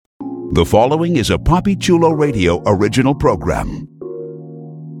The following is a Papi Chulo Radio original program.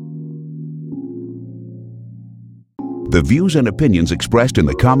 The views and opinions expressed in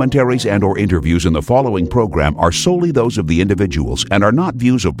the commentaries and/or interviews in the following program are solely those of the individuals and are not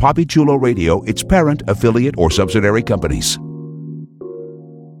views of Papi Chulo Radio, its parent, affiliate, or subsidiary companies.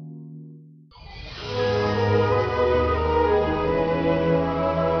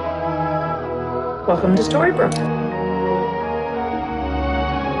 Welcome to Storybrooke.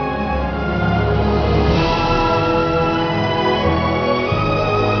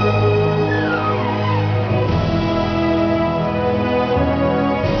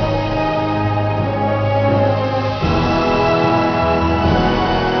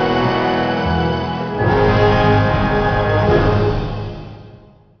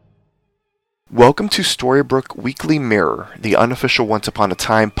 Welcome to Storybrooke Weekly Mirror, the unofficial Once Upon a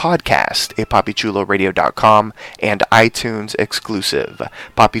Time podcast, a PapiChuloRadio.com and iTunes exclusive.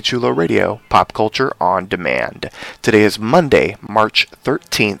 Papi Chulo Radio, pop culture on demand. Today is Monday, March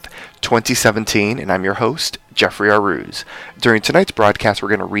 13th, 2017, and I'm your host, Jeffrey Aruz. During tonight's broadcast,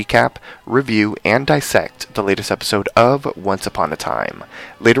 we're going to recap, review, and dissect the latest episode of Once Upon a Time.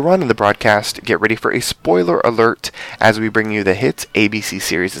 Later on in the broadcast, get ready for a spoiler alert as we bring you the hit ABC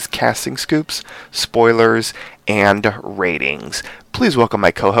series' casting scoops, spoilers, and ratings. Please welcome my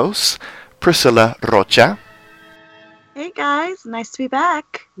co-hosts, Priscilla Rocha. Hey guys, nice to be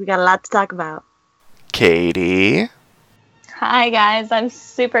back. We got a lot to talk about. Katie. Hi guys, I'm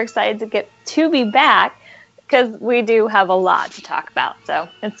super excited to be back because we do have a lot to talk about, so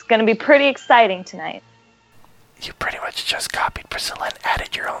it's going to be pretty exciting tonight. You pretty much just copied Priscilla and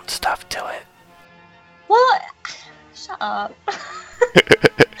added your own stuff to it. Well, shut up.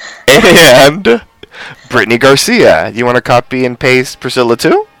 And Brittany Garcia. You want to copy and paste Priscilla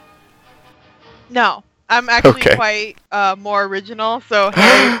too? No, I'm actually quite more original, so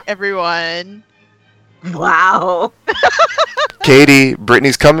hey everyone. Wow. Katie,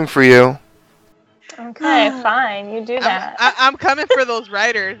 Brittany's coming for you. Okay, fine, you do that. I'm coming for those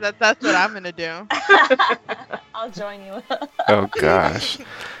writers. That's what I'm gonna do. I'll join you. Oh gosh.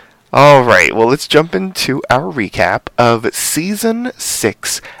 All right, well, let's jump into our recap of Season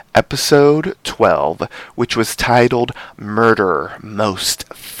 6, Episode 12, which was titled Murder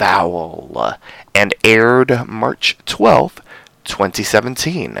Most Foul, and aired March 12th,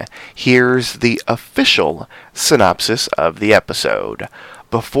 2017. Here's the official synopsis of the episode.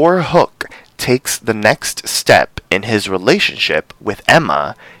 Before Hook takes the next step in his relationship with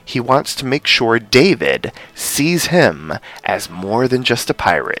Emma, he wants to make sure David sees him as more than just a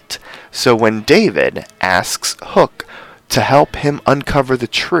pirate. So when David asks Hook to help him uncover the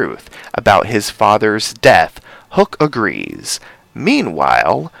truth about his father's death, Hook agrees.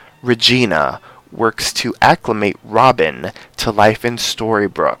 Meanwhile, Regina works to acclimate Robin to life in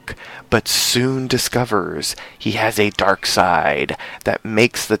Storybrooke, but soon discovers he has a dark side that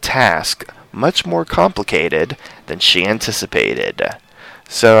makes the task much more complicated than she anticipated.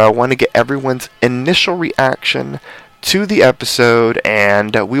 So I want to get everyone's initial reaction to the episode,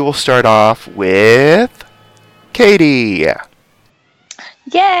 and we will start off with Katie.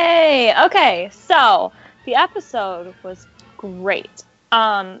 Yay! Okay, so the episode was great.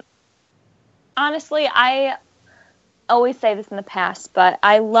 Honestly, I always say this in the past, but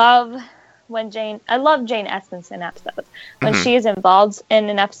I love Jane Espenson episodes. When she is involved in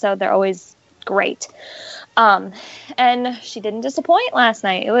an episode, they're always great. And she didn't disappoint last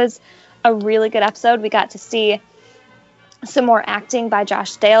night. It was a really good episode. We got to see some more acting by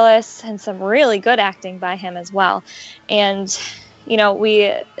Josh Dallas and some really good acting by him as well. And, you know,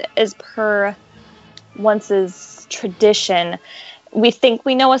 we, as per Once's tradition, we think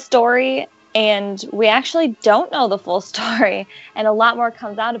we know a story, and we actually don't know the full story, and a lot more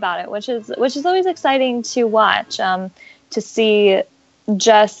comes out about it, which is always exciting to watch, to see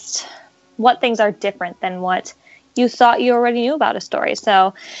just what things are different than what you thought you already knew about a story.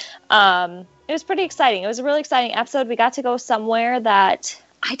 So it was pretty exciting. It was a really exciting episode. We got to go somewhere that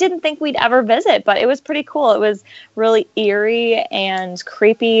I didn't think we'd ever visit, but it was pretty cool. It was really eerie and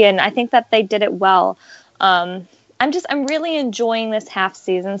creepy, and I think that they did it well. I'm really enjoying this half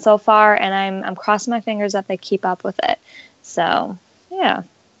season so far, and I'm crossing my fingers that they keep up with it. So, yeah.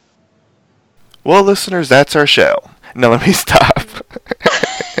 Well, listeners, that's our show. Now let me stop.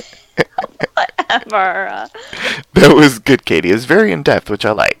 Whatever. That was good, Katie. It was very in-depth, which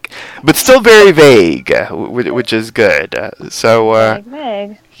I like. But still very vague, which is good.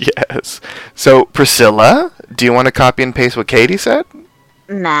 Vague. Yes. So, Priscilla, do you want to copy and paste what Katie said?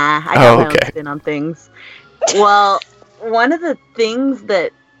 Nah, I got my own spin on things. Well, one of the things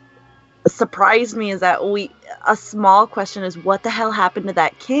that surprised me is that a small question is, what the hell happened to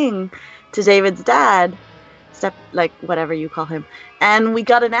that king, to David's dad, like whatever you call him, and we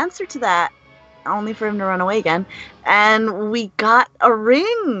got an answer to that, only for him to run away again, and we got a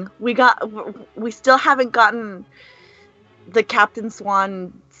ring. We still haven't gotten the Captain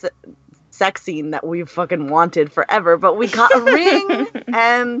Swan sex scene that we've fucking wanted forever, but we got a ring,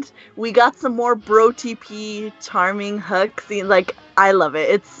 and we got some more bro TP charming Hook scene. Like, I love it.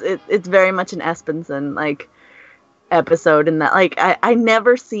 It's very much an Espenson like episode, and that like I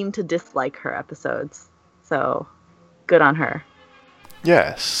never seem to dislike her episodes, so good on her.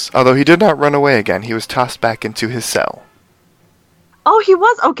 Yes, although he did not run away again. He was tossed back into his cell. Oh, he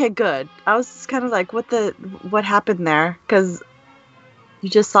was? Okay, good. I was just kind of like, what happened there? Because you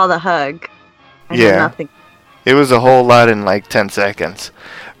just saw the hug. Yeah. Nothing. It was a whole lot in like 10 seconds.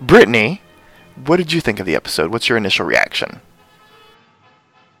 Brittany, what did you think of the episode? What's your initial reaction?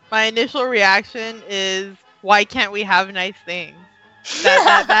 My initial reaction is, why can't we have nice things?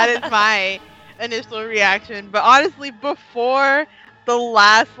 That is my initial reaction. But honestly, before the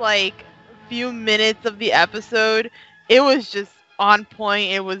last like few minutes of the episode, it was just on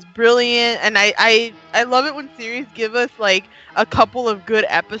point. It was brilliant, and I love it when series give us like a couple of good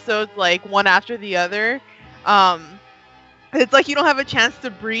episodes, like one after the other. It's like you don't have a chance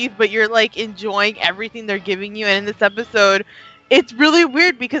to breathe, but you're like enjoying everything they're giving you. And in this episode, it's really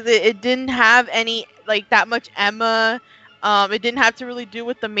weird because it didn't have any like that much Emma. It didn't have to really do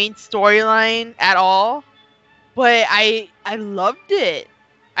with the main storyline at all, but I loved it.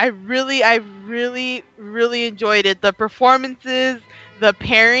 I really enjoyed it. The performances, the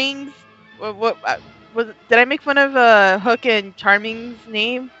pairings. What was it? Did I make fun of Hook and Charming's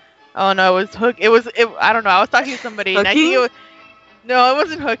name? Oh no, it was Hook. I don't know. I was talking to somebody. And I think no, it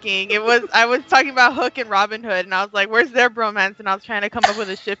wasn't hooking. I was talking about Hook and Robin Hood, and I was like, "Where's their bromance?" And I was trying to come up with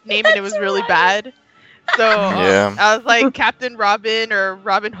a ship name, and it was really bad. So yeah. I was like Captain Robin or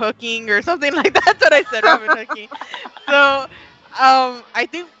Robin Hooking or something like that. That's what I said, Robin Hooking. So I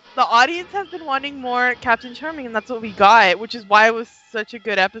think the audience has been wanting more Captain Charming, and that's what we got, which is why it was such a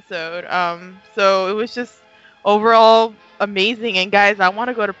good episode. So it was just overall amazing. And guys, I want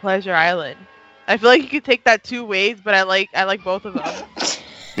to go to Pleasure Island. I feel like you could take that two ways, but I like both of them.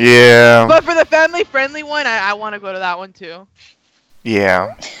 Yeah. But for the family-friendly one, I want to go to that one too.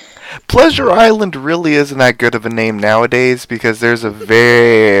 Yeah. Pleasure Island really isn't that good of a name nowadays because there's a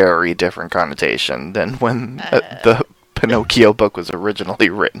very different connotation than when the Pinocchio book was originally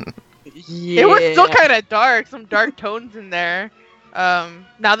written. Yeah. It was still kind of dark, some dark tones in there. Now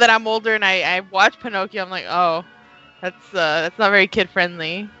that I'm older and I watch Pinocchio, I'm like, oh, that's not very kid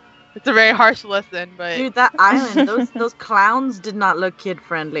friendly. It's a very harsh lesson, but dude, that island, those clowns did not look kid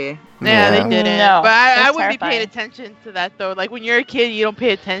friendly. Yeah, they didn't. No, but I would terrifying. be paying attention to that though. Like when you're a kid, you don't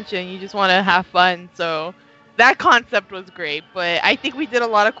pay attention. You just want to have fun. So that concept was great. But I think we did a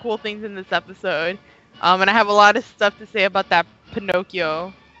lot of cool things in this episode. And I have a lot of stuff to say about that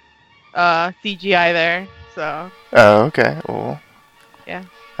Pinocchio CGI there. So. Oh, okay. Well, yeah.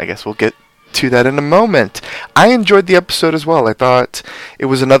 I guess we'll get to that in a moment. I enjoyed the episode as well. I thought it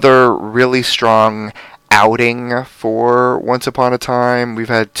was another really strong outing for Once Upon a Time. We've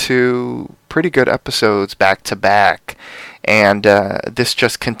had two pretty good episodes back to back, and this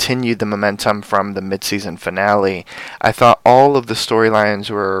just continued the momentum from the mid-season finale. I thought all of the storylines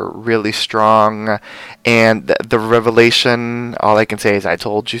were really strong, and the revelation, all I can say is I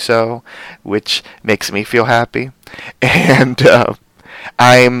told you so, which makes me feel happy. And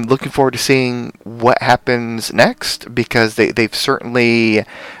I'm looking forward to seeing what happens next, because they've certainly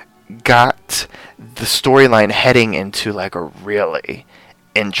got the storyline heading into like a really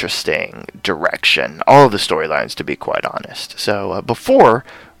interesting direction. All of the storylines, to be quite honest. So before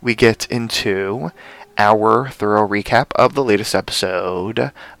we get into our thorough recap of the latest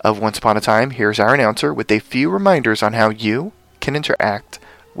episode of Once Upon a Time, here's our announcer with a few reminders on how you can interact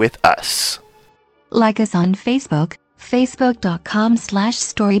with us. Like us on Facebook,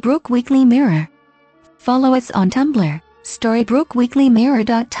 facebook.com/StorybrookeWeeklyMirror. Follow us on Tumblr,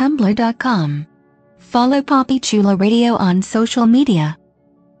 storybrookweeklymirror.tumblr.com. Follow Poppy Chula Radio on social media.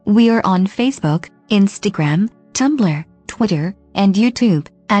 We are on Facebook, Instagram, Tumblr, Twitter, and YouTube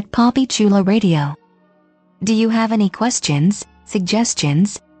at Poppy Chula Radio. Do you have any questions,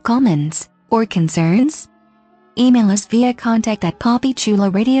 suggestions, comments, or concerns? Email us via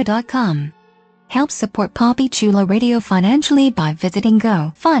contact@poppychularadio.com. Help support Poppy Chula Radio financially by visiting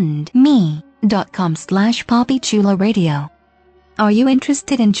gofundme.com/poppychularadio. Are you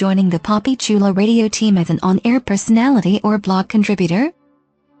interested in joining the Poppy Chula Radio team as an on-air personality or blog contributor?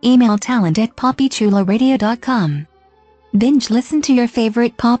 Email talent@poppychularadio.com. Binge listen to your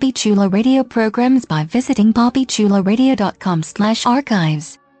favorite Poppy Chula Radio programs by visiting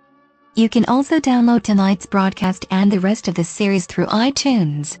poppychularadio.com/archives. You can also download tonight's broadcast and the rest of the series through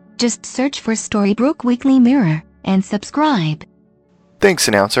iTunes. Just search for Storybrooke Weekly Mirror and subscribe. Thanks,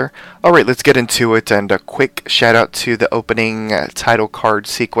 announcer. All right, let's get into it. And a quick shout out to the opening title card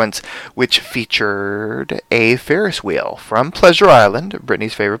sequence, which featured a Ferris wheel from Pleasure Island,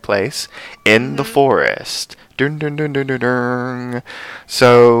 Brittany's favorite place, in the forest. Dun, dun, dun, dun, dun, dun.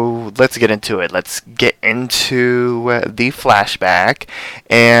 So let's get into it. Let's get into the flashback.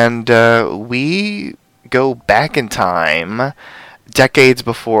 And we go back in time. Decades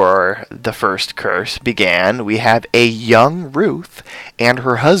before the first curse began, we have a young Ruth and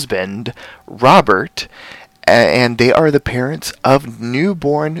her husband, Robert, and they are the parents of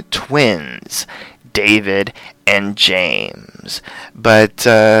newborn twins, David and James. But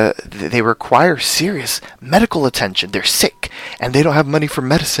they require serious medical attention. They're sick, and they don't have money for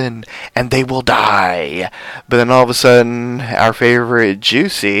medicine, and they will die. But then all of a sudden, our favorite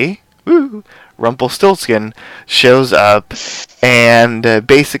Juicy, Rumpelstiltskin, shows up, and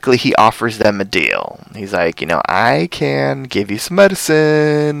basically he offers them a deal. He's like, I can give you some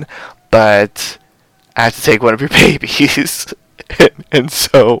medicine, but I have to take one of your babies. And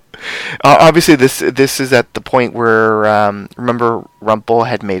so, obviously, this is at the point where, remember, Rumpel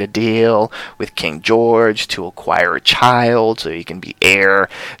had made a deal with King George to acquire a child so he can be heir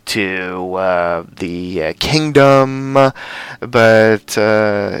to the kingdom. But,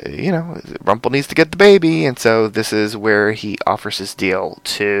 Rumpel needs to get the baby, and so this is where he offers his deal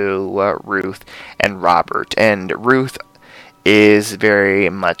to Ruth and Robert. And Ruth is very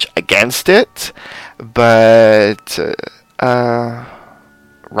much against it, but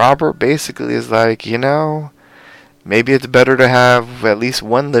Robert basically is like, maybe it's better to have at least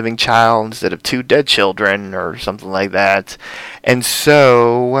one living child instead of 2 dead children or something like that. And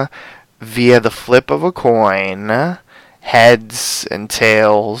so, via the flip of a coin, heads and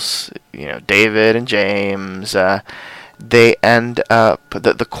tails, David and James, they end up,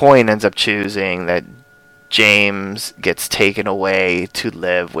 the coin ends up choosing that James gets taken away to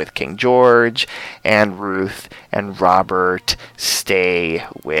live with King George, and Ruth and Robert stay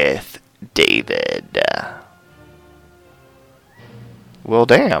with David. Well,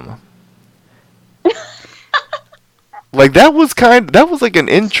 damn. That was like an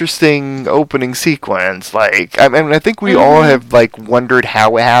interesting opening sequence. I think we all have wondered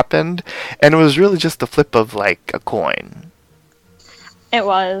how it happened, and it was really just the flip of a coin. It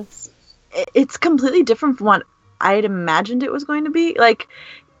was. It's completely different from what I'd imagined it was going to be.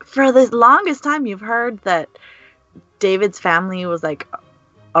 For the longest time, you've heard that David's family was a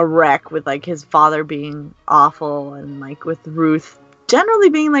wreck, with his father being awful and with Ruth generally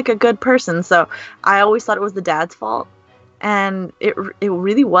being a good person. So I always thought it was the dad's fault, and it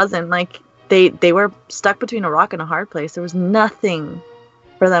really wasn't. They were stuck between a rock and a hard place. There was nothing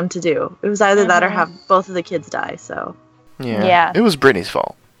for them to do. It was either that or have both of the kids die. So yeah. It was Brittany's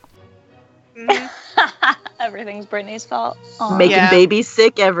fault. Everything's Brittany's fault. Making babies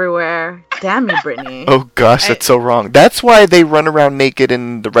sick everywhere. Damn you, Brittany. Oh gosh, that's so wrong. That's why they run around naked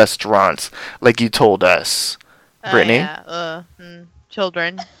in the restaurants, like you told us, Brittany. Yeah.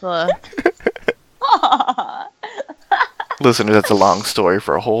 Children. Listeners, that's a long story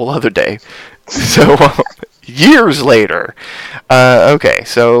for a whole other day. So, years later. Okay,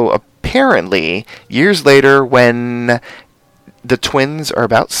 so apparently, years later, when the twins are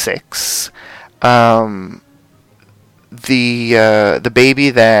about 6. The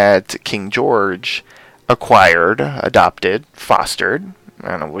baby that King George acquired, adopted, fostered, I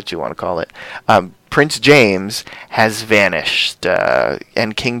don't know what you want to call it, Prince James has vanished,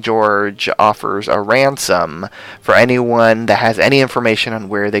 and King George offers a ransom for anyone that has any information on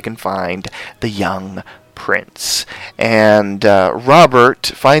where they can find the young prince. And Robert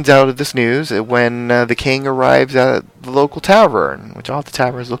finds out of this news when the king arrives at the local tavern, which all the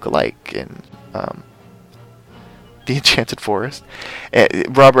taverns look alike in the Enchanted Forest.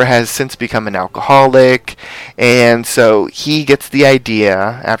 Robert has since become an alcoholic, and so he gets the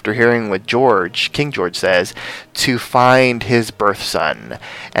idea, after hearing what King George says, to find his birth son,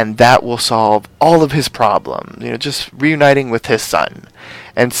 and that will solve all of his problems, just reuniting with his son.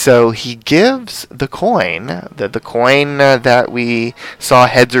 And so he gives the coin, the coin that we saw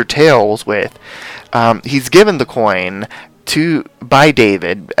heads or tails with, he's given the coin by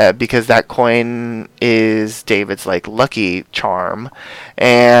David, because that coin is David's lucky charm.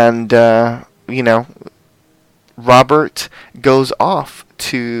 And Robert goes off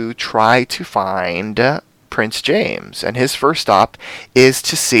to try to find Prince James, and his first stop is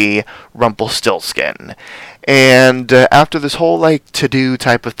to see Rumpelstiltskin. And after this whole like to-do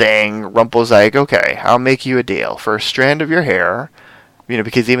type of thing, Rumple's like, okay, I'll make you a deal. For a strand of your hair,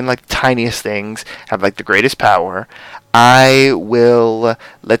 because even like the tiniest things have like the greatest power, I will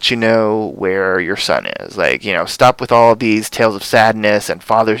let you know where your son is. Like, stop with all these tales of sadness and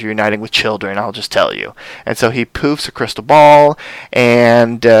fathers reuniting with children. I'll just tell you. And so he poofs a crystal ball,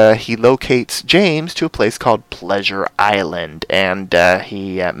 and he locates James to a place called Pleasure Island. And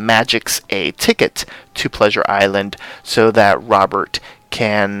he magics a ticket to Pleasure Island so that Robert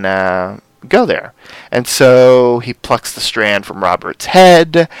can go there. And so he plucks the strand from Robert's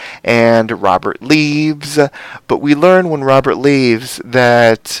head, and Robert leaves. But we learn when Robert leaves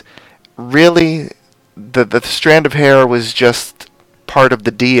that really the strand of hair was just part of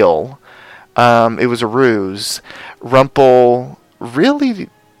the deal. It was a ruse. Rumple really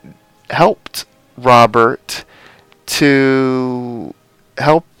helped Robert to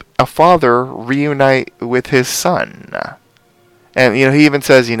help a father reunite with his son. And, he even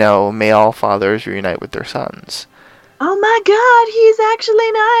says, may all fathers reunite with their sons. Oh my god, he's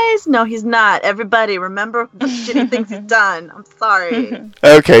actually nice. No, he's not. Everybody, remember the shitty things he's done. I'm sorry.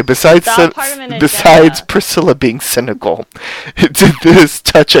 Okay, besides Priscilla being cynical, did this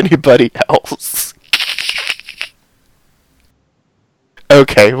touch anybody else?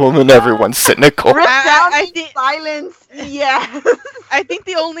 Okay, well then everyone's cynical. Silence. Yeah. I think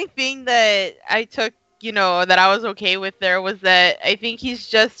the only thing that I took that I was okay with there was that I think he's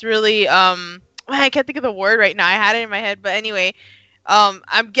just really, I can't think of the word right now. I had it in my head, but anyway,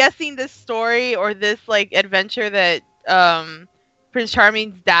 I'm guessing this story or this like adventure that Prince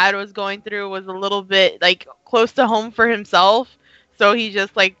Charming's dad was going through was a little bit like close to home for himself. So he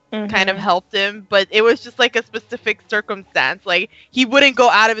just like kind of helped him, but it was just like a specific circumstance. Like he wouldn't go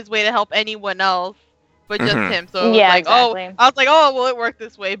out of his way to help anyone else, but just him. So yeah, exactly. I was like, oh, well, it worked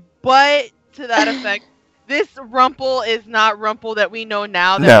this way, but to that effect. This Rumple is not Rumple that we know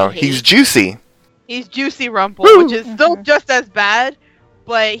now. No, he's juicy. He's juicy Rumple, which is still just as bad.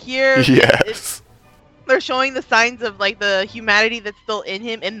 But here, yes, they're showing the signs of like the humanity that's still in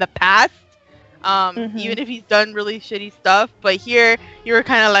him in the past. Even if he's done really shitty stuff. But here, you were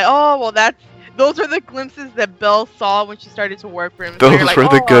kind of like, oh, well, those are the glimpses that Belle saw when she started to work for him. Those were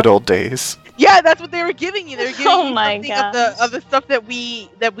the good old days. Yeah, that's what they were giving you. They were giving you something of the stuff that we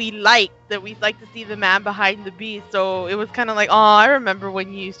like to see the man behind the beast. So it was kind of like, oh, I remember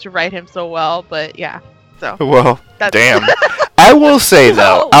when you used to write him so well. But yeah, so well, damn. I will say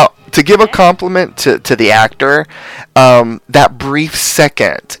though, to give a compliment to the actor, that brief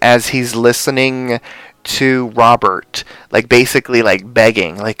second as he's listening to Robert, like basically like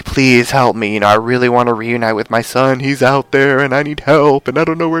begging, like, please help me, I really want to reunite with my son. He's out there and I need help and I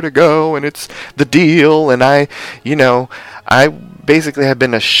don't know where to go and it's the deal and I basically have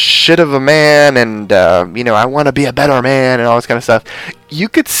been a shit of a man and I want to be a better man and all this kind of stuff. You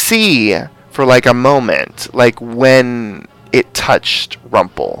could see for like a moment like when it touched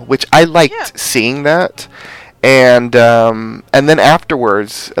Rumple, which I liked seeing that. And then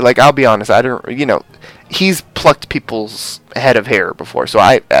afterwards, like, I'll be honest, I don't, he's plucked people's head of hair before, so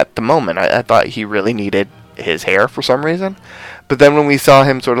at the moment, I thought he really needed his hair for some reason. But then when we saw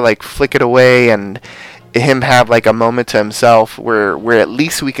him sort of, like, flick it away and him have, like, a moment to himself where at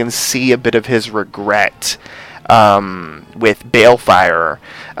least we can see a bit of his regret with Balefire,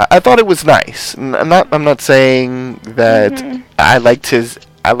 I thought it was nice. I'm not saying that I like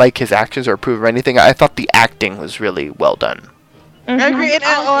his actions or approve of anything. I thought the acting was really well done. I agree, and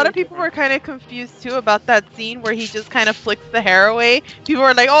a lot of people were kind of confused too about that scene where he just kind of flicks the hair away. People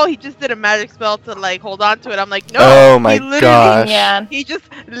were like, "Oh, he just did a magic spell to like hold on to it." I'm like, "No!" Oh my gosh! He just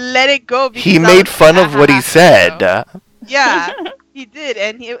let it go. He made fun of what he said. Yeah, he did,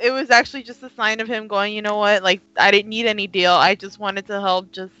 and it was actually just a sign of him going, "You know what? Like, I didn't need any deal. I just wanted to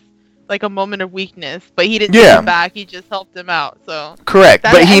help, just like a moment of weakness." But he didn't take it back. He just helped him out. So correct,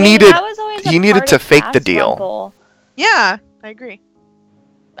 but he needed to fake the deal. Rumple. Yeah. I agree.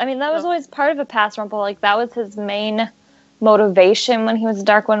 I mean, that was always part of a past Rumple. Like, that was his main motivation when he was a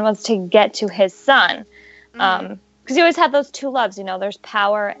Dark One, was to get to his son. Because he always had those two loves, there's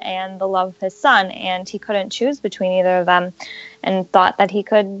power and the love of his son, and he couldn't choose between either of them and thought that he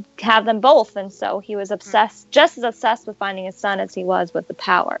could have them both. And so he was obsessed, just as obsessed with finding his son as he was with the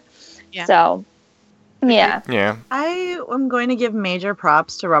power. Yeah. So, yeah. Yeah. I am going to give major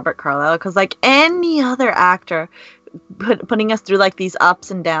props to Robert Carlyle, because like any other actor putting us through like these ups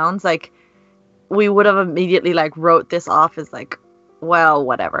and downs, like we would have immediately like wrote this off as like, well,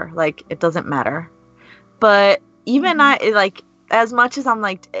 whatever, like it doesn't matter. But even I, like, as much as I'm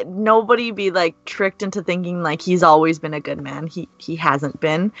like, nobody be like tricked into thinking like he's always been a good man. He hasn't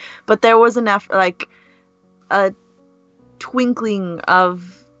been. But there was enough, like, a twinkling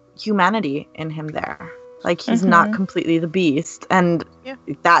of humanity in him there. Like he's not completely the beast, and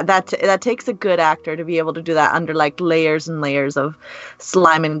that takes a good actor to be able to do that under like layers and layers of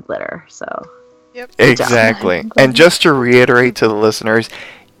slime and glitter. So, exactly. And just to reiterate to the listeners,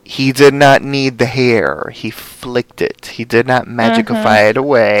 he did not need the hair. He flicked it. He did not magicify it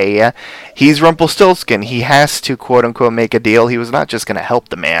away. He's Rumpelstiltskin. He has to, quote-unquote, make a deal. He was not just going to help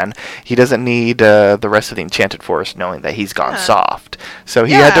the man. He doesn't need the rest of the Enchanted Forest knowing that he's gone soft. So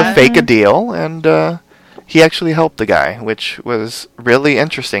he had to fake a deal, and he actually helped the guy, which was really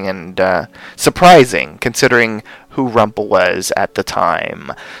interesting and surprising, considering who Rumple was at the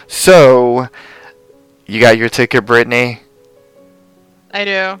time. So, you got your ticket, Brittany? I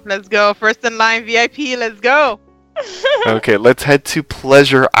do. Let's go. First in line, VIP. Let's go. Okay, let's head to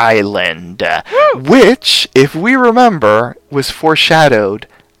Pleasure Island, which, if we remember, was foreshadowed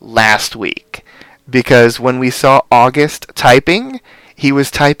last week. Because when we saw August typing, he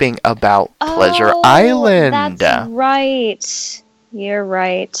was typing about Pleasure Island. That's right. You're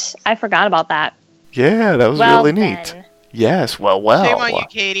right. I forgot about that. Yeah, that was really neat. Yes, well. Shame on you,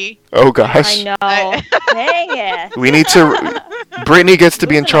 Katie. Oh, gosh. I know. Dang it. We need to... Brittany gets to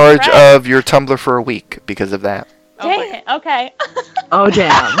be in charge of your Tumblr for a week because of that. Dang it. Okay. Oh,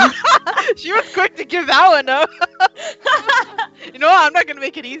 damn. She was quick to give that one up. You know what? I'm not going to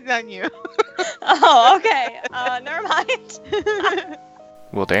make it easy on you. Oh, okay. Never mind.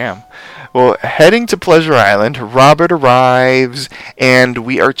 Well, damn. Well, heading to Pleasure Island, Robert arrives, and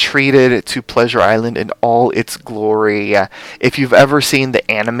we are treated to Pleasure Island in all its glory. If you've ever seen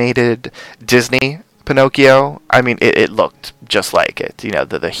the animated Disney Pinocchio, I mean, it looked just like it. You know,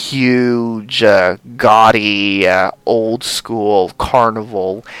 the huge, gaudy, old-school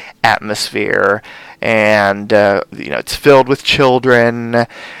carnival atmosphere. And, it's filled with children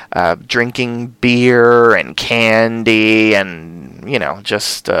drinking beer and candy and,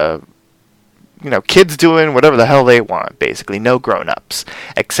 just, kids doing whatever the hell they want, basically. No grown-ups,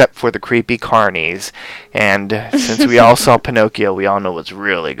 except for the creepy carnies. And since we all saw Pinocchio, we all know what's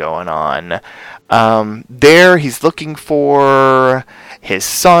really going on. There, he's looking for his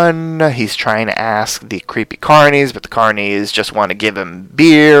son. He's trying to ask the creepy carnies, but the carnies just want to give him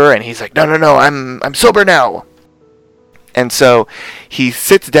beer, and he's like, no, I'm sober now. And so he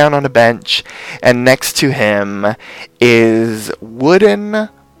sits down on a bench, and next to him is wooden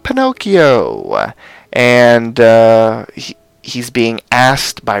Pinocchio. And he's being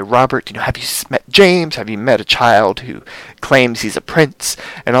asked by Robert, have you met James? Have you met a child who claims he's a prince?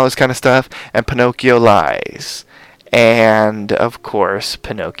 And all this kind of stuff. And Pinocchio lies. And, of course,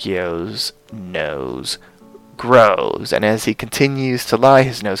 Pinocchio's nose grows. And as he continues to lie,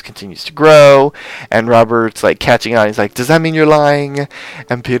 his nose continues to grow. And Robert's, catching on. He's like, does that mean you're lying?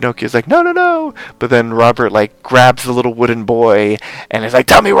 And Pinocchio's like, no. But then Robert, grabs the little wooden boy and is like,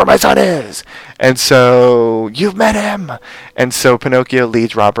 tell me where my son is. And so, you've met him. And so Pinocchio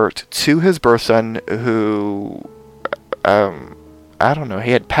leads Robert to his birth son, who, I don't know, he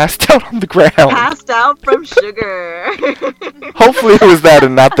had passed out on the ground. Passed out from sugar. Hopefully it was that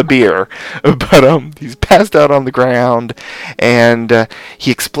and not the beer. But he's passed out on the ground, and he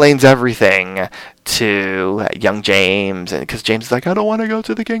explains everything to young James, and because James is like, I don't want to go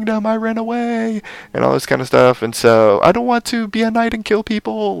to the kingdom, I ran away, and all this kind of stuff, and so I don't want to be a knight and kill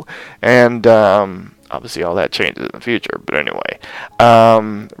people, and obviously all that changes in the future, but anyway,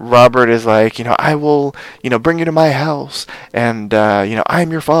 Robert is like, I will, bring you to my house, and,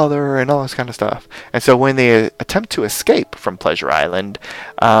 I'm your father, and all this kind of stuff. And so when they attempt to escape from Pleasure Island,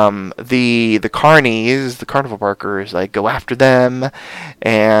 the carnies, the carnival barkers, go after them,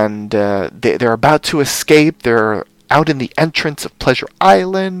 and they're about to escape. They're out in the entrance of Pleasure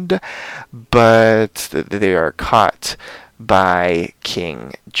Island, but they are caught by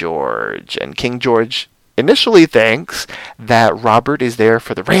King George. And King George initially thinks that Robert is there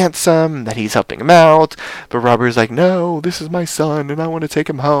for the ransom, that he's helping him out, but Robert's like, no, this is my son, and I want to take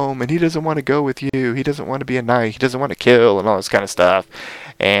him home, and he doesn't want to go with you, he doesn't want to be a knight, he doesn't want to kill, and all this kind of stuff.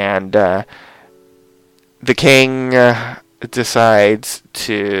 And the king decides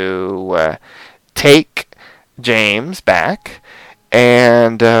to take James back,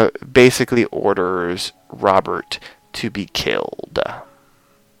 and basically orders Robert to be killed.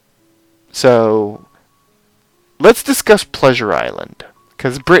 So, let's discuss Pleasure Island,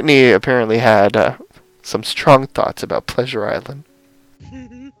 because Brittany apparently had some strong thoughts about Pleasure Island.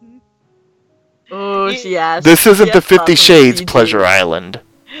 Oh, yes. This isn't the 50 Shades Pleasure Island.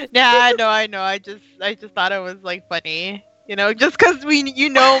 Yeah, I know. I just thought it was funny. Just because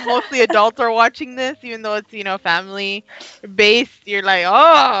mostly adults are watching this, even though it's family based, you're like,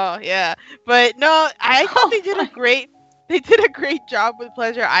 oh yeah. But no, I thought they did a great job with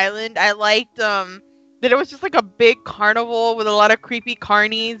Pleasure Island. I liked that it was just like a big carnival with a lot of creepy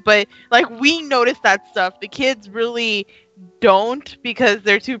carnies, but like we noticed that stuff. The kids really don't because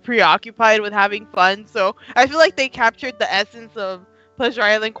they're too preoccupied with having fun. So I feel like they captured the essence of Pleasure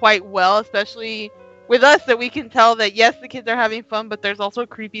Island quite well, especially with us, that we can tell that yes, the kids are having fun, but there's also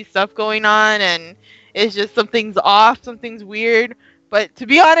creepy stuff going on, and it's just something's off, something's weird. But to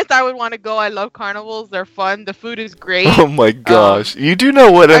be honest, I would want to go. I love carnivals. They're fun. The food is great. Oh my gosh. You do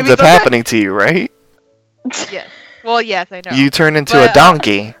know what ends up happening to you, right? Yes. Well, yes, I know. You turn into a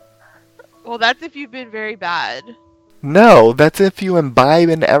donkey. Well, that's if you've been very bad. No, that's if you imbibe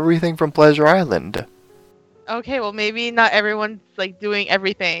in everything from Pleasure Island. Okay, well, maybe not everyone's like doing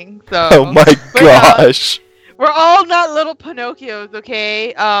everything. So. Oh my gosh. We're all not little Pinocchios,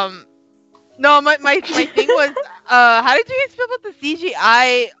 okay? No, my thing was, how did you guys feel about the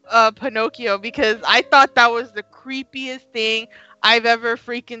CGI Pinocchio? Because I thought that was the creepiest thing I've ever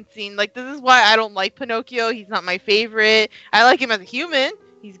freaking seen. Like, this is why I don't like Pinocchio. He's not my favorite. I like him as a human.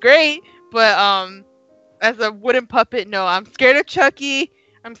 He's great. But as a wooden puppet, no. I'm scared of Chucky.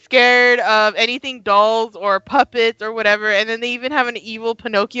 I'm scared of anything dolls or puppets or whatever. And then they even have an evil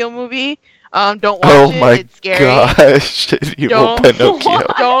Pinocchio movie. Don't watch it. My it's scary. Gosh, evil Pinocchio.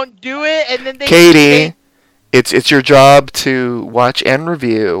 Don't do it. And then Katie, it's your job to watch and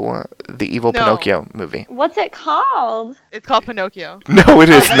review the evil Pinocchio movie. What's it called? It's called Pinocchio. No, it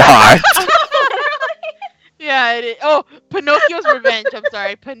is not. Yeah, it is. Oh, Pinocchio's Revenge. I'm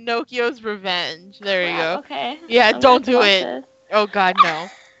sorry, Pinocchio's Revenge. There you go. Okay. Yeah, don't do it. This. Oh God, no.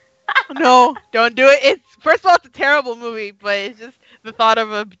 No, don't do it. It's first of all, it's a terrible movie, but it's just the thought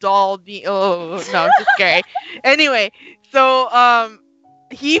of a doll being no, it's just scary. Anyway, so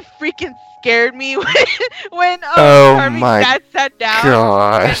he freaking scared me when Harvey's dad sat down.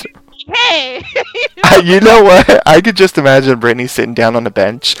 God. Hey. You know what? I could just imagine Brittany sitting down on a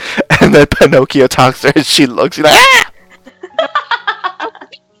bench, and then Pinocchio talks to her, and she looks like, ah!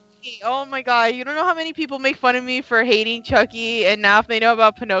 Oh my God, you don't know how many people make fun of me for hating Chucky, and now if they know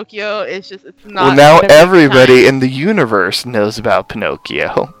about Pinocchio, it's not. Well, now everybody in the universe knows about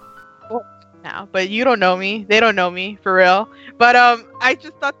Pinocchio. Now, but you don't know me. They don't know me, for real. But I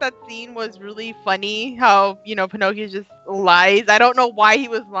just thought that scene was really funny, how, Pinocchio just lies. I don't know why he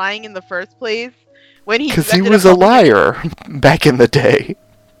was lying in the first place. Because he was a liar back in the day.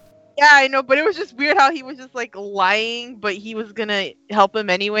 Yeah, I know, but it was just weird how he was just like lying, but he was gonna help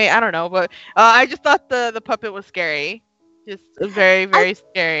him anyway. I don't know, but I just thought the puppet was scary, just very, very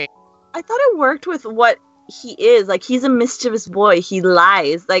scary. I thought it worked with what he is. Like, he's a mischievous boy. He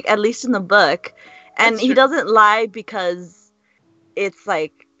lies, like, at least in the book, and he doesn't lie because it's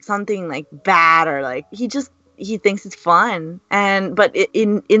like something like bad or like he thinks it's fun, but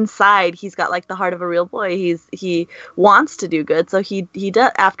inside he's got like the heart of a real boy. He wants to do good, so he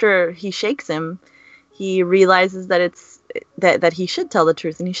does. After he shakes him, he realizes that it's that he should tell the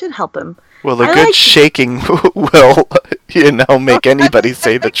truth and he should help him. Well, a good shaking will, make anybody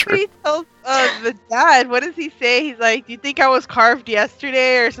say the truth. He tells the dad, what does he say? He's like, "Do you think I was carved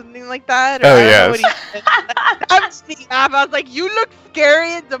yesterday?" or something like that. Or oh yes. I was like, "You look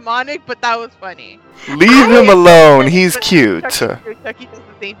scary and demonic," but that was funny. Leave him alone. He's cute. Chucky does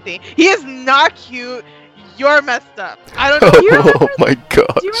the same thing. He is not cute. You're messed up. I don't know. Oh my god.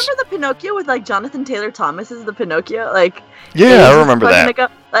 Do you remember the Pinocchio with like Jonathan Taylor Thomas as the Pinocchio? Like, yeah, I remember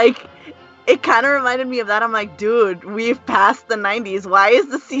that. Like, it kind of reminded me of that. I'm like, dude, we've passed the 90s. Why is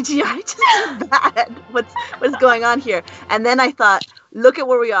the CGI just bad? What's going on here? And then I thought, look at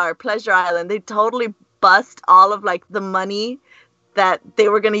where we are, Pleasure Island. They totally bust all of like the money that they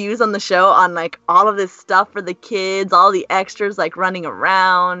were going to use on the show on like all of this stuff for the kids, all the extras like running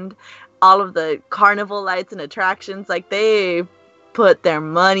around, all of the carnival lights and attractions. Like, they put their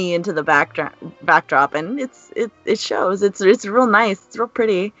money into the backdrop, and it shows. It's real nice. It's real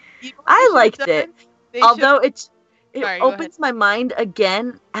pretty. I liked it. Although it opens my mind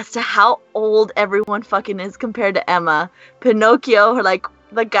again as to how old everyone fucking is compared to Emma. Pinocchio, like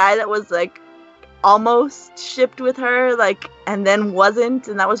the guy that was like almost shipped with her, like, and then wasn't,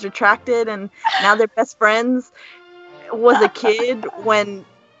 and that was retracted, and now they're best friends, was a kid when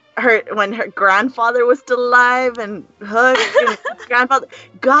her grandfather was still alive, and her grandfather.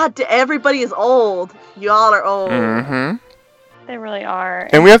 God, everybody is old. Y'all are old. Mm-hmm. They really are.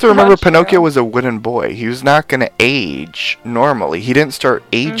 And we have to remember, Pinocchio was a wooden boy. He was not going to age normally. He didn't start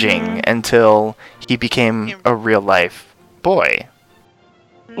aging until he became a real life boy.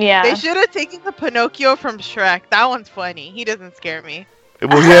 Yeah. They should have taken the Pinocchio from Shrek. That one's funny. He doesn't scare me.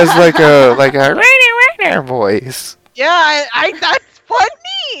 Well, he has like a rainy voice. Yeah, I that's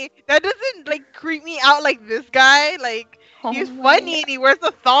funny. That doesn't like creep me out like this guy. Like he's funny and he wears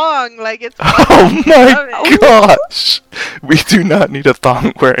a thong. Like it's funny. Oh my gosh! We do not need a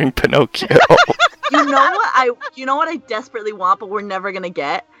thong wearing Pinocchio. You know what I desperately want, but we're never gonna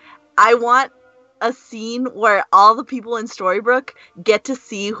get? I want a scene where all the people in Storybrooke get to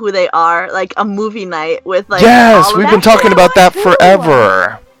see who they are, like a movie night with like. Yes, we've been talking about that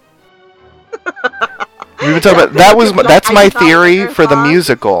forever. We've been talking about that's my theory for the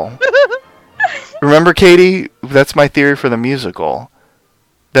musical. Remember, Katie? That's my theory for the musical.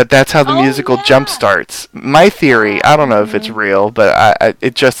 That's how the musical jump starts. My theory, I don't know if it's real, but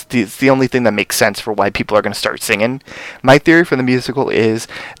it's the only thing that makes sense for why people are going to start singing. My theory for the musical is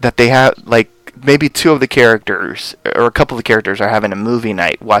that they have, like, maybe two of the characters, or a couple of the characters are having a movie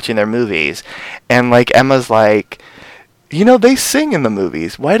night, watching their movies, and, like, Emma's like, you know, they sing in the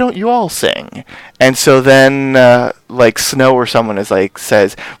movies. Why don't you all sing? And so then, like, Snow or someone is like,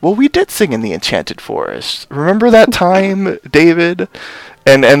 says, well, we did sing in the Enchanted Forest. Remember that time, David?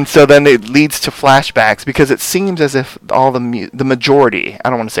 And so then it leads to flashbacks because it seems as if all the majority, I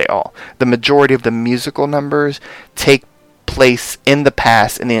don't want to say all, the majority of the musical numbers take place in the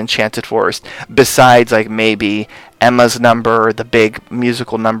past in the Enchanted Forest, besides like maybe Emma's number, the big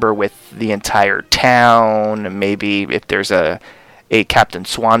musical number with the entire town, maybe if there's a Captain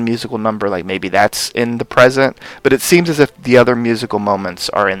Swan musical number, like maybe that's in the present, but it seems as if the other musical moments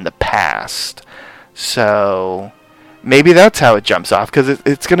are in the past. So maybe that's how it jumps off, because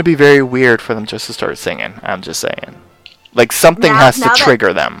it's going to be very weird for them just to start singing. I'm just saying. Like, something has to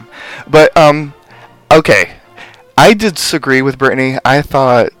trigger them. But, okay. I disagree with Brittany. I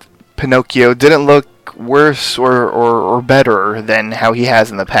thought Pinocchio didn't look worse or better than how he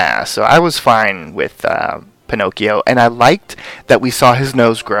has in the past. So I was fine with Pinocchio, and I liked that we saw his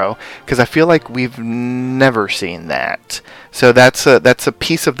nose grow, because I feel like we've never seen that. So that's a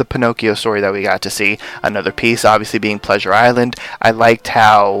piece of the Pinocchio story that we got to see. Another piece, obviously, being Pleasure Island. I liked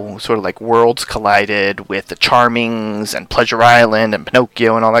how sort of like worlds collided with the Charmings and Pleasure Island and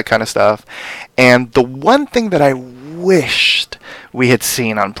Pinocchio and all that kind of stuff. And the one thing that I wished we had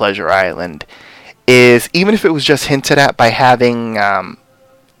seen on Pleasure Island is, even if it was just hinted at by having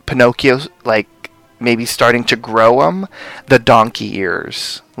Pinocchio, like, maybe starting to grow them, the donkey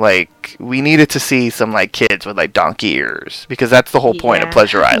ears. Like, we needed to see some, like, kids with, like, donkey ears, because that's the whole point of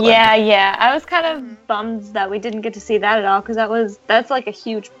Pleasure Island. Yeah. I was kind of bummed that we didn't get to see that at all, because that's like a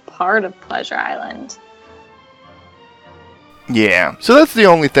huge part of Pleasure Island. Yeah, so that's the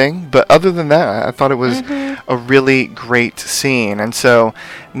only thing, but other than that, I thought it was a really great scene. And so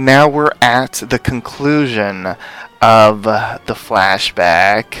now we're at the conclusion of the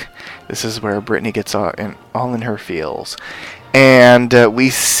flashback. This is where Brittany gets all in her feels. And we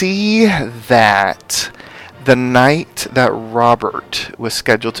see that the night that Robert was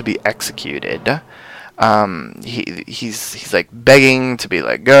scheduled to be executed, he's like begging to be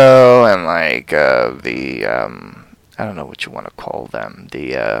let go, and like I don't know what you want to call them,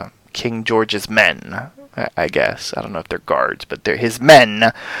 the King George's men, I guess. I don't know if they're guards, but his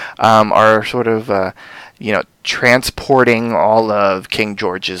men are sort of transporting all of King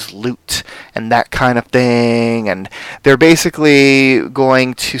George's loot and that kind of thing, and they're basically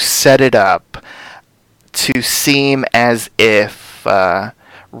going to set it up to seem as if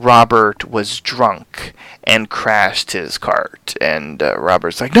Robert was drunk and crashed his cart. And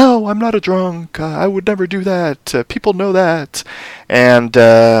Robert's like, no, I'm not a drunk. I would never do that. People know that. And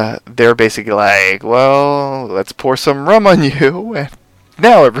they're basically like, well, let's pour some rum on you, and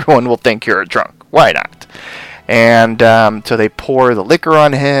now everyone will think you're a drunk. Why not? And so they pour the liquor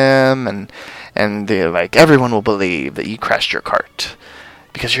on him, and they're like, everyone will believe that you crashed your cart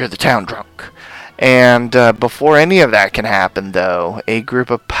because you're the town drunk. And before any of that can happen, though, a group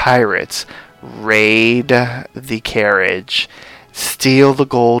of pirates raid the carriage, steal the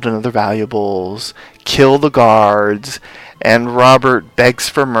gold and other valuables, kill the guards, and Robert begs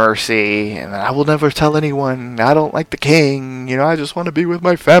for mercy, and I will never tell anyone, I don't like the king, I just want to be with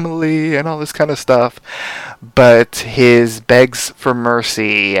my family, and all this kind of stuff. But his begs for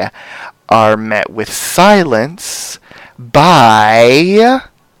mercy are met with silence by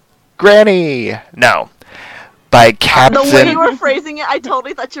Granny. No. By Captain... The way you were phrasing it, I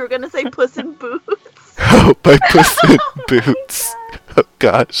totally thought you were going to say Puss in Boots. Oh, by Puss in Boots. Oh,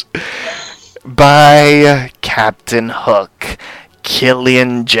 gosh. By Captain Hook,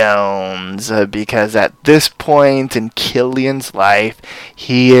 Killian Jones, because at this point in Killian's life,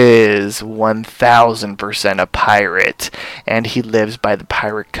 he is 1000% a pirate, and he lives by the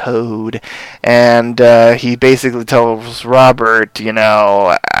pirate code, and he basically tells Robert,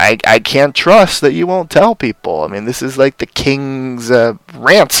 I can't trust that you won't tell people. I mean, this is like the king's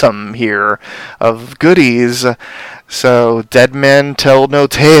ransom here of goodies, so dead men tell no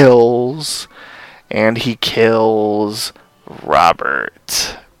tales, and he kills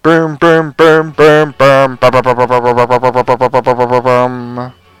Robert. Boom, boom, boom, boom, boom.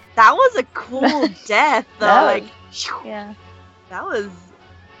 That was a cool death, though. Yeah. That was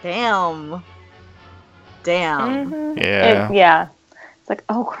damn. Mm-hmm. Yeah. It's like,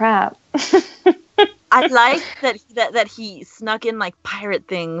 oh crap. I like that he snuck in like pirate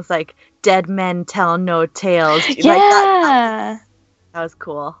things, like dead men tell no tales. Yeah. Like, that was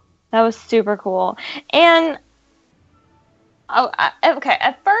cool. That was super cool. And okay.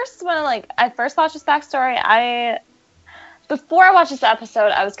 At first, when I first watched this backstory, before I watched this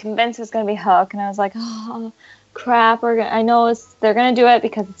episode, I was convinced it was going to be Hook, and I was like, oh crap, I know they're going to do it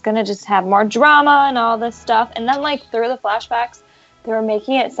because it's going to just have more drama and all this stuff. And then through the flashbacks, they were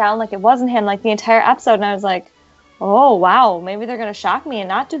making it sound like it wasn't him, like the entire episode, and I was like, oh wow, maybe they're going to shock me and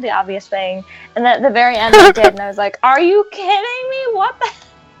not do the obvious thing. And then at the very end, they did, and I was like, are you kidding me? What the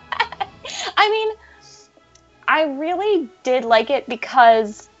heck? I mean, I really did like it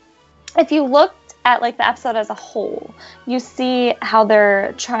because if you looked at the episode as a whole, you see how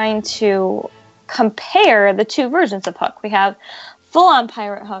they're trying to compare the two versions of Hook. We have full-on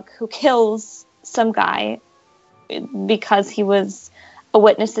pirate Hook who kills some guy because he was a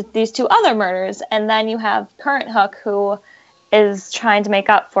witness to these two other murders, and then you have current Hook who is trying to make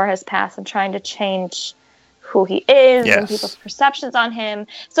up for his past and trying to change who he is and people's perceptions on him.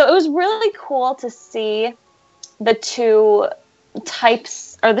 So it was really cool to see the two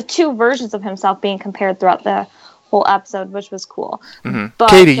types or the two versions of himself being compared throughout the whole episode, which was cool. Mm-hmm. But,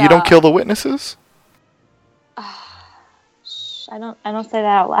 Katie, you don't kill the witnesses? I don't say that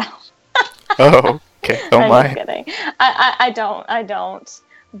out loud. Oh, okay. Don't lie. I'm just kidding. I don't.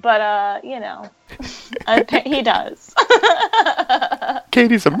 But he does.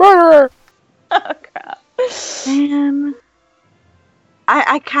 Katie's a murderer. Oh crap. Man,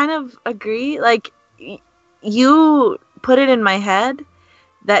 I kind of agree. You put it in my head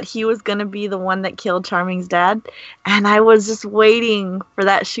that he was going to be the one that killed Charming's dad, and I was just waiting for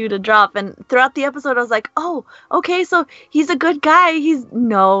that shoe to drop. And throughout the episode, I was like, oh, okay, so he's a good guy.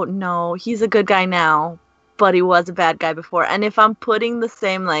 No, he's a good guy now, but he was a bad guy before. And if I'm putting the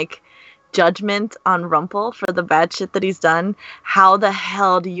same, judgment on Rumple for the bad shit that he's done, how the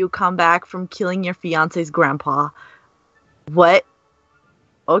hell do you come back from killing your fiance's grandpa? What?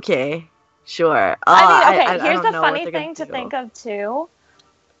 Okay. Sure. Here's the funny thing to think of too.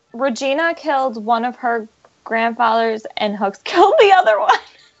 Regina killed one of her grandfathers, and Hooks killed the other one.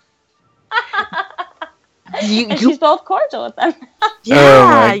 And she's both cordial with them. Yeah, oh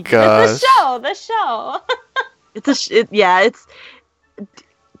my gosh. It's the show. It's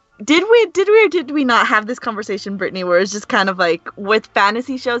Did we or did we not have this conversation, Brittany, where it's just kind of with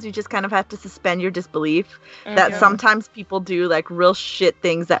fantasy shows, you just kind of have to suspend your disbelief that sometimes people do real shit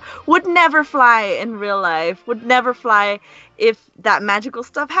things that would never fly in real life, would never fly if that magical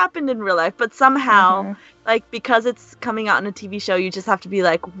stuff happened in real life. But somehow, because it's coming out in a TV show, you just have to be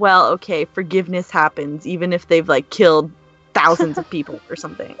well, okay, forgiveness happens, even if they've killed thousands of people or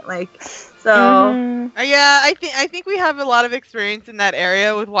something. Yeah, I think we have a lot of experience in that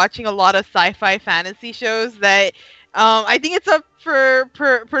area with watching a lot of sci-fi fantasy shows that I think it's up for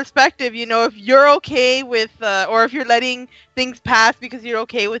perspective. If you're okay with or if you're letting things pass because you're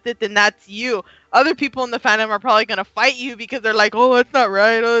okay with it, then that's you. Other people in the fandom are probably going to fight you because they're like, oh, it's not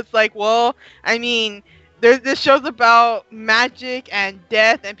right. Oh, it's well, I mean, this show's about magic and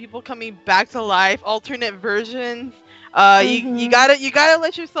death and people coming back to life, alternate versions. You gotta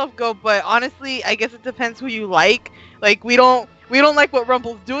let yourself go, but honestly, I guess it depends who you like. We don't like what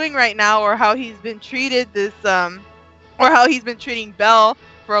Rumple's doing right now, or how he's been treated or how he's been treating Belle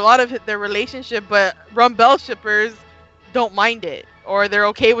for a lot of their relationship. But Belle shippers don't mind it, or they're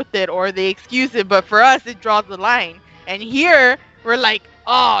okay with it, or they excuse it. But for us, it draws the line. And here we're like,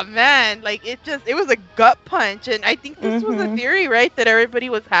 oh man, it was a gut punch. And I think this was a theory, right, that everybody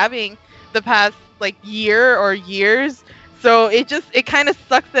was having the past year or years. So it kind of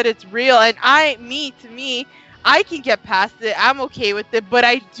sucks that it's real. And to me, I can get past it. I'm okay with it, but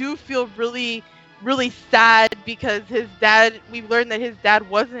I do feel really, really sad because we learned that his dad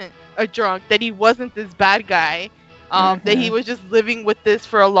wasn't a drunk, that he wasn't this bad guy, that he was just living with this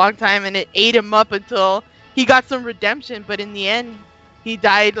for a long time, and it ate him up until he got some redemption, but in the end, he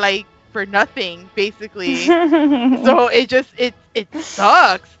died like for nothing, basically. So it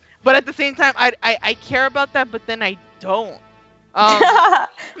sucks. But at the same time, I care about that, but then I don't.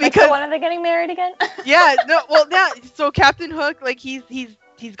 Because when are they getting married again? Yeah, no, well, yeah. So Captain Hook, like he's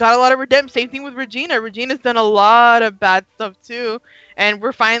got a lot of redemption. Same thing with Regina. Regina's done a lot of bad stuff too, and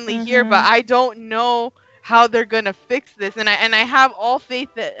we're finally here. But I don't know how they're gonna fix this, and I have all faith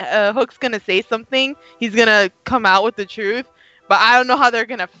that Hook's gonna say something. He's gonna come out with the truth, but I don't know how they're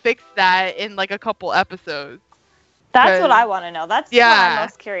gonna fix that in like a couple episodes. That's what I want to know. That's what I'm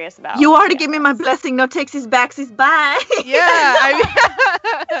most curious about. You already gave me my blessing. No takesies, backsies, bye. Yeah, I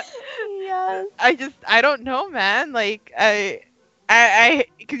mean, yes. I don't know, man. Like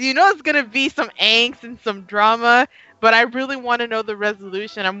because it's gonna be some angst and some drama, but I really want to know the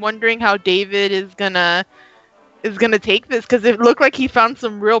resolution. I'm wondering how David is gonna take this, because it looked like he found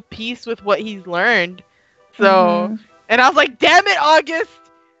some real peace with what he's learned. So, and I was like, damn it, August.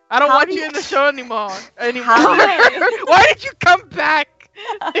 I don't want you in the show anymore. Why did you come back?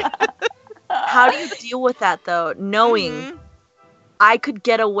 How do you deal with that, though, knowing I could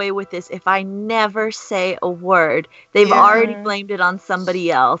get away with this if I never say a word? They've already blamed it on somebody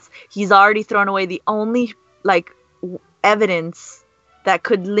else. He's already thrown away the only evidence that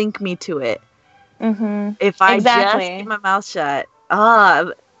could link me to it. If I just keep my mouth shut.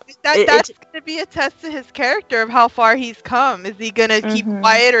 That's going to be a test to his character of how far he's come. Is he going to keep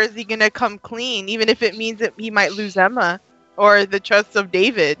quiet, or is he going to come clean, even if it means that he might lose Emma or the trust of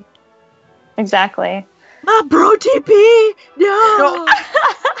David? Exactly. My bro TP! No!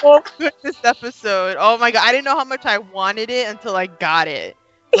 Oh, this episode. Oh my god. I didn't know how much I wanted it until I got it.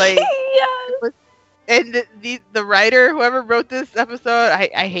 Like, yes. And the writer, whoever wrote this episode,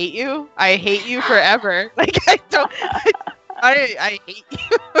 I hate you. I hate you forever. Like, I don't... I hate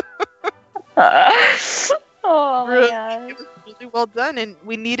you. Oh my god. It was really well done, and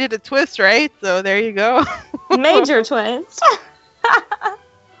we needed a twist, right? So there you go. Major twist.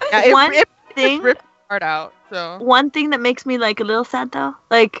 It ripped part out. So one thing that makes me a little sad though,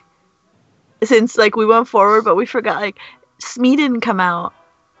 since we went forward, but we forgot Smee didn't come out.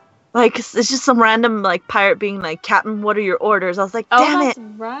 It's just some random pirate being like, Captain, what are your orders? I was like, damn it.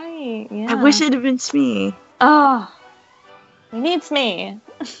 Right. Yeah. I wish it had been Smee. Oh. We need Smee.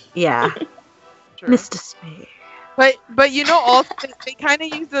 Yeah. Sure. Mr. Smee. But also they kind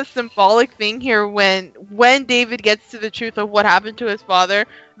of use a symbolic thing here when David gets to the truth of what happened to his father,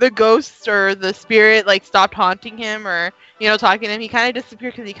 the ghost or the spirit stopped haunting him or talking to him. He kind of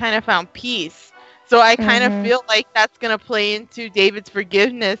disappeared because he kind of found peace. So I kind of feel like that's gonna play into David's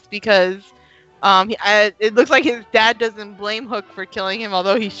forgiveness, because it looks like his dad doesn't blame Hook for killing him,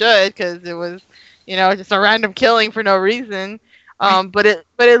 although he should, because it was just a random killing for no reason. But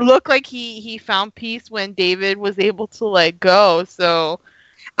it looked like he found peace when David was able to let go. So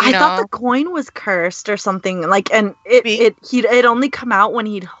I thought the coin was cursed or something. And it only come out when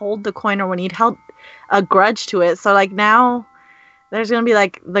he'd hold the coin or when he'd held a grudge to it. So now there's gonna be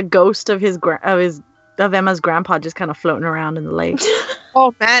the ghost of Emma's grandpa just kind of floating around in the lake.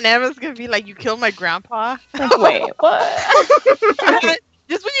 Oh man, Emma's gonna be like, you killed my grandpa. Wait, what?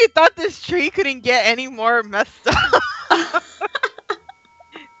 Just when you thought this tree couldn't get any more messed up.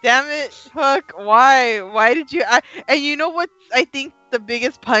 Damn it, Hook. Why did you... And you know what I think the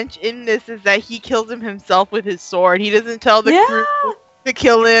biggest punch in this is that he kills him himself with his sword. He doesn't tell the crew to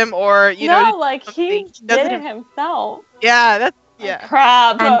kill him or, he did it himself. Yeah, that's... Yeah.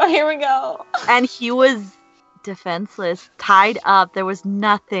 Crap. Here we go. And he was defenseless, tied up. There was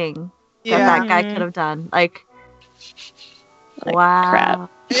nothing that guy could have done. Wow.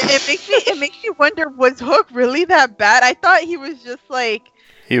 Crap. It makes me wonder, was Hook really that bad? I thought he was just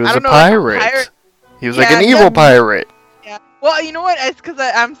he was a pirate. He was an evil pirate. Yeah. Well, you know what? It's because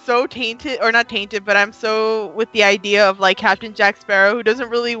I'm so tainted, or not tainted, but I'm so with the idea of Captain Jack Sparrow, who doesn't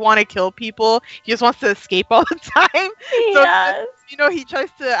really want to kill people. He just wants to escape all the time. Yes. So, he tries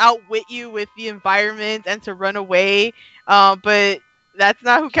to outwit you with the environment and to run away. But that's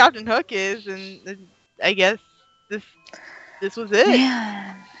not who Captain Hook is, and I guess this was it.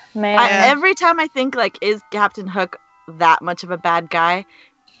 Man. Every time I think is Captain Hook that much of a bad guy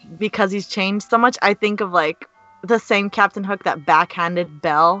because he's changed so much, I think of the same Captain Hook that backhanded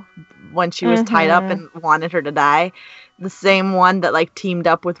Belle when she was tied up and wanted her to die. The same one that teamed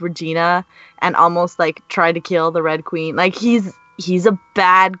up with Regina and almost tried to kill the Red Queen. He's a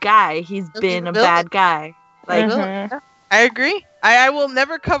bad guy. He's been a bad guy. I agree. I will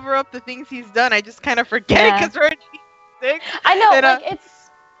never cover up the things he's done. I just kind of forget it because we're in season 6. I know.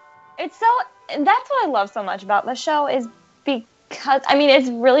 It's so... That's what I love so much about the show is because I mean it's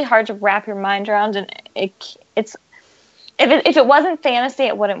really hard to wrap your mind around, and it's if it wasn't fantasy,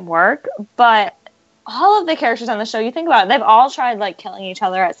 it wouldn't work. But all of the characters on the show, you think about it, they've all tried like killing each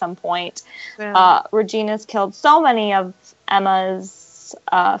other at some point. Yeah. Regina's killed so many of Emma's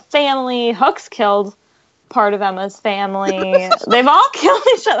family. Hook's killed part of Emma's family. They've all killed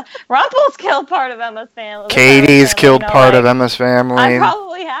each other. Rumple's killed part of Emma's family. Katie's killed part of Emma's family. I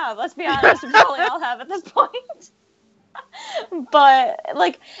probably have. Let's be honest. We probably all have at this point. But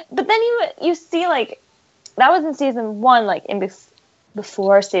then you see like that was in season 1, like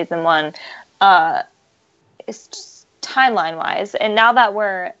before season 1. It's just timeline wise, and now that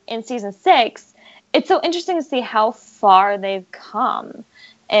we're in season 6, it's so interesting to see how far they've come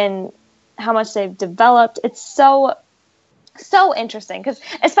and how much they've developed. It's so interesting because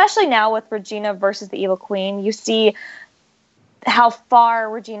especially now with Regina versus the Evil Queen, you see how far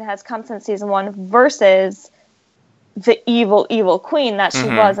Regina has come since season 1 versus the evil queen that she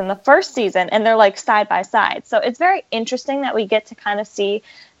was in the first season, and they're like side by side. So it's very interesting that we get to kind of see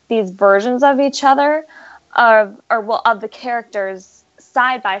these versions of each other, of the characters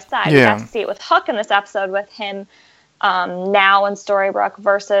side by side. Yeah. We got to see it with Hook in this episode, with him now in Storybrooke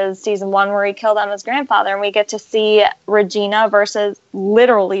versus season 1 where he killed Emma's grandfather, and we get to see Regina versus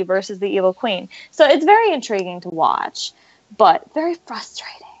the Evil Queen. So it's very intriguing to watch, but very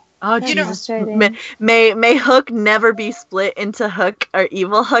frustrating. Oh, may Hook never be split into Hook or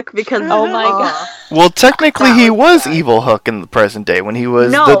Evil Hook because oh my god. Well, technically he was Evil Hook in the present day when he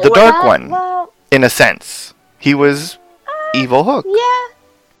was the Dark One. Well, in a sense, he was Evil Hook.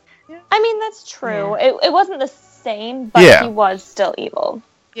 Yeah. I mean that's true. Yeah. It wasn't the same, but he was still evil.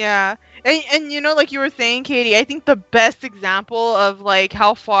 Yeah. And you know, like you were saying, Katie, I think the best example of like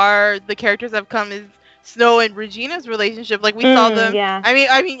how far the characters have come is Snow and Regina's relationship. Like we saw them. Yeah. I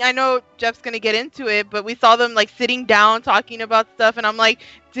mean, I know Jeff's gonna get into it, but we saw them like sitting down talking about stuff, and I'm like,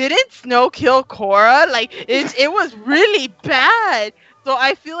 didn't Snow kill Cora? Like it was really bad. So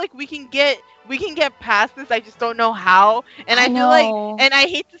I feel like we can get past this. I just don't know how. And I feel like, and I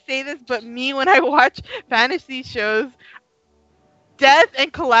hate to say this, but me when I watch fantasy shows, death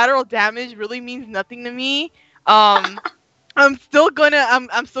and collateral damage really means nothing to me. I'm still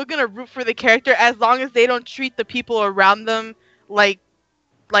gonna root for the character as long as they don't treat the people around them like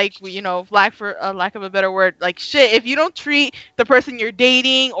you know, lack of a better word, like shit. If you don't treat the person you're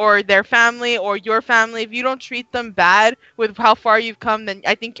dating or their family or your family, if you don't treat them bad with how far you've come, then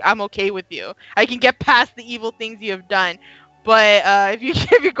I think I'm okay with you. I can get past the evil things you have done. But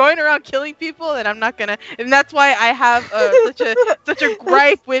if you're going around killing people, then I'm not gonna. And that's why I have such a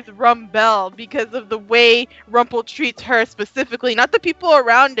gripe with Rumble, because of the way Rumple treats her specifically, not the people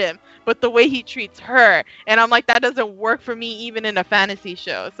around him, but the way he treats her. And I'm like, that doesn't work for me even in a fantasy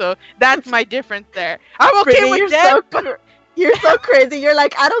show. So that's my difference there. I'm okay with that. You're so crazy. You're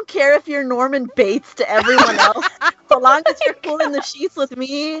like, I don't care if you're Norman Bates to everyone else. So long as you're pulling the sheets with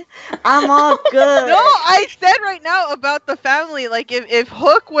me, I'm all good. No, I said right now about the family. Like, if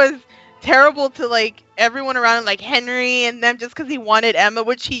Hook was terrible to, like, everyone around him, like Henry and them, just because he wanted Emma,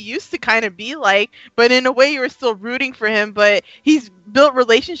 which he used to kind of be like, but in a way you were still rooting for him. But he's built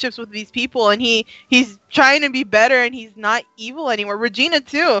relationships with these people, and he's trying to be better, and he's not evil anymore. Regina,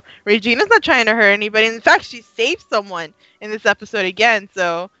 too. Regina's not trying to hurt anybody. In fact, she saved someone in this episode again.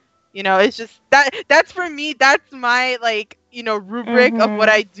 So, you know, it's just that's for me, that's my, like, you know, rubric of what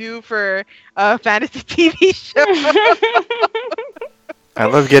I do for a fantasy TV show. I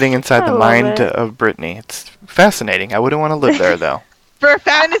love getting inside the mind of Brittany. It's fascinating. I wouldn't want to live there, though. For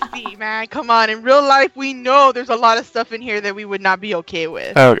fantasy, man, come on. In real life, we know there's a lot of stuff in here that we would not be okay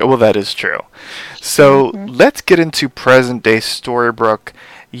with. Oh, well, that is true. So let's get into present-day Storybrooke,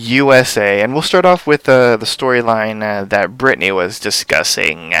 USA, and we'll start off with the storyline that Brittany was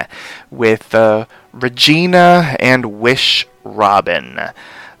discussing with Regina and Wish Robin.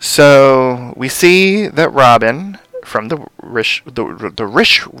 So we see that Robin from the Wish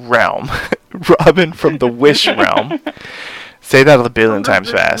realm, Robin from the Wish realm. Say that a billion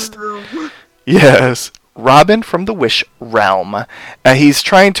times fast. Yes. Robin from the Wish realm. He's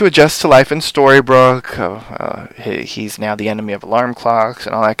trying to adjust to life in Storybrooke. He's now the enemy of alarm clocks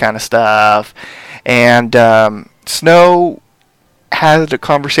and all that kind of stuff. And Snow had a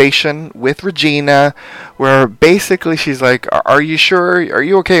conversation with Regina where basically she's like, are you sure? Are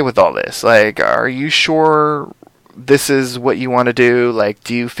you okay with all this? Like, are you sure this is what you want to do? Like,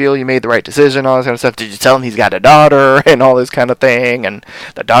 do you feel you made the right decision? All this kind of stuff. Did you tell him he's got a daughter and all this kind of thing, and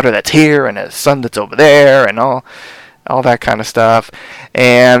the daughter that's here and a son that's over there and all that kind of stuff?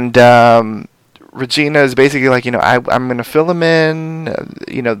 And Regina is basically like, you know, I'm going to fill him in.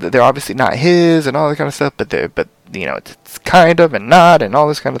 You know, they're obviously not his and all that kind of stuff, but it's kind of and not and all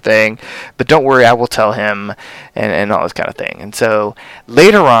this kind of thing. But don't worry, I will tell him and all this kind of thing. And so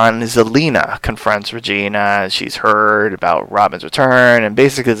later on, Zelena confronts Regina. She's heard about Robin's return, and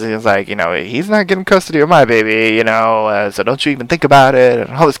basically it's like, he's not getting custody of my baby, so don't you even think about it,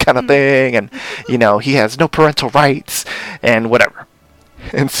 and all this kind of thing. And, he has no parental rights and whatever.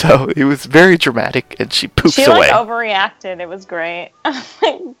 And so it was very dramatic, and she poofs away. She overreacted. It was great. I'm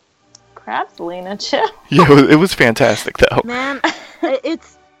like, crap, Zelena, chill. Yeah, it was fantastic, though. Man,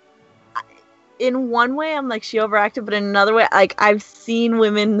 it's... In one way, I'm like, she overacted, but in another way, like, I've seen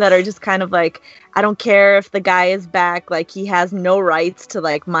women that are just kind of like, I don't care if the guy is back, like, he has no rights to,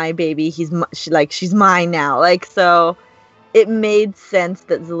 like, my baby, she's mine now. Like, so it made sense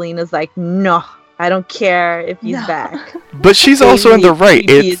that Zelena's like, no, I don't care if he's back. But she's also in the right.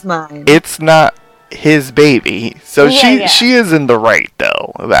 It's not his baby, so she is in the right,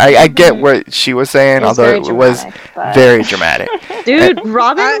 though. I get what she was saying, although it was very dramatic. Dude,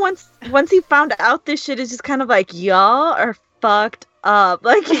 Robin, once he found out this shit, is just kind of like, y'all are fucked up.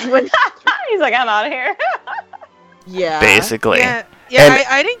 Like, when he's like, I'm out of here. Yeah, basically. Yeah,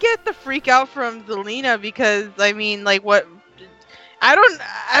 I didn't get the freak out from Zelena because what? I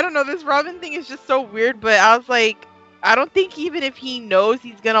don't know. This Robin thing is just so weird. But I was like, I don't think even if he knows,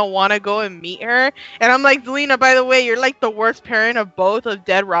 he's gonna want to go and meet her. And I'm like, Zelena, by the way, you're like the worst parent of both, of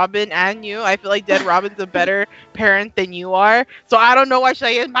Dead Robin and you. I feel like Dead Robin's a better parent than you are. So I don't know why she's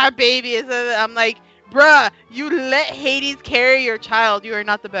like, it's my baby. I'm like, bruh, you let Hades carry your child. You are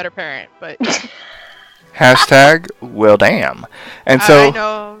not the better parent. But hashtag well damn. And so I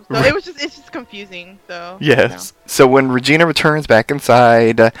know. So it's just confusing. So yes. So when Regina returns back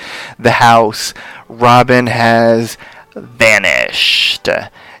inside the house, Robin has vanished.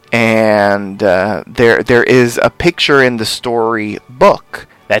 And there is a picture in the story book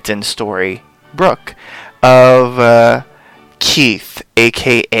that's in Storybrooke of Keith,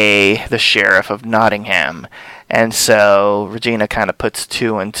 aka the Sheriff of Nottingham. And so Regina kind of puts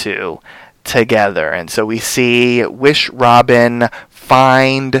two and two together. And so we see Wish Robin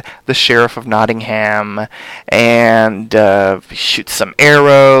find the Sheriff of Nottingham and shoots some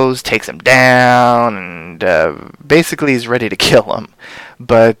arrows, takes him down, and basically is ready to kill him.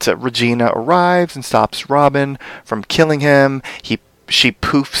 But Regina arrives and stops Robin from killing him. She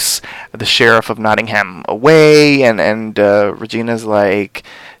poofs the Sheriff of Nottingham away, and Regina's like,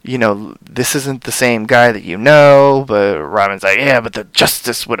 this isn't the same guy that you know. But Robin's like, yeah, but the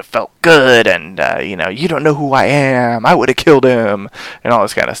justice would have felt good, and you don't know who I am. I would have killed him, and all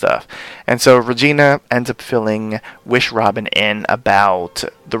this kind of stuff. And so Regina ends up filling Wish Robin in about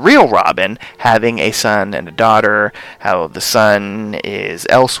the real Robin having a son and a daughter, how the son is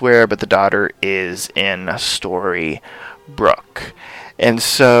elsewhere, but the daughter is in Storybrooke. And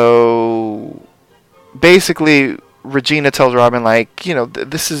so basically Regina tells Robin, like,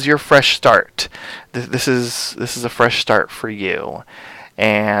 this is your fresh start. This is a fresh start for you.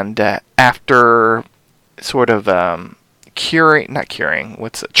 And after sort of treating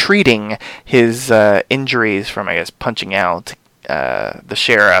his injuries from, I guess, punching out the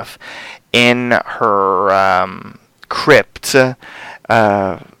sheriff in her crypt,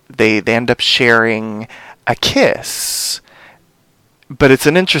 they end up sharing a kiss. But it's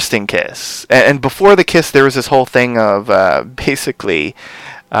an interesting kiss. And before the kiss, there was this whole thing of basically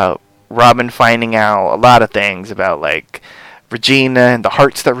Robin finding out a lot of things about, like, Regina and the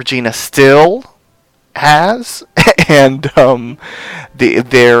hearts that Regina still has. And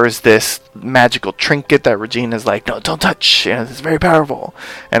there's this magical trinket that Regina's like, no, don't touch. It's very powerful.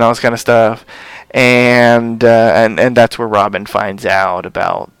 And all this kind of stuff. And that's where Robin finds out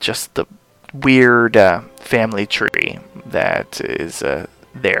about just the weird family tree that is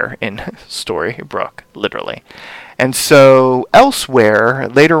there in Storybrooke, literally. And so elsewhere,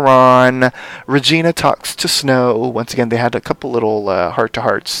 later on, Regina talks to Snow. Once again, they had a couple little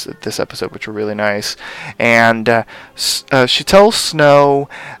heart-to-hearts this episode, which were really nice. And she tells Snow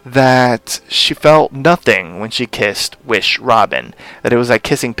that she felt nothing when she kissed Wish Robin, that it was like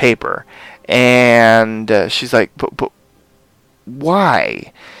kissing paper. And she's like, but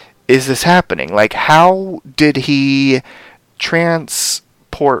why is this happening? Like, how did he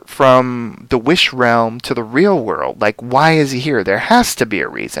transport from the Wish realm to the real world? Like, why is he here? There has to be a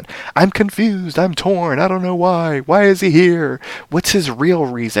reason. I'm confused. I'm torn. I don't know why. Why is he here? What's his real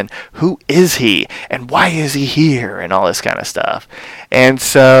reason? Who is he? And why is he here? And all this kind of stuff. And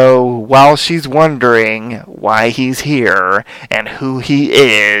so, while she's wondering why he's here and who he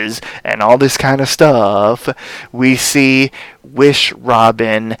is and all this kind of stuff, we see Wish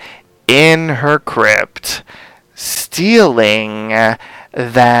Robin in her crypt stealing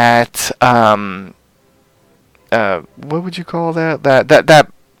that what would you call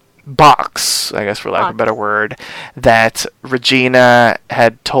that box, I guess, for lack of a better word, that Regina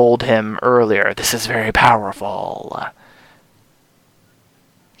had told him earlier. This is very powerful.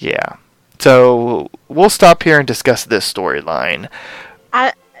 Yeah. So we'll stop here and discuss this storyline.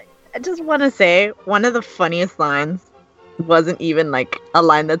 I just want to say, one of the funniest lines wasn't even like a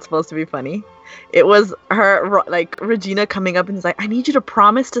line that's supposed to be funny. It was her, like, Regina coming up and is like, I need you to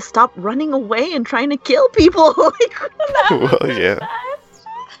promise to stop running away and trying to kill people. Well, yeah.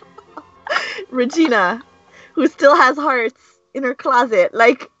 Regina, who still has hearts in her closet,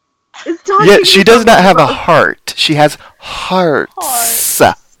 like, is talking. Yeah, she does not have a heart. She has hearts.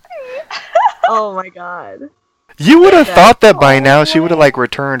 Oh my god. You would have thought that by now she would have, like,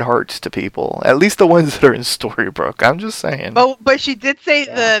 returned hearts to people. At least the ones that are in Storybrooke. I'm just saying. But she did say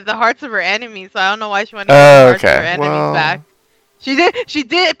the hearts of her enemies, so I don't know why she wanted to get the hearts of her enemies back. She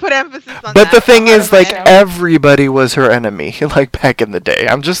did put emphasis on that. But the thing is, like, everybody was her enemy, like, back in the day.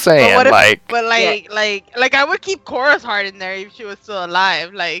 I'm just saying, but like... Like, I would keep Cora's heart in there if she was still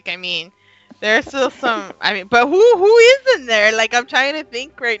alive. Like, I mean, there's still some... I mean, but who is in there? Like, I'm trying to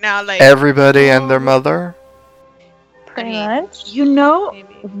think right now, like... Everybody and their mother? Pretty much. You know,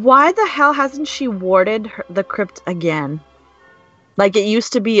 Maybe. why the hell hasn't she warded the crypt again? Like, it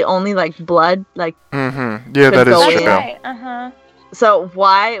used to be only, like, blood, like... Mm-hmm. Yeah, that Could is go true. in. Right. Uh-huh. So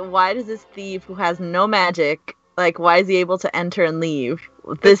why does this thief who has no magic, like, why is he able to enter and leave?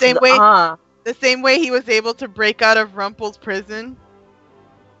 The same way he was able to break out of Rumpel's prison.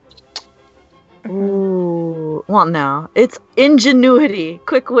 Ooh. Well, no. It's ingenuity,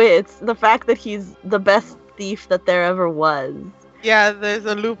 quick wits, the fact that he's the best thief that there ever was. Yeah, there's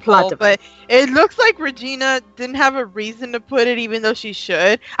a loophole, Plot but it looks like Regina didn't have a reason to put it, even though she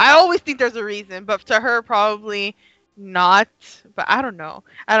should. I always think there's a reason, but to her, probably not. But I don't know.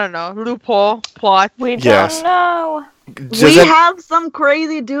 Loophole, plot. We Yes. don't know. We have some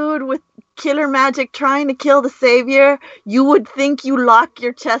crazy dude with killer magic trying to kill the savior. You would think you lock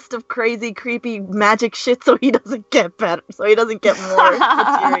your chest of crazy, creepy magic shit so he doesn't get better, so he doesn't get more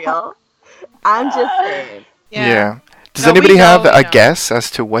material. I'm just saying. Yeah. Does No, anybody we know, have we a know. guess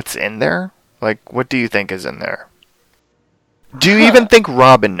as to what's in there? Like, what do you think is in there? Do you even think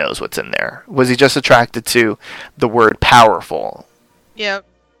Robin knows what's in there? Was he just attracted to the word powerful? Yep.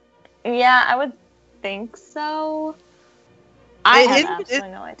 Yeah, I would think so. I have It-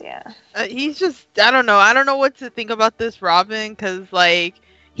 absolutely no idea. He's just, I don't know. I don't know what to think about this Robin, because, like,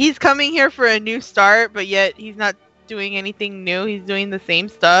 he's coming here for a new start, but yet he's not doing anything new. He's doing the same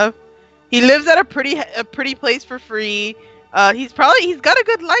stuff. He lives at a pretty place for free. He's got a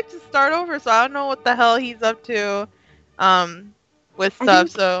good life to start over, so I don't know what the hell he's up to with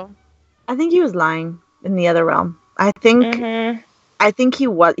stuff. I think he was lying in the other realm. I think he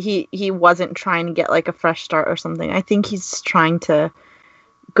wasn't trying to get, like, a fresh start or something. I think he's trying to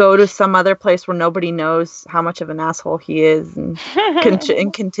go to some other place where nobody knows how much of an asshole he is, and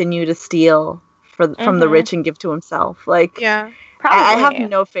continue to steal from the rich and give to himself. Like, Yeah. I have Probably.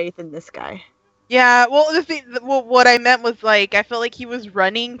 no faith in this guy. Yeah, well, what I meant was, like, I felt like he was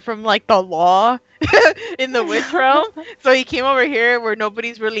running from, like, the law in the witch realm. So he came over here where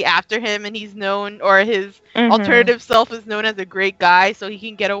nobody's really after him, and he's known, or his alternative self is known as a great guy, so he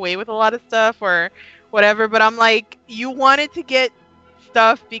can get away with a lot of stuff or whatever. But I'm like, you wanted to get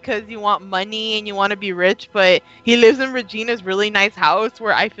stuff because you want money and you want to be rich, but he lives in Regina's really nice house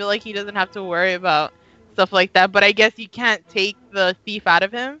where I feel like he doesn't have to worry about stuff like that. But I guess you can't take the thief out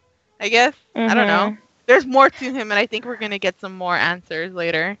of him, I guess. I don't know. There's more to him, and I think we're going to get some more answers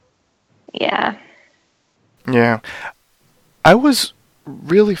later. Yeah. Yeah. I was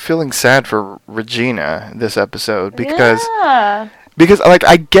really feeling sad for Regina this episode because Yeah. like,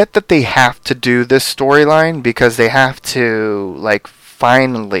 I get that they have to do this storyline because they have to, like,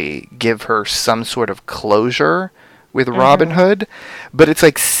 finally give her some sort of closure with Robin Hood, but it's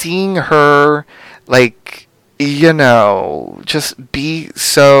like seeing her, like, you know, just be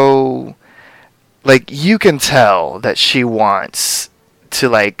so, like, you can tell that she wants to,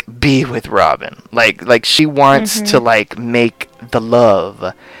 like, be with Robin. Like she wants to, like, make the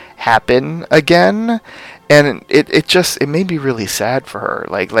love happen again. And it made me really sad for her.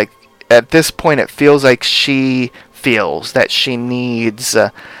 Like at this point, it feels like she feels that she needs,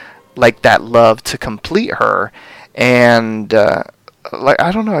 like, that love to complete her. And, like,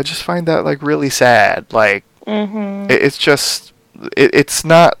 I don't know, I just find that, like, really sad. Like, it's just, it's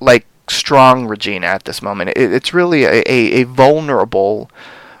not, like, strong Regina at this moment. It's really a vulnerable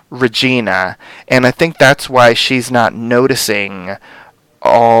Regina, and I think that's why she's not noticing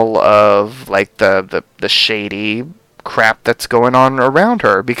all of, like, the shady crap that's going on around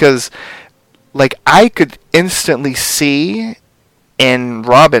her, because like I could instantly see in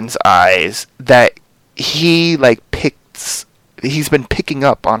Robin's eyes that he he's been picking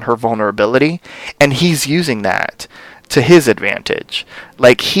up on her vulnerability, and he's using that to his advantage.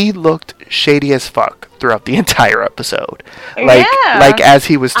 Like, he looked shady as fuck throughout the entire episode. Like as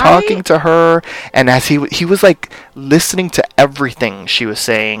he was talking to her, and as he was like listening to everything she was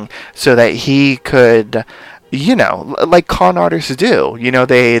saying, so that he could, like con artists do.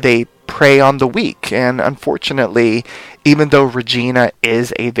 They prey on the weak, and unfortunately, even though Regina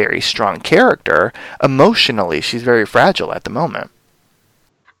is a very strong character, emotionally she's very fragile at the moment.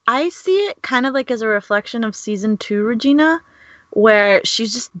 I see it kind of like as a reflection of season 2 Regina, where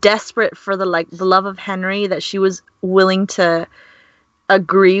she's just desperate for the love of Henry, that she was willing to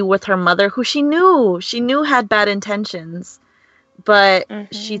agree with her mother, who she knew had bad intentions, but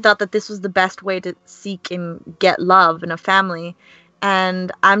she thought that this was the best way to seek and get love in a family.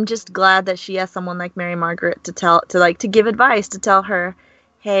 And I'm just glad that she has someone like Mary Margaret to give advice, to tell her,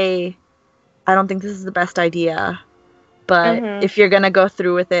 hey, I don't think this is the best idea, but if you're gonna go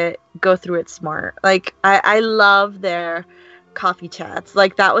through it smart. Like, I love their coffee chats.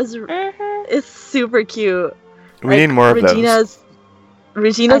 Like, that was it's super cute. We need more of those.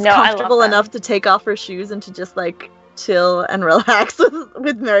 Regina's comfortable enough to take off her shoes and to just like chill and relax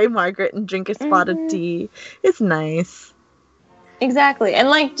with Mary Margaret and drink a spot of tea. It's nice. Exactly. And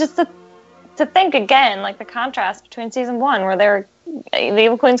like, just to think again, like the contrast between season 1, where the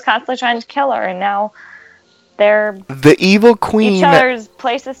Evil Queen's constantly trying to kill her, and now they're the Evil Queen, each other's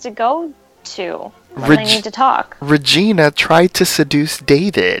places to go to when they need to talk. Regina tried to seduce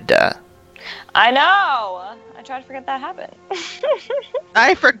David. I know. I tried to forget that happened.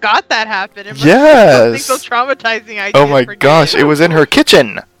 I forgot that happened. It yes. Something so traumatizing. Oh my gosh! It was in her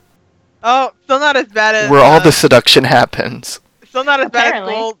kitchen. Oh, still not as bad as where all the seduction happens. Still not as bad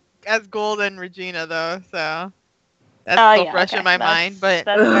as Gold and Regina, though. So that's still fresh in my mind. But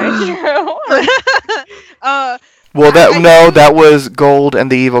that's very true. Well, that was Gold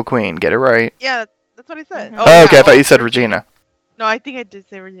and the Evil Queen. Get it right. Yeah, that's what I said. Oh, okay. I thought you said Regina. No, I think I did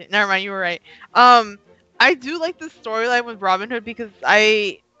say Regina. Never mind, you were right. I do like the storyline with Robin Hood, because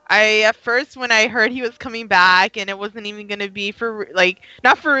I at first, when I heard he was coming back and it wasn't even gonna be for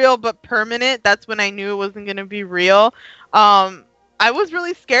not for real but permanent, that's when I knew it wasn't gonna be real. I was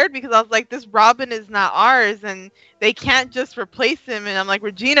really scared, because I was like, this Robin is not ours, and they can't just replace him. And I'm like,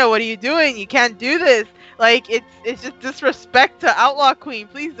 Regina, what are you doing? You can't do this. Like, it's just disrespect to Outlaw Queen.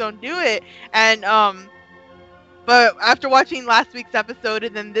 Please don't do it. And but after watching last week's episode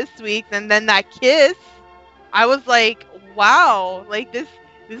and then this week's and then that kiss, I was like, wow, like this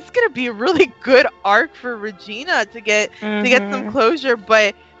is gonna be a really good arc for Regina to get some closure.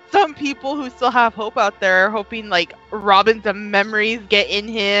 But some people who still have hope out there are hoping like Robin's memories get in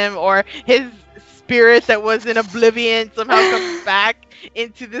him, or his spirit that was in oblivion somehow comes back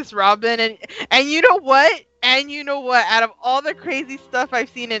into this Robin. And you know what? Out of all the crazy stuff I've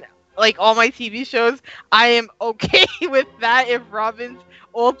seen in like all my TV shows, I am okay with that if Robin's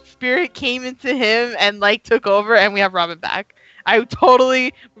old spirit came into him and like took over and we have Robin back. I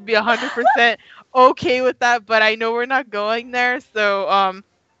totally would be 100% okay with that, but I know we're not going there, so all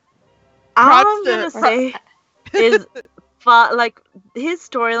I'm gonna say is like his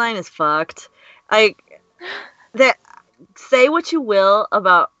storyline is fucked. Like, that, say what you will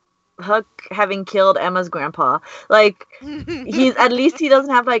about Hook having killed Emma's grandpa. Like, he's at least he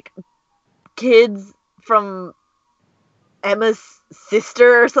doesn't have like kids from Emma's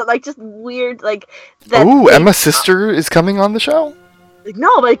sister or something, like just weird like that. Ooh, Emma's sister is coming on the show? Like,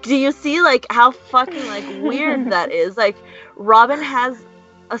 no, like, do you see like how fucking like weird that is? Like, Robin has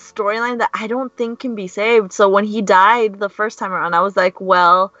a storyline that I don't think can be saved. So when he died the first time around, I was like,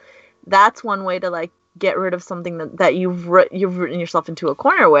 well, that's one way to like get rid of something that you've written yourself into a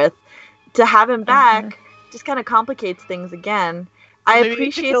corner with. To have him back just kind of complicates things again. Well, I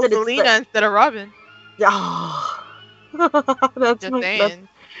appreciate that it's Selena instead of Robin. Oh, that's just saying.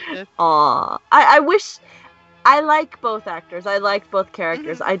 I wish. I like both actors. I like both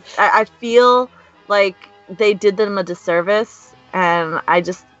characters. I feel like they did them a disservice, and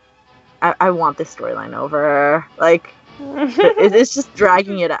I want this storyline over. Like, it's just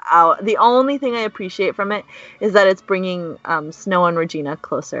dragging it out. The only thing I appreciate from it is that it's bringing Snow and Regina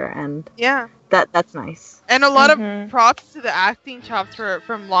closer, and yeah, that's nice. And a lot of props to the acting chops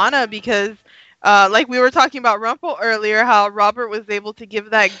from Lana, because like we were talking about Rumpel earlier, how Robert was able to give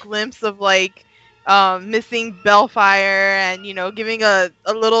that glimpse of like missing Bellfire, and giving a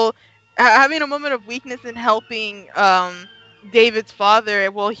little, having a moment of weakness in helping David's father.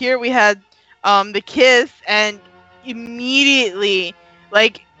 Well, here we had the kiss, and immediately,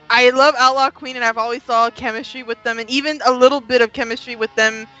 like, I love Outlaw Queen, and I've always saw chemistry with them, and even a little bit of chemistry with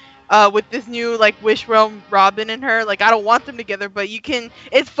them, with this new like Wish Realm Robin and her. Like, I don't want them together, but you can.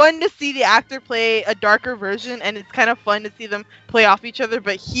 It's fun to see the actor play a darker version, and it's kind of fun to see them play off each other.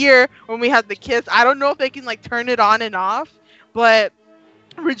 But here, when we have the kiss, I don't know if they can like turn it on and off, but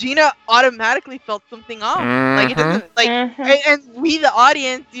Regina automatically felt something off. Like, it doesn't like, and we, the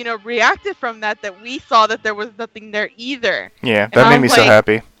audience, you know, reacted from that we saw that there was nothing there either. Yeah, And that I made me was so like,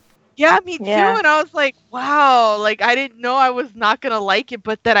 happy. Yeah, me too. Yeah. And I was like, wow, like I didn't know I was not gonna like it,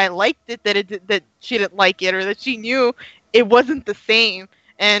 but that I liked it. That she didn't like it, or that she knew it wasn't the same.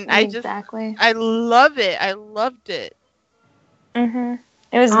 And Exactly. I love it. I loved it. It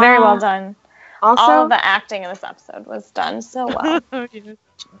was very well done. Also, All of the acting in this episode was done so well.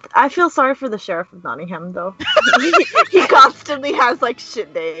 I feel sorry for the sheriff of Nottingham, though. he constantly has like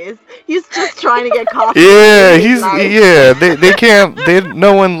shit days. He's just trying to get coffee. Yeah, they can't.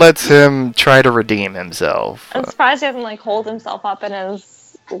 No one lets him try to redeem himself. I'm surprised he doesn't like hold himself up in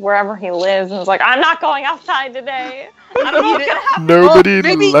his wherever he lives and was like, I'm not going outside today. I don't know what's gonna happen. Nobody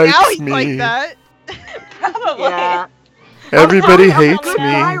Maybe now likes he's me. like that. Probably. Yeah. Everybody I'm sorry, hates I'm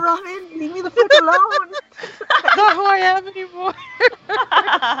gonna die, me. Robin. Leave me the fuck alone. That's not who I am anymore.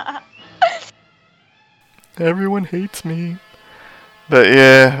 Everyone hates me. But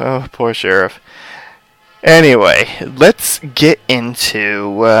yeah, oh, poor sheriff. Anyway, let's get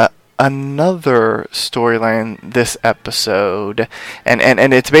into another storyline this episode.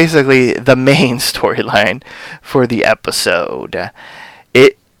 And it's basically the main storyline for the episode.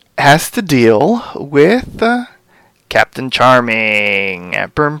 It has to deal with Captain Charming.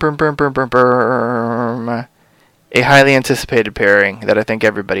 Burm, burm, burm, burm, burm, burm. A highly anticipated pairing that I think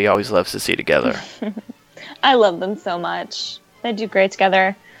everybody always loves to see together. I love them so much. They do great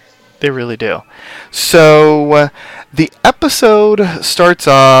together. They really do. So, the episode starts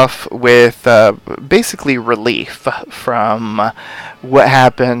off with basically relief from what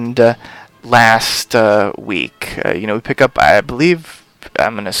happened last week. We pick up, I believe,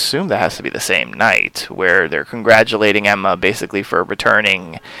 I'm going to assume that has to be the same night, where they're congratulating Emma basically for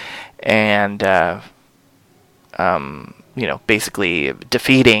returning and, basically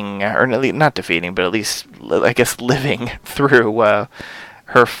defeating, or not defeating, but at least, I guess, living through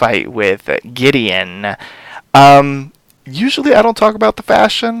her fight with Gideon. Usually I don't talk about the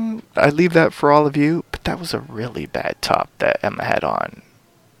fashion. I leave that for all of you, but that was a really bad top that Emma had on.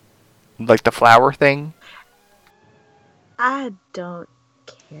 Like the flower thing. I don't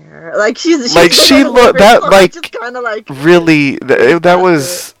care. Like she's Like she looked that like just kind of like really that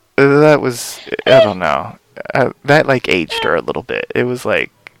was I don't know. That like aged her a little bit. It was like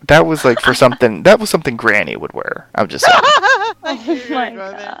that was like for something that was something Granny would wear. I'm just saying. Oh my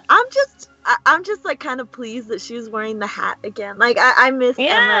god. I'm just like kind of pleased that she was wearing the hat again. Like I miss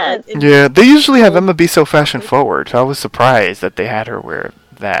Yes. Emma. Yeah, they usually have Emma be so fashion forward. So I was surprised that they had her wear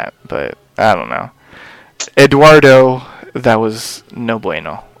that, but I don't know. Eduardo, that was no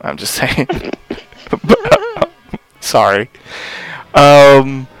bueno. I'm just saying. Sorry.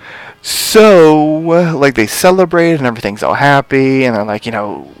 So, like, they celebrate and everything's all happy, and they're like,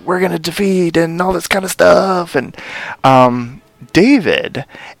 we're gonna defeat and all this kind of stuff, and David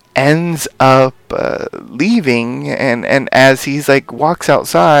ends up leaving, and as he's like walks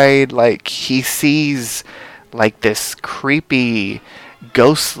outside, like he sees like this creepy,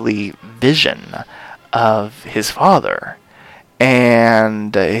 ghostly vision of his father.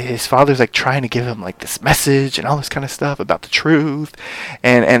 And his father's like trying to give him like this message and all this kind of stuff about the truth,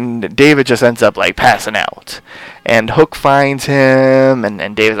 and David just ends up like passing out. And Hook finds him,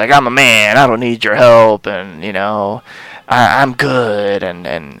 and David's like, I'm a man, I don't need your help, and I'm good.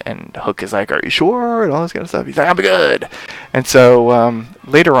 And Hook is like, are you sure? And all this kind of stuff. He's like, I'm good. And so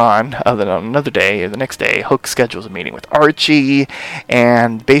later on, another day, or the next day, Hook schedules a meeting with Archie,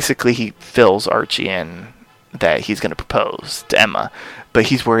 and basically he fills Archie in that he's going to propose to Emma, but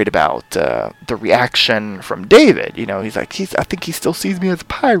he's worried about the reaction from David. He's like, I think he still sees me as a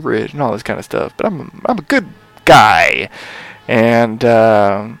pirate and all this kind of stuff, but I'm a good guy. And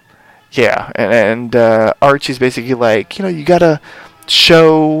Archie's basically like, you gotta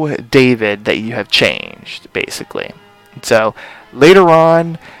show David that you have changed, basically. And so later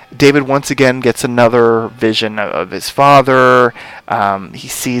on, David once again gets another vision of his father. He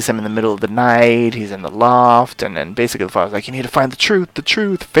sees him in the middle of the night. He's in the loft, and then basically the father's like, you need to find the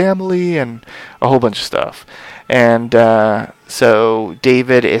truth, family, and a whole bunch of stuff. And so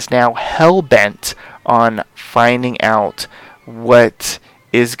David is now hell-bent on finding out what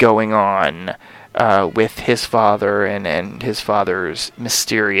is going on with his father and his father's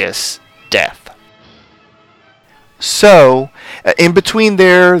mysterious death. So, in between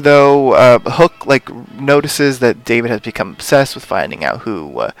there, though, Hook notices that David has become obsessed with finding out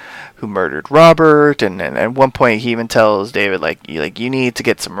who murdered Robert, and at one point he even tells David you need to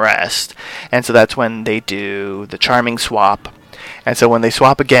get some rest, and so that's when they do the charming swap. And so when they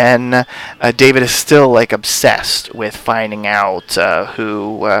swap again, David is still obsessed with finding out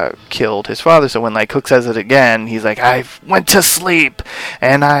who killed his father. So when Hook says it again, he's like, "I went to sleep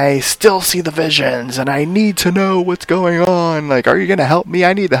and I still see the visions and I need to know what's going on. Are you gonna help me?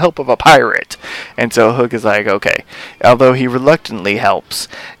 I need the help of a pirate." And so Hook is like, "Okay," although he reluctantly helps.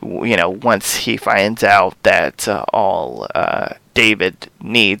 Once he finds out that all David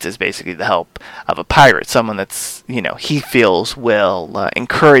needs is basically the help of a pirate, someone that's, he feels will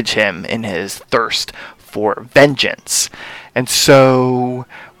encourage him in his thirst for vengeance. And so,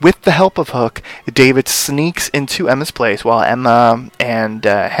 with the help of Hook, David sneaks into Emma's place while Emma and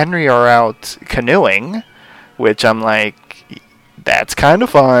Henry are out canoeing, which I'm like, that's kind of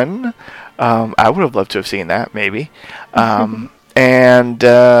fun. I would have loved to have seen that, maybe. And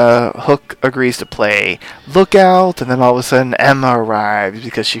Hook agrees to play lookout, and then all of a sudden Emma arrives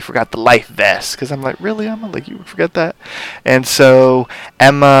because she forgot the life vest. Because I'm like, really, Emma? You would forget that? And so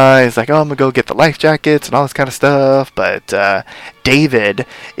Emma is like, "Oh, I'm going to go get the life jackets and all this kind of stuff." But David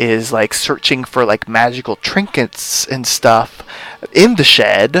is searching for magical trinkets and stuff in the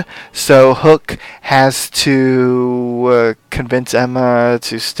shed. So Hook has to convince Emma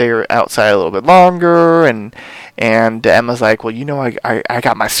to stay outside a little bit longer, and Emma's like, "Well, I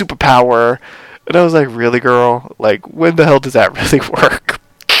got my superpower." And I was like, "Really, girl? When the hell does that really work?"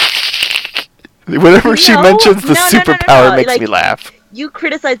 Whenever she mentions the superpower, it makes me laugh. You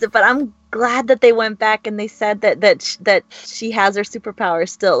criticize it, but I'm glad that they went back and they said that she has her superpower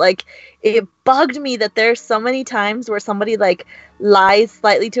still. It bugged me that there's so many times where somebody lies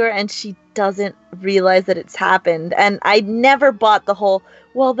slightly to her and she doesn't realize that it's happened. And I never bought the whole,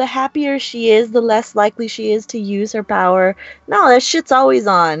 well, the happier she is, the less likely she is to use her power. No, that shit's always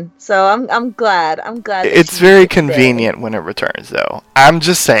on. So I'm glad. That it's very convenient when it returns, though. I'm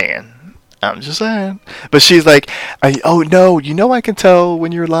just saying. But she's like, "Oh no, I can tell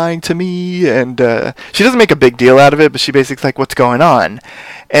when you're lying to me." And she doesn't make a big deal out of it, but she basically's like, "What's going on?"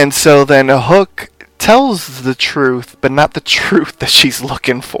 And so then Hook tells the truth, but not the truth that she's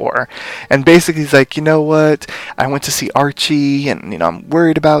looking for. And basically he's like, "You know what? I went to see Archie, and I'm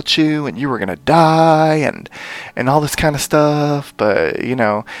worried about you, and you were gonna die, and all this kind of stuff. But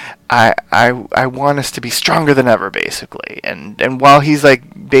I want us to be stronger than ever, basically." And while he's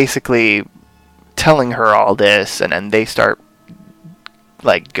basically telling her all this, and then they start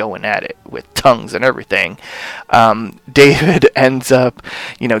going at it with tongues and everything, David ends up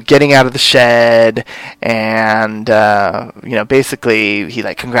getting out of the shed, and basically he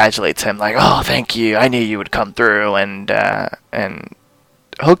congratulates him, "Oh, thank you, I knew you would come through." And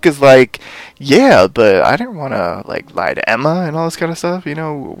Hook is like, "Yeah, but I didn't want to lie to Emma and all this kind of stuff.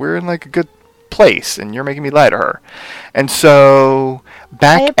 We're in a good place, and you're making me lie to her." And so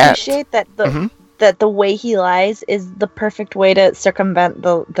I appreciate that that the way he lies is the perfect way to circumvent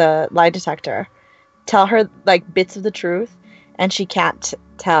the lie detector. Tell her bits of the truth, and she can't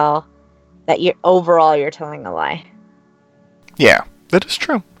tell that you're telling a lie. Yeah, that is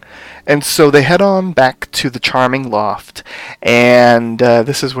true. And so they head on back to the charming loft, and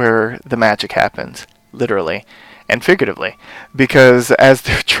this is where the magic happens, literally and figuratively, because as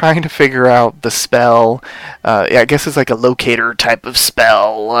they're trying to figure out the spell, I guess it's a locator type of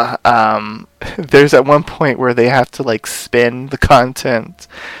spell. There's at one point where they have to spin the content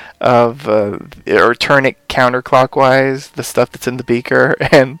of or turn it counterclockwise, the stuff that's in the beaker,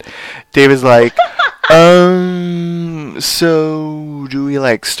 and David's like, so do we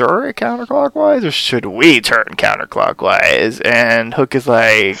stir it counterclockwise, or should we turn counterclockwise? And Hook is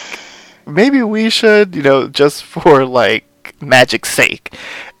like, maybe we should, just for magic's sake.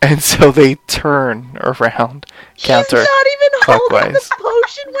 And so they turn around counterclockwise. He's not even holding the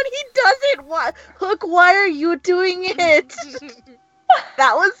potion when he does it. Hook, why are you doing it?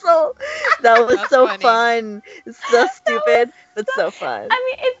 That was so fun. It's so stupid, but so fun.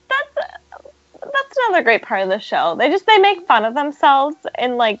 I mean, that's another great part of the show. They make fun of themselves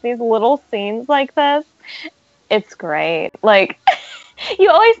in these little scenes like this. It's great.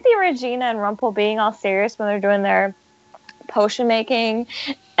 You always see Regina and Rumple being all serious when they're doing their potion making,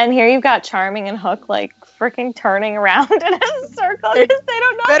 and here you've got Charming and Hook freaking turning around in a circle because they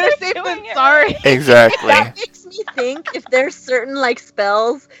don't know. Better safe than sorry. Exactly. That makes me think if there's certain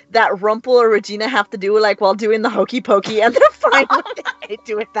spells that Rumple or Regina have to do while doing the hokey pokey, and they're fine with it. They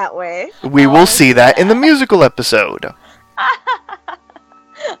do it that way. We will see that in the musical episode.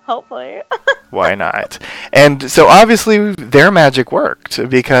 Hopefully. Why not? And so obviously their magic worked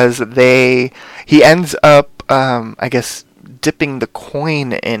because he ends up, I guess, dipping the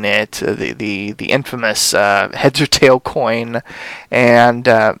coin in it, the infamous heads or tail coin, and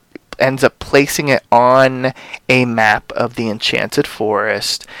ends up placing it on a map of the Enchanted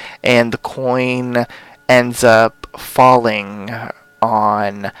Forest, and the coin ends up falling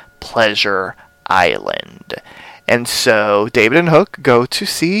on Pleasure Island. And so David and Hook go to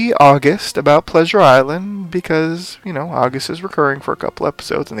see August about Pleasure Island because, August is recurring for a couple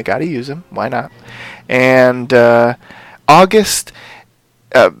episodes and they got to use him. Why not? And August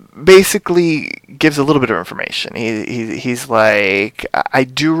basically gives a little bit of information. He's like, I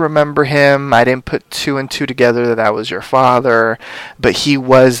do remember him. I didn't put two and two together that was your father, but he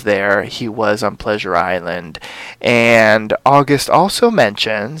was there. He was on Pleasure Island. And August also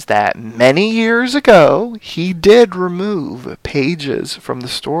mentions that many years ago, he did remove pages from the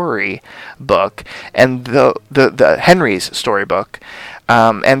story book and the Henry's storybook.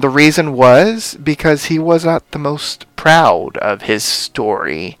 And the reason was because he was not the most proud of his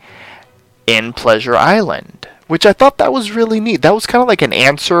story in Pleasure Island, which I thought that was really neat. That was kind of like an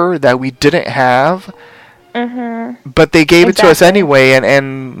answer that we didn't have, but they gave it to us anyway,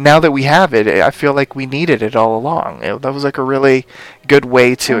 and now that we have it, I feel like we needed it all along. That was like a really good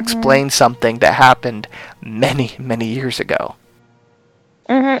way to explain something that happened many, many years ago.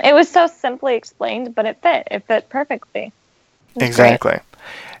 It was so simply explained, but it fit. It fit perfectly. Exactly. Great.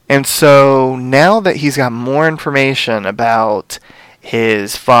 And so now that he's got more information about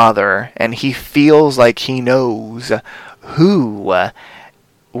his father, and he feels like he knows who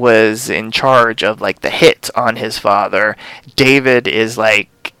was in charge of like the hit on his father, David is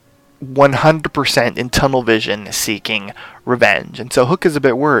like 100% in tunnel vision seeking revenge. And so Hook is a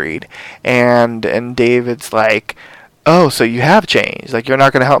bit worried, and David's like, oh, so you have changed. Like, you're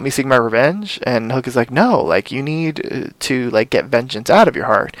not going to help me seek my revenge? And Hook is like, no, like, you need to, like, get vengeance out of your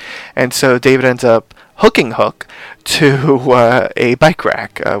heart. And so David ends up hooking Hook to a bike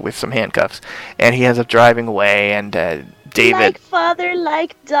rack with some handcuffs. And he ends up driving away, and David... Like father,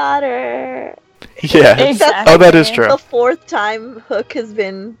 like daughter. Yeah. Exactly. Oh, that is true. The fourth time Hook has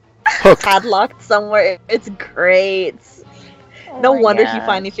been padlocked somewhere. It's great. No wonder he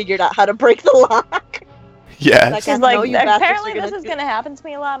finally figured out how to break the lock. Yeah. She's like, apparently this is going to happen to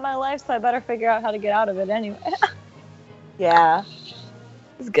me a lot in my life, so I better figure out how to get out of it anyway. Yeah.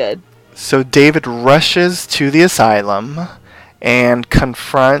 It's good. So David rushes to the asylum and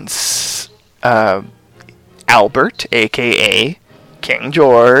confronts Albert, a.k.a. King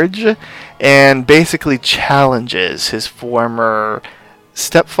George, and basically challenges his former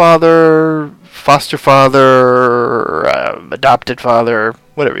stepfather, foster father, adopted father,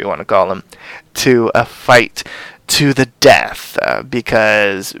 whatever you want to call him, to a fight to the death,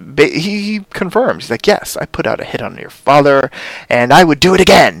 because he confirms, he's like, yes, I put out a hit on your father, and I would do it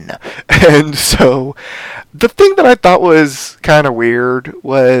again. And so, the thing that I thought was kind of weird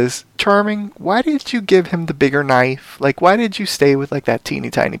was, Charming, why did you give him the bigger knife? Like, why did you stay with, like, that teeny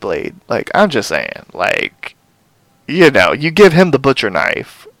tiny blade? Like, I'm just saying, like, you give him the butcher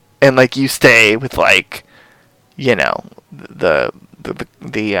knife, and, like, you stay with, like,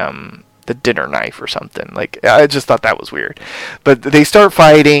 the dinner knife or something. Like, I just thought that was weird. But they start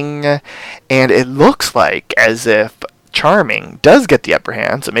fighting, and it looks like as if Charming does get the upper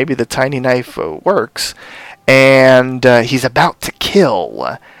hand, so maybe the tiny knife works, and he's about to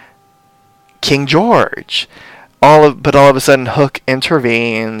kill King George. But all of a sudden, Hook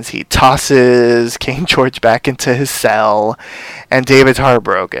intervenes. He tosses King George back into his cell, and David's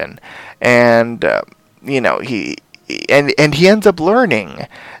heartbroken. And he ends up learning,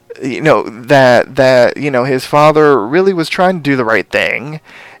 that his father really was trying to do the right thing,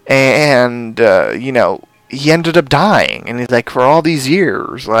 and he ended up dying. And he's like, for all these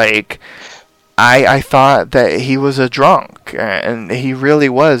years, like, I thought that he was a drunk, and he really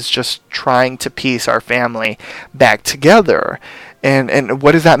was just trying to piece our family back together. And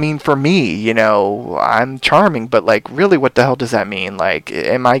what does that mean for me? I'm charming, but, like, really, what the hell does that mean? Like,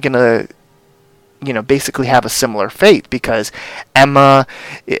 am I gonna, basically have a similar fate? Because Emma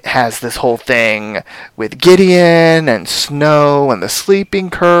has this whole thing with Gideon and Snow and the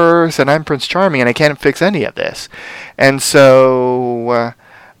sleeping curse, and I'm Prince Charming, and I can't fix any of this. And so,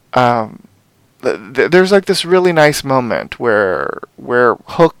 there's like this really nice moment where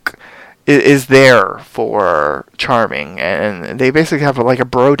Hook is there for Charming, and they basically have like a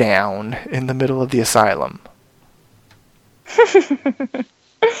bro down in the middle of the asylum.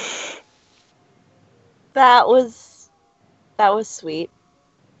 That was sweet.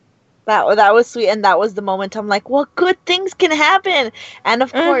 That was sweet, and that was the moment I'm like, well, good things can happen. And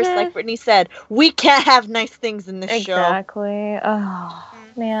of course, like Brittany said, we can't have nice things in this show. Exactly. Oh,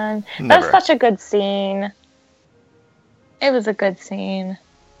 man. Never. That was such a good scene. It was a good scene.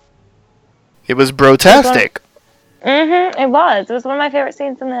 It was brotastic. It was. It was one of my favorite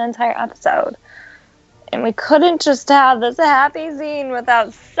scenes in the entire episode. And we couldn't just have this happy scene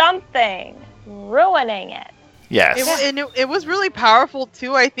without something ruining it. Yes. It was really powerful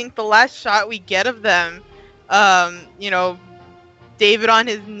too. I think the last shot we get of them, David on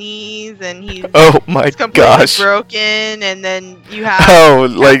his knees and he's completely broken, and then you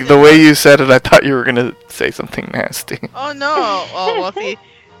have like the way you said it, I thought you were gonna say something nasty. Oh no! Oh well, see,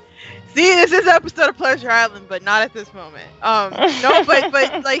 this is an episode of Pleasure Island, but not at this moment. No, but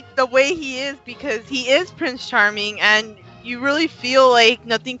like the way he is, because he is Prince Charming, and you really feel like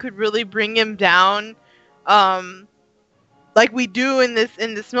nothing could really bring him down. Like we do in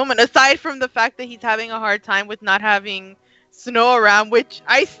this moment, aside from the fact that he's having a hard time with not having Snow around, which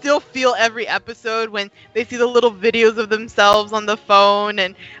I still feel every episode when they see the little videos of themselves on the phone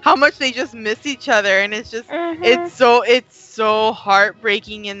and how much they just miss each other, and it's just it's so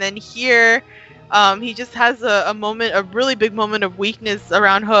heartbreaking. And then here he just has a really big moment of weakness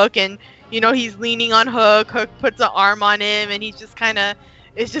around Hook, and he's leaning on Hook puts an arm on him, and he's just kind of,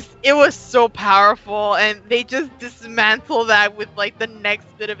 it was so powerful, and they just dismantle that with like the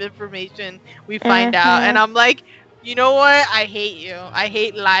next bit of information we find out, and I'm like, you know what? I hate you. I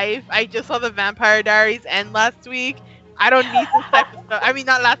hate life. I just saw the Vampire Diaries end last week. I don't need this episode. I mean,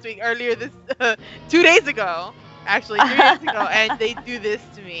 not last week. Earlier this, 2 days ago, actually 3 days ago, and they do this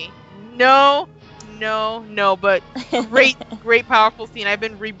to me. No. But great, powerful scene. I've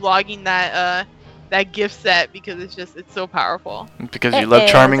been reblogging that gift set because it's so powerful. Because you love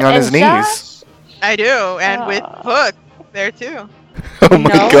Charming on his knees. I do, and with Hook there too. Oh my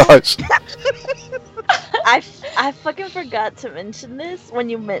gosh. I fucking forgot to mention this when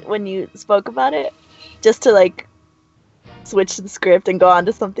you spoke about it, just to like switch the script and go on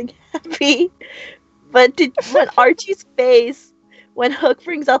to something happy. But when Archie's face when Hook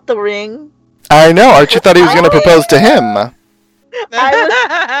brings out the ring, I know Archie thought he was going to propose to him.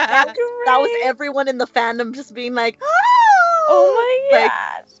 That was everyone in the fandom just being like, oh my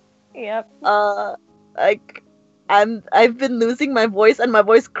god. Yep. Like I've been losing my voice, and my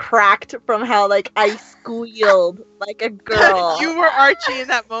voice cracked from how like I squealed like a girl. You were Archie in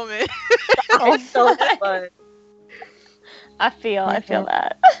that moment. It's so fun. I feel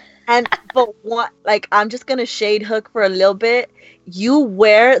that. I'm just gonna shade Hook for a little bit. You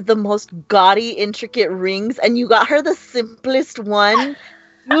wear the most gaudy, intricate rings, and you got her the simplest one,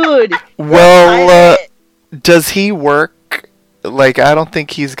 dude. Well, does he work? Like, I don't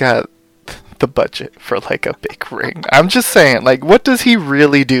think he's got the budget for like a big ring. I'm just saying, like, what does he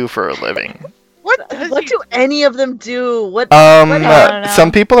really do for a living? What do any of them do?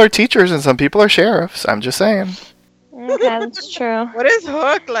 Some people are teachers and some people are sheriffs. I'm just saying. Okay, that's true. What is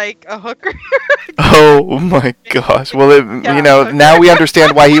Hook, like a hooker? Oh my gosh. Well, now we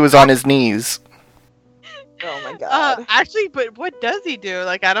understand why he was on his knees. Oh my god. Actually, but what does he do?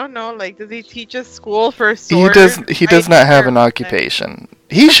 Like, I don't know. Like, does he teach a school for sword? He does not have an occupation.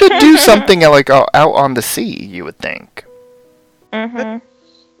 He should do something like out on the sea, you would think.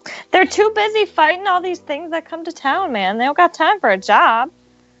 They're too busy fighting all these things that come to town, man. They don't got time for a job.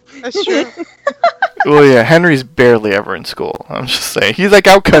 That's true. Well, yeah, Henry's barely ever in school. I'm just saying. He's like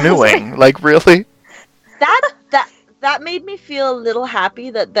out canoeing. Like, really? That made me feel a little happy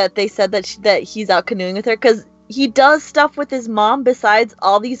that they said that he's out canoeing with her, because he does stuff with his mom besides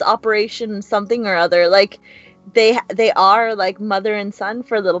all these operations something or other. Like, they are like mother and son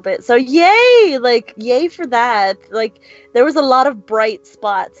for a little bit. So yay for that. Like, there was a lot of bright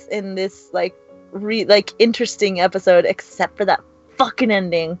spots in this like interesting episode, except for that fucking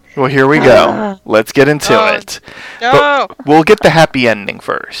ending. Well, here we go. Let's get into it. No. But we'll get the happy ending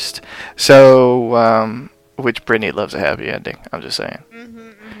first. So, which Brittany loves a happy ending. I'm just saying.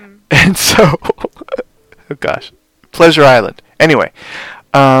 And so, oh gosh, Pleasure Island. Anyway,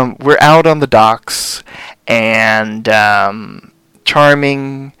 we're out on the docks, and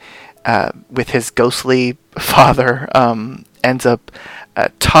Charming, with his ghostly father, ends up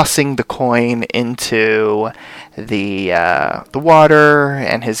tossing the coin into the water,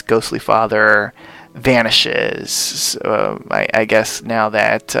 and his ghostly father vanishes. I guess now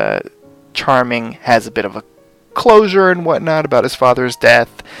that Charming has a bit of a closure and whatnot about his father's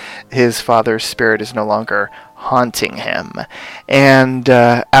death, his father's spirit is no longer haunting him. And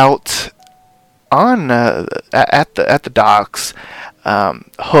out on at the docks,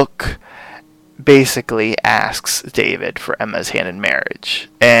 Hook basically asks David for Emma's hand in marriage.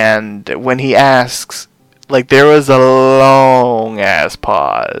 And when he asks, like, there was a long ass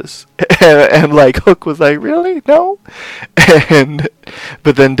pause. And like Hook was like, really? No?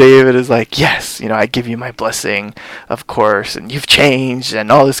 But then David is like, yes, I give you my blessing, of course, and you've changed and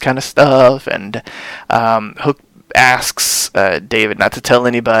all this kind of stuff. And Hook asks David not to tell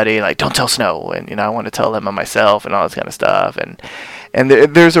anybody, like, don't tell Snow, and I want to tell Emma myself and all this kind of stuff. And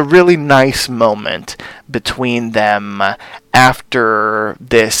there's a really nice moment between them after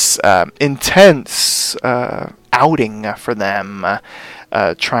this intense outing for them,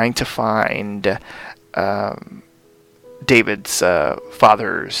 trying to find David's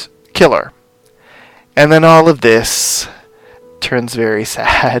father's killer. And then all of this turns very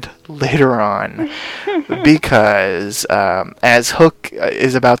sad later on, because as Hook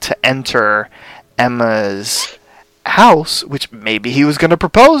is about to enter Emma's house, which maybe he was going to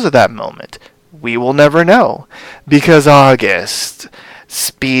propose at that moment, we will never know, because August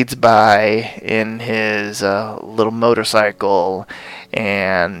speeds by in his little motorcycle,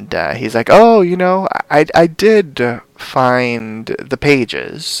 and he's like, oh, I did find the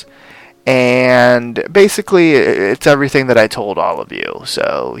pages, and basically it's everything that I told all of you,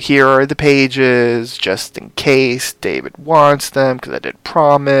 so here are the pages just in case David wants them, because I did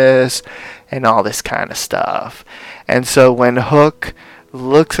promise, and all this kind of stuff. And so when Hook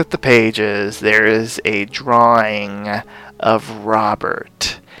looks at the pages, there is a drawing of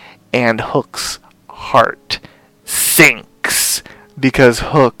Robert, and Hook's heart sinks, because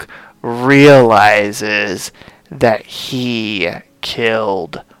Hook realizes that he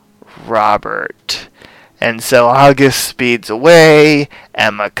killed Robert. And so August speeds away,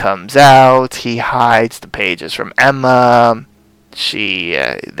 Emma comes out, he hides the pages from Emma,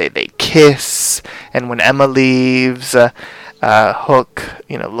 they kiss, and when Emma leaves, Hook,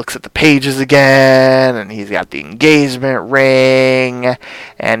 looks at the pages again, and he's got the engagement ring,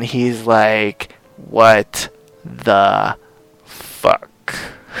 and he's like, what the fuck?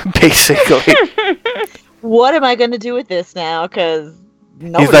 Basically. What am I going to do with this now? Because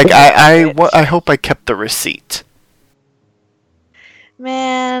he's like, I hope I kept the receipt.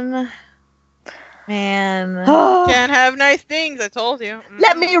 Man. Can't have nice things, I told you.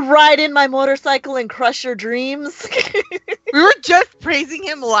 Let me ride in my motorcycle and crush your dreams. We were just praising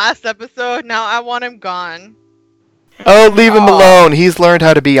him last episode. Now I want him gone. Oh, leave him alone. He's learned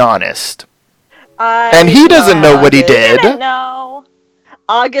how to be honest. And he doesn't know what he did. No.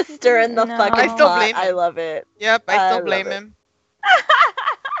 August stirring the fucking I still pot. blame him. I love it. Yep, I still blame him.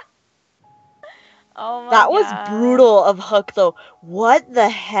 Oh my That God. was brutal of Hook, though. What the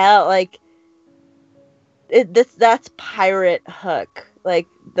hell? Like, that's pirate Hook. Like,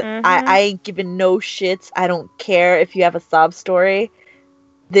 I ain't giving no shits. I don't care if you have a sob story.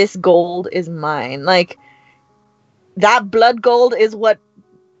 This gold is mine. Like, that blood gold is what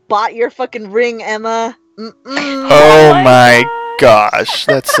bought your fucking ring, Emma. Oh my gosh,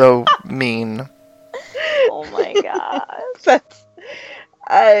 that's so mean. Oh my gosh. That's,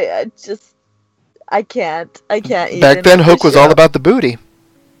 I can't even. Back then, Hook was all about the booty.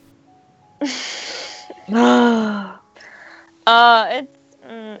 It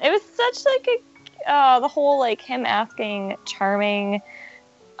was such like the whole like him asking Charming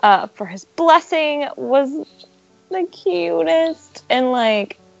for his blessing was the cutest, and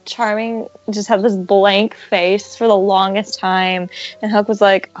like Charming just had this blank face for the longest time, and Hook was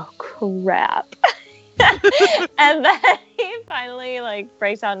like, oh crap. And then he finally like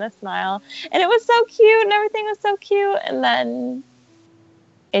breaks out in a smile, and it was so cute, and everything was so cute, and then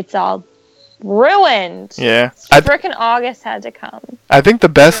it's all ruined. Yeah. Frickin' August had to come. I think the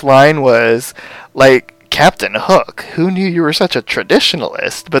best line was, like, Captain Hook, who knew you were such a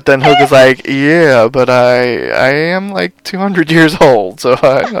traditionalist? But then Hook is like, yeah, but I am like 200 years old, so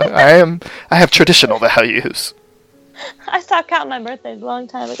I have traditional values. I stopped counting my birthdays a long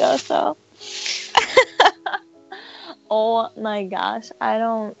time ago, so. Oh my gosh,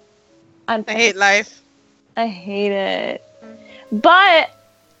 I hate life. I hate it. But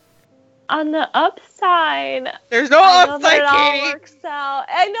on the upside, there's no upside, it Katie. all works out.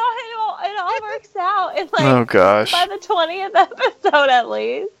 I know it all works out. It's like, oh gosh, by the 20th episode at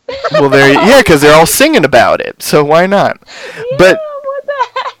least. Well, because they're all singing about it, so why not? Yeah, but what the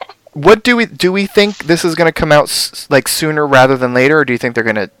heck? What do we think this is going to come out like sooner rather than later, or do you think they're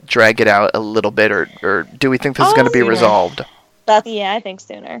going to drag it out a little bit, or do we think this is going to be resolved? Yeah, I think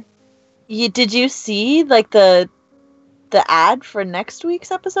sooner. Did you see like the ad for next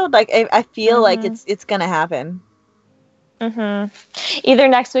week's episode? Like, I feel like it's gonna happen. Either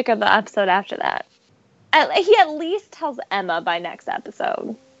next week or the episode after that. He at least tells Emma by next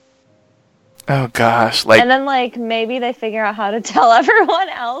episode. Oh gosh, like and then like maybe they figure out how to tell everyone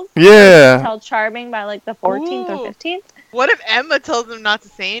else. yeah. Tell Charming by like the 14th or Ooh. 15th. What if Emma tells him not to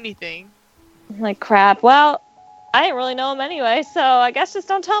say anything? Like crap. Well, I didn't really know him anyway, so I guess just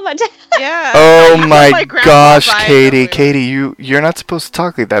don't tell my dad. Yeah. Oh I my feel like Grandpa gosh, vibes Katie, over it. Katie, you're not supposed to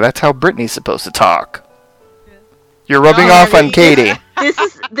talk like that. That's how Brittany's supposed to talk. You're rubbing No, off I on mean- Katie.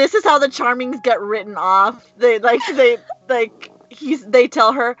 This is how the Charmings get written off. They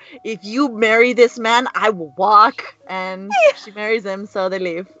tell her, if you marry this man, I will walk, and she marries him, so they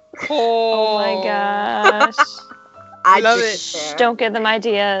leave. Oh my gosh. I Love just it. there. Don't give them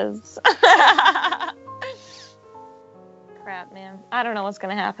ideas. Crap, man. I don't know what's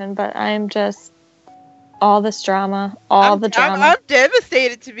gonna happen, but I'm just all this drama, the drama. I'm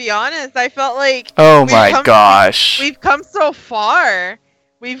devastated, to be honest. I felt like Oh we've my come- gosh. we've come so far.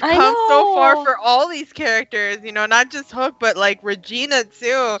 We've I come so far know. for all these characters, you know, not just Hook, but like Regina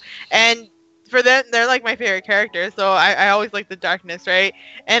too. And for them, they're like my favorite characters. So I always like the darkness, right?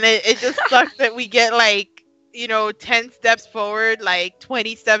 And it just sucks that we get like, you know, 10 steps forward, like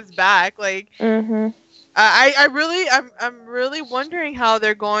 20 steps back. Like Mm-hmm. I'm really wondering how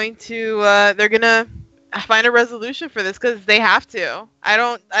they're going to they're gonna find a resolution for this, because they have to. I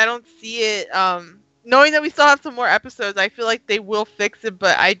don't see it. Knowing that we still have some more episodes, I feel like they will fix it,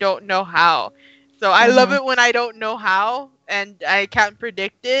 but I don't know how. So I love it when I don't know how and I can't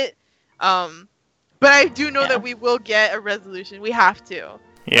predict it. But I do know that we will get a resolution. We have to.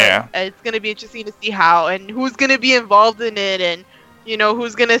 Yeah. But it's gonna be interesting to see how and who's gonna be involved in it, and you know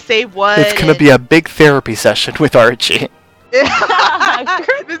who's gonna say what. It's gonna be a big therapy session with Archie. this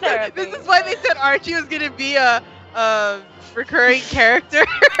therapy. is why they said Archie was gonna be a recurring character.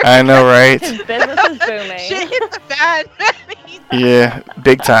 I know, right? His business is booming. Shit hit the fan. Yeah,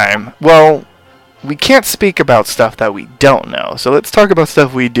 big time. Well, we can't speak about stuff that we don't know, so let's talk about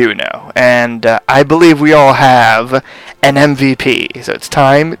stuff we do know. And I believe we all have an MVP. So it's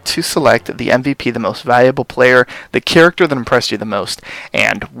time to select the MVP, the most valuable player, the character that impressed you the most,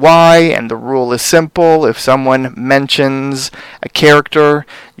 and why. And the rule is simple. If someone mentions a character,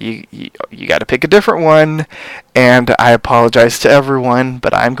 you got to pick a different one. And I apologize to everyone,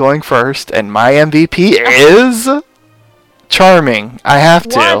 but I'm going first, and my MVP is Charming. I have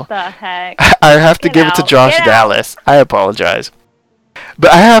to. What the heck? I have to Get give it to out. Josh Get out. Dallas. I apologize.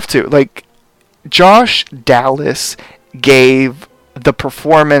 But I have to. Like, Josh Dallas gave the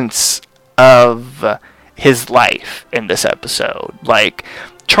performance of his life in this episode. Like,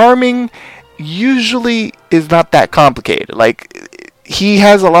 Charming usually is not that complicated. Like, he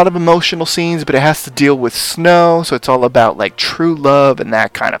has a lot of emotional scenes, but it has to deal with snow, so it's all about, like, true love and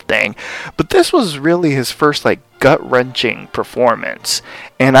that kind of thing. But this was really his first, like, gut-wrenching performance,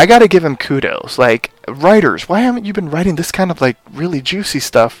 and I gotta give him kudos. Like, writers, why haven't you been writing this kind of, like, really juicy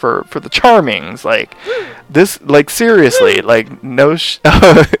stuff for the Charmings? Like, this, like, seriously, like, no yes.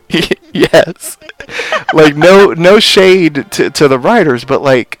 Like, no shade to the writers, but,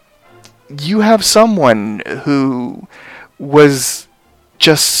 like, you have someone who was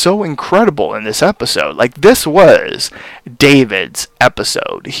just so incredible in this episode. Like, this was David's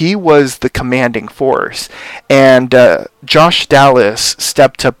episode. He was the commanding force, and Josh Dallas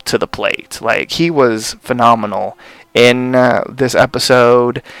stepped up to the plate. Like, he was phenomenal in this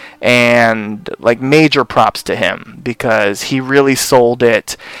episode, and like, major props to him, because he really sold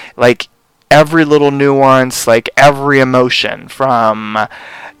it. Like, every little nuance, like every emotion, from,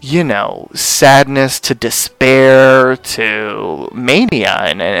 you know, sadness to despair to mania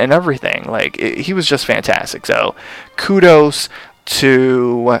and everything. Like, he was just fantastic. So, kudos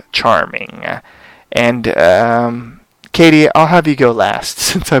to Charming. And, Katie, I'll have you go last,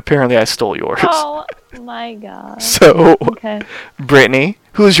 since apparently I stole yours. Oh my god. So, Okay. Brittany,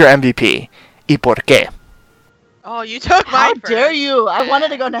 who's your MVP? Y por qué? Oh, you took How mine first. dare you? I wanted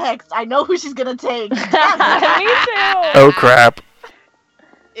to go next. I know who she's gonna take. Me too. Oh, crap.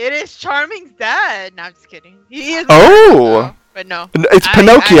 It is Charming's dad. No, I'm just kidding. He is. Oh! But no. It's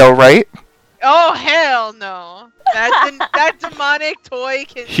Pinocchio, right? Oh, hell no. That demonic toy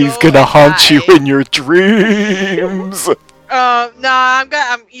can. He's go gonna and haunt you die. in your dreams. Nah,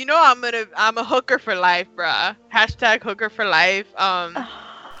 I'm a hooker for life, bruh. Hashtag hooker for life. Oh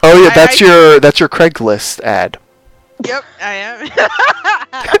yeah, that's your Craigslist ad. Yep, I am. Yeah,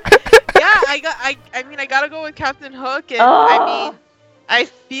 I gotta go with Captain Hook, and I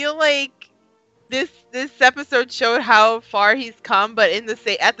feel like this episode showed how far he's come, but at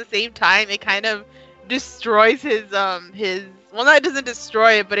the same time, it kind of destroys his well, not, it doesn't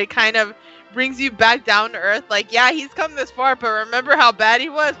destroy it, but it kind of brings you back down to earth. Like, yeah, he's come this far, but remember how bad he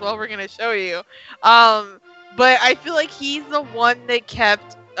was? Well, we're gonna show you. But I feel like he's the one that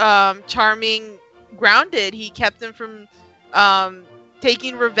kept Charming grounded. He kept him from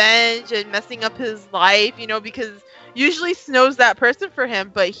taking revenge and messing up his life, because usually Snow's that person for him,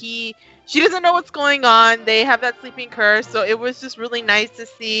 but she doesn't know what's going on. They have that sleeping curse, so it was just really nice to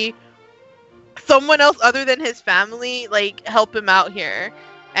see someone else other than his family help him out here.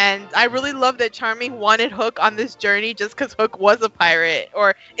 And I really love that Charming wanted Hook on this journey just because Hook was a pirate,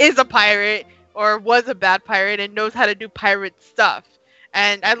 or is a pirate, or was a bad pirate and knows how to do pirate stuff.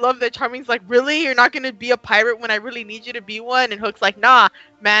 And I love that Charming's like, really? You're not going to be a pirate when I really need you to be one? And Hook's like, nah,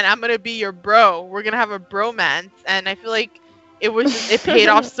 man, I'm going to be your bro. We're going to have a bromance. And I feel like it paid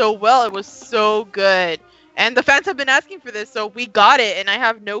off so well. It was so good. And the fans have been asking for this, so we got it. And I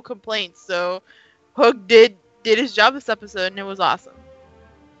have no complaints. So Hook did his job this episode, and it was awesome.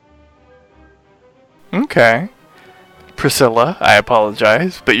 Okay. Priscilla, I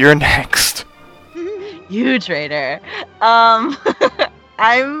apologize, but you're next. You traitor.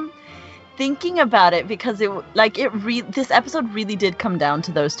 I'm thinking about it because this episode really did come down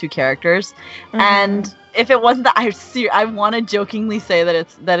to those two characters, and if it wasn't that, I want to jokingly say that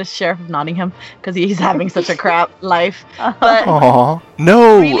it's Sheriff of Nottingham because he's having such a crap life. But Aww.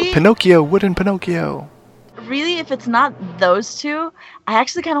 No, really? Pinocchio, wooden Pinocchio. Really, if it's not those two, I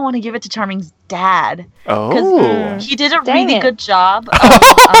actually kind of want to give it to Charming's dad. Oh. He did a Dang really it. good job.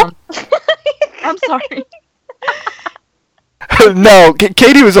 I'm sorry. No,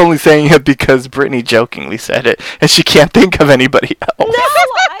 Katie was only saying it because Brittany jokingly said it, and she can't think of anybody else. No,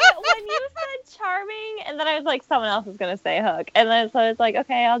 when you said Charming, and then I was like, someone else is gonna say Hook, and then so I was like,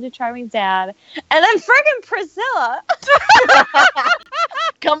 okay, I'll do Charming's dad, and then friggin' Priscilla.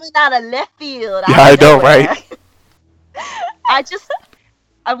 Coming out of left field. Yeah, I know, right?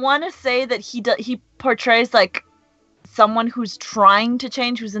 I want to say that he portrays like someone who's trying to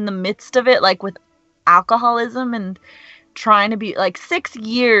change, who's in the midst of it, like with alcoholism and trying to be 6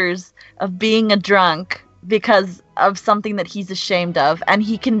 years of being a drunk because of something that he's ashamed of, and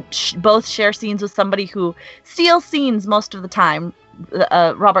he can both share scenes with somebody who steals scenes most of the time,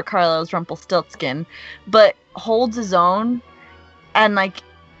 Robert Carlyle's Rumpelstiltskin, but holds his own. And I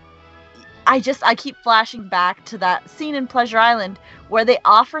keep flashing back to that scene in Pleasure Island where they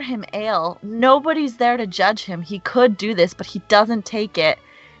offer him ale. Nobody's there to judge him. He could do this, but he doesn't take it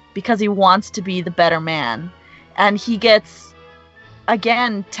because he wants to be the better man. And he gets,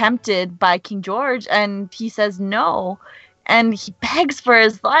 again, tempted by King George, and he says no. And he begs for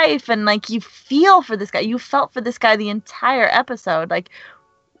his life, and you feel for this guy. You felt for this guy the entire episode.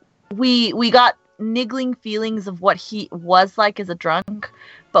 We got niggling feelings of what he was like as a drunk,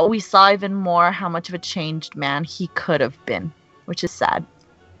 but we saw even more how much of a changed man he could have been, which is sad.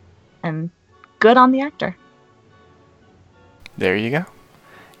 And good on the actor. There you go.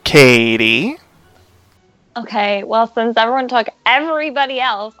 Katie. Okay, well, since everyone took everybody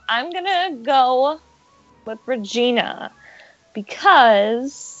else, I'm gonna go with Regina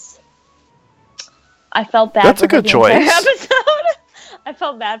because I felt bad. That's for a good her the entire choice. episode. I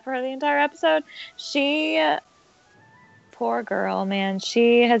felt bad for her the entire episode. She, poor girl, man,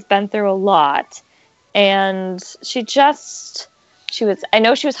 she has been through a lot, and I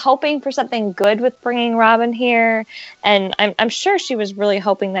know she was hoping for something good with bringing Robin here, and I'm sure she was really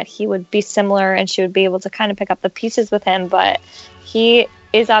hoping that he would be similar and she would be able to kind of pick up the pieces with him, but he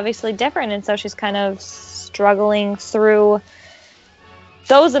is obviously different, and so she's kind of struggling through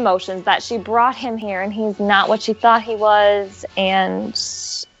those emotions that she brought him here, and he's not what she thought he was, and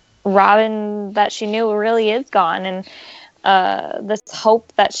Robin that she knew really is gone, and this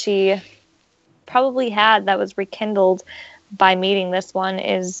hope that she probably had that was rekindled by meeting this one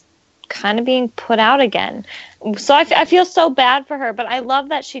is kind of being put out again. So I feel so bad for her, but I love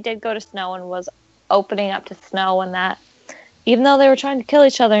that she did go to Snow and was opening up to Snow, and that even though they were trying to kill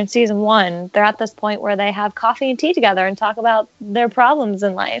each other in season 1, they're at this point where they have coffee and tea together and talk about their problems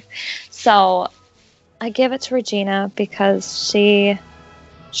in life. So I give it to Regina because she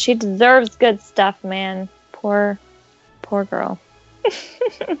deserves good stuff, man. Poor girl.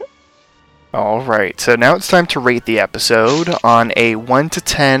 All right, so now it's time to rate the episode on a 1 to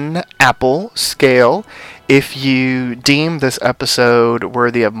 10 apple scale. If you deem this episode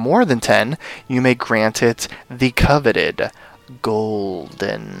worthy of more than 10, you may grant it the coveted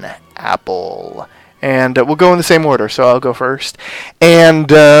golden apple. And we'll go in the same order, so I'll go first.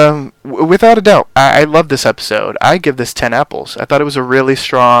 And without a doubt, I love this episode. I give this 10 apples. I thought it was a really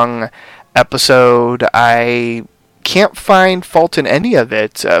strong episode. I can't find fault in any of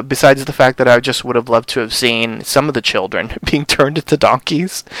it, besides the fact that I just would have loved to have seen some of the children being turned into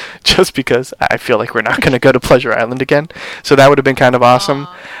donkeys, just because I feel like we're not going to go to Pleasure Island again. So that would have been kind of awesome.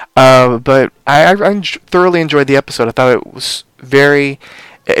 But I thoroughly enjoyed the episode. I thought it was very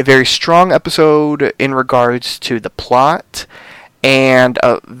a very strong episode in regards to the plot, and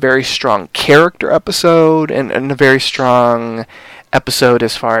a very strong character episode, and a very strong episode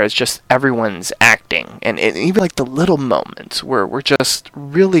as far as just everyone's acting, and even like the little moments were just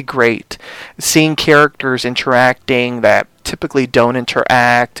really great. Seeing characters interacting that typically don't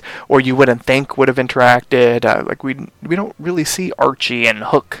interact, or you wouldn't think would have interacted. Like we don't really see Archie and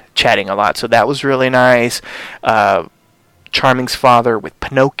Hook chatting a lot, so that was really nice. Charming's father with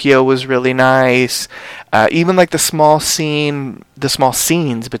Pinocchio was really nice. Even like the small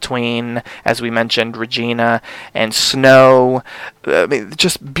scenes between, as we mentioned, Regina and Snow. I mean,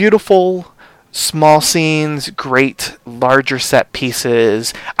 just beautiful small scenes, great larger set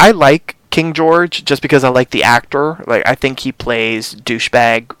pieces. I like King George just because I like the actor. Like, I think he plays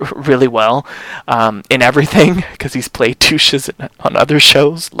douchebag really well in everything, because he's played douches on other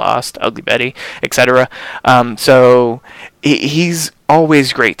shows, Lost, Ugly Betty, etc. So he's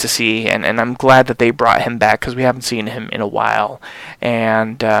always great to see, and I'm glad that they brought him back, because we haven't seen him in a while.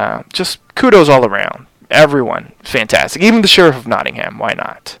 And just kudos all around. Everyone, fantastic. Even the Sheriff of Nottingham, why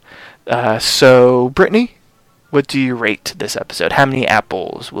not? So, Brittany, what do you rate this episode? How many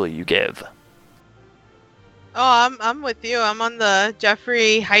apples will you give? Oh, I'm with you. I'm on the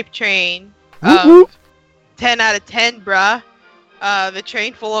Jeffrey hype train. Woo-hoo. 10 out of 10, bruh. The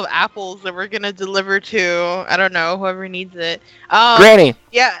train full of apples that we're gonna deliver to, I don't know, whoever needs it. Granny!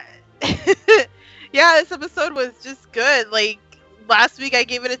 Yeah. Yeah, this episode was just good. Like, last week I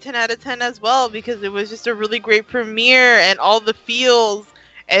gave it a 10 out of 10 as well, because it was just a really great premiere and all the feels.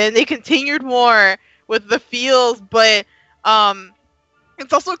 And they continued more with the feels, but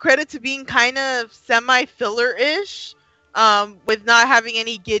it's also credit to being kind of semi-filler-ish, with not having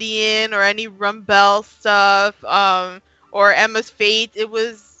any Gideon or any Rumbell stuff, or Emma's fate. It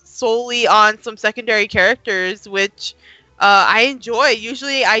was solely on some secondary characters, which I enjoy.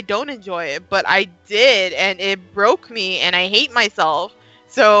 Usually I don't enjoy it, but I did, and it broke me, and I hate myself.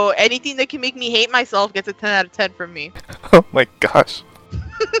 So anything that can make me hate myself gets a 10 out of 10 from me. Oh my gosh.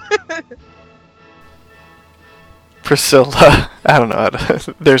 Priscilla, I don't know.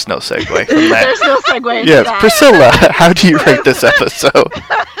 There's no segue from that. There's no segue. Yes, Priscilla, how do you rate this episode?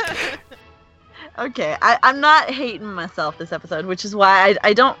 Okay, I'm not hating myself this episode, which is why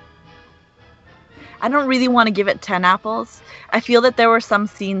I don't really want to give it 10 apples. I feel that there were some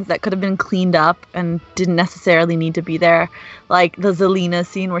scenes that could have been cleaned up and didn't necessarily need to be there. Like the Zelina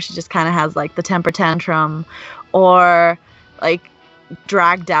scene where she just kind of has like the temper tantrum, or like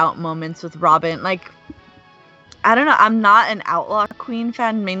dragged out moments with Robin. Like, I don't know, I'm not an Outlaw Queen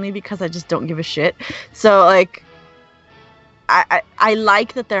fan, mainly because I just don't give a shit. So like, I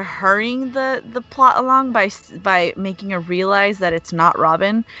like that they're hurrying the plot along by making her realize that it's not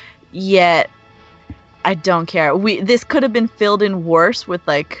Robin, yet I don't care. This could have been filled in worse with,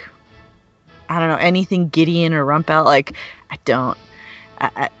 like, I don't know, anything Gideon or Rumpel. Like, I don't.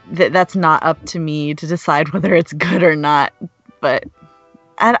 That's not up to me to decide whether it's good or not. But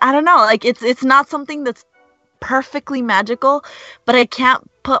I don't know. Like, it's not something that's perfectly magical, but I can't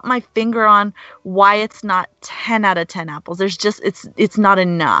put my finger on why it's not 10 out of 10 apples. There's just it's not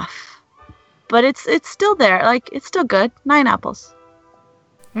enough. But it's still there. Like, it's still good. 9 apples.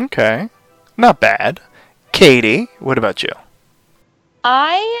 Okay. Not bad. Katie, what about you?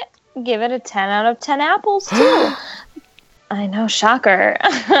 I give it a 10 out of 10 apples, too. I know, shocker.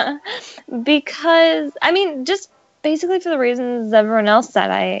 Because, I mean, just basically for the reasons everyone else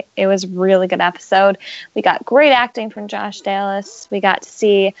said, it was a really good episode. We got great acting from Josh Dallas. We got to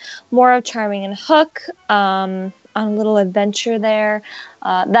see more of Charming and Hook on a little adventure there.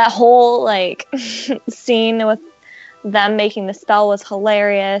 That whole, like, scene with them making the spell was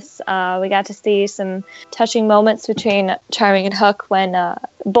hilarious. We got to see some touching moments between Charming and Hook when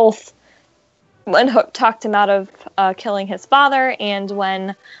Hook talked him out of killing his father, and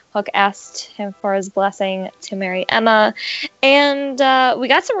when Hook asked him for his blessing to marry Emma. And we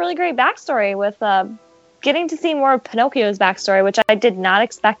got some really great backstory with getting to see more of Pinocchio's backstory, which I did not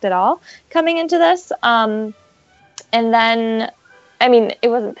expect at all coming into this. And then, I mean, it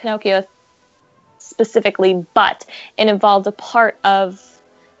wasn't Pinocchio specifically, but it involved a part of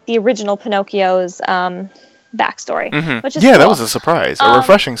the original Pinocchio's backstory, which is cool. That was a surprise, a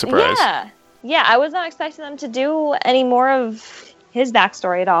refreshing surprise. Yeah, I was not expecting them to do any more of his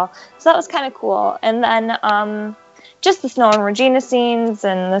backstory at all, so that was kind of cool. And then just the Snow and Regina scenes,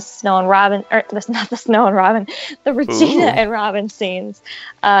 and the Snow and Robin, or not the Snow and Robin, the Regina and Robin scenes.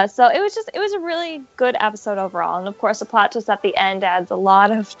 So it was a really good episode overall. And of course, the plot twist at the end adds a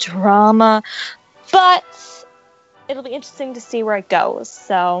lot of drama, but it'll be interesting to see where it goes.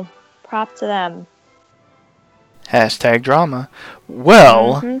 So, prop to them. Hashtag drama.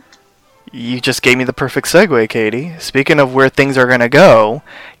 Well, you just gave me the perfect segue, Katie. Speaking of where things are going to go,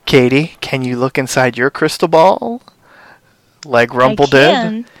 Katie, can you look inside your crystal ball like Rumple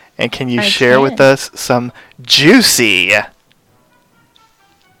did? And can you share with us some juicy...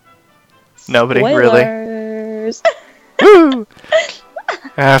 Nobody? Spoilers. Really? Woo!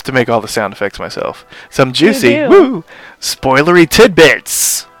 I have to make all the sound effects myself. Some juicy, woo, spoilery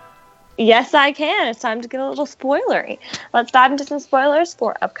tidbits. Yes, I can. It's time to get a little spoilery. Let's dive into some spoilers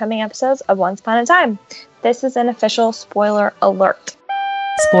for upcoming episodes of Once Upon a Time. This is an official spoiler alert.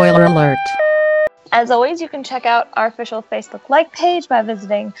 Spoiler alert. As always, you can check out our official Facebook like page by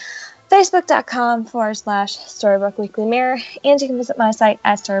visiting facebook.com/Storybook Weekly Mirror, and you can visit my site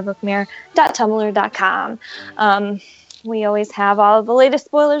at storybookmirror.tumblr.com. We always have all of the latest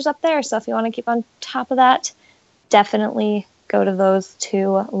spoilers up there, so if you want to keep on top of that, definitely go to those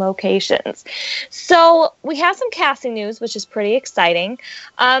two locations. So we have some casting news, which is pretty exciting.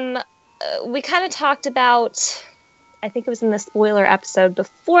 We kind of talked about, I think it was in the spoiler episode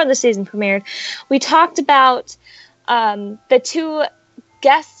before the season premiered, we talked about the two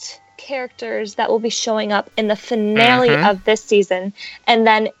guest characters that will be showing up in the finale of this season, and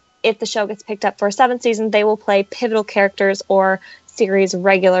then if the show gets picked up for a 7th season, they will play pivotal characters or series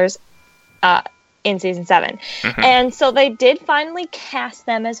regulars in season 7. And so they did finally cast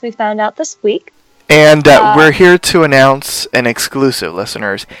them, as we found out this week. And we're here to announce an exclusive,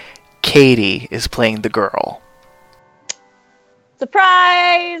 listeners. Katie is playing the girl.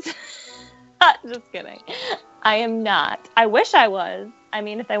 Surprise! Just kidding. I am not. I wish I was. I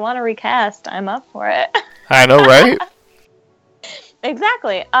mean, if they want to recast, I'm up for it. I know, right?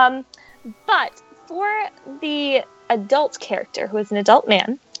 Exactly. But for the adult character, who is an adult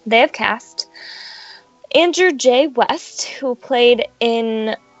man, they have cast Andrew J. West, who played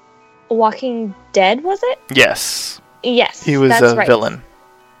in Walking Dead, was it? Yes. Yes. He was a villain.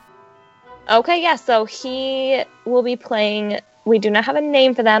 Okay, yeah, so he will be playing... We do not have a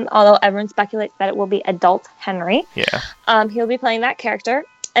name for them, although everyone speculates that it will be Adult Henry. Yeah. He'll be playing that character.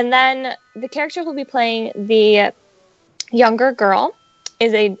 And then the character who'll be playing the younger girl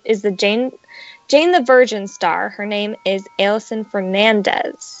is the Jane the Virgin star. Her name is Alison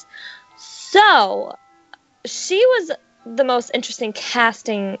Fernandez. So she was the most interesting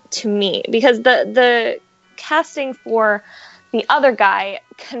casting to me, because the casting for the other guy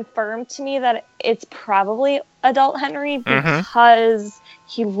confirmed to me that it's probably Adult Henry, because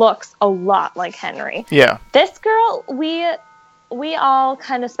he looks a lot like Henry. Yeah. This girl, we all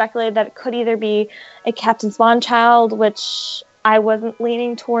kind of speculated that it could either be a Captain Swan child, which I wasn't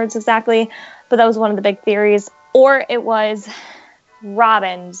leaning towards exactly, but that was one of the big theories, or it was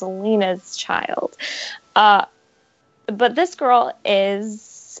Robin, Zelina's child. But this girl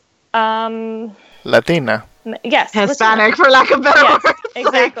is Latina. Yes, Hispanic, for lack of better words.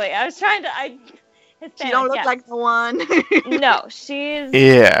 Exactly. I was trying to. Hispanic, she don't look like the one. No, she's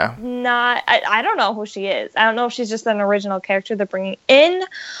not. I don't know who she is. I don't know if she's just an original character they're bringing in,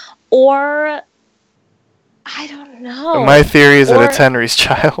 or I don't know. My theory is that it's Henry's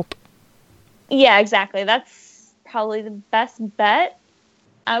child. Yeah, exactly. That's probably the best bet,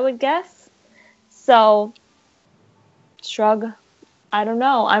 I would guess. So, shrug. I don't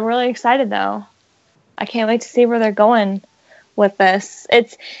know. I'm really excited though. I can't wait to see where they're going with this.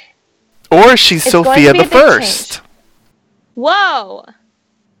 Or she's Sophia the First. Change. Whoa!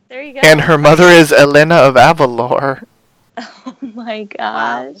 There you go. And her mother is Elena of Avalor. Oh my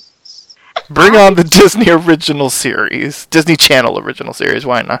gosh. Bring on the Disney original series. Disney Channel original series,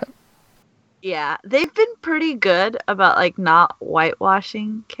 why not? Yeah, they've been pretty good about not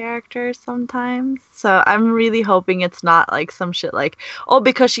whitewashing characters sometimes. So I'm really hoping it's not some shit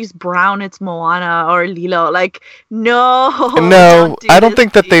because she's brown it's Moana or Lilo. No, I don't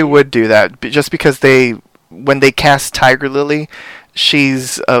think that they would do that, just because when they cast Tiger Lily,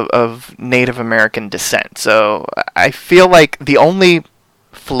 she's of Native American descent. So I feel like the only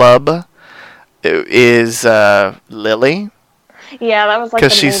flub is Lily. Yeah, that was the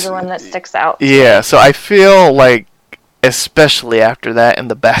major one that sticks out. Yeah, so I feel like, especially after that and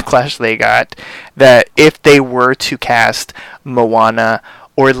the backlash they got, that if they were to cast Moana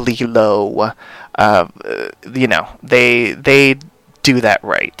or Lilo, they do that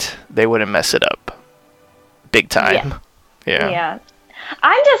right. They wouldn't mess it up big time. Yeah.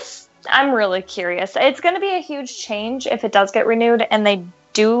 I'm really curious. It's going to be a huge change if it does get renewed and they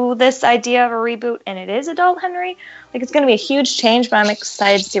do this idea of a reboot and it is Adult Henry. It's going to be a huge change, but I'm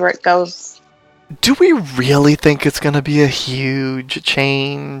excited to see where it goes. Do we really think it's going to be a huge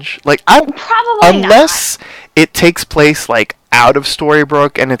change? Probably unless not. it takes place like out of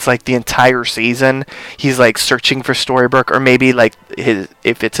Storybrooke, and it's like the entire season he's like searching for Storybrooke, or maybe like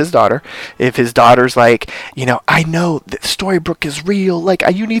if it's his daughter, if his daughter's like, I know that Storybrooke is real, like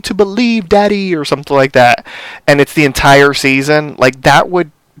you need to believe Daddy, or something like that, and it's the entire season, like that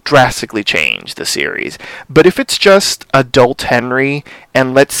would drastically change the series. But if it's just adult Henry,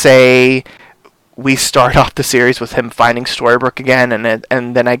 and let's say we start off the series with him finding Storybrooke again,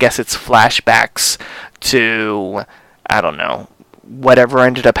 and then I guess it's flashbacks to, I don't know, whatever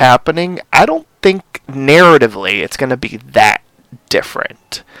ended up happening, I don't think narratively it's going to be that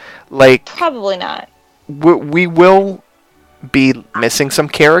different. Like, probably not. We will be missing some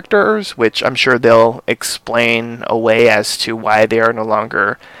characters, which I'm sure they'll explain away as to why they are no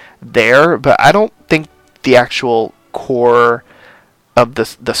longer there, but I don't think the actual core of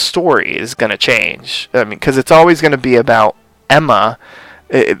the story is going to change. I mean, because it's always going to be about Emma.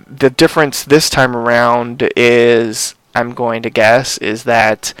 The difference this time around is, I'm going to guess, is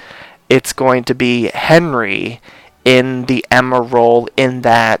that it's going to be Henry in the Emma role, in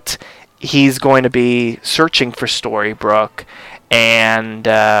that he's going to be searching for Storybrooke, and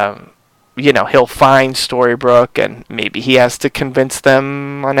he'll find Storybrooke, and maybe he has to convince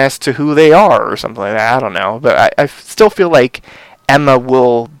them on as to who they are or something like that. I don't know, but I still feel like Emma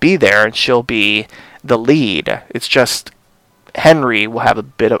will be there and she'll be the lead. It's just Henry will have a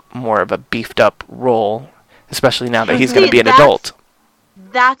bit more of a beefed up role, especially now that he's going to be an adult.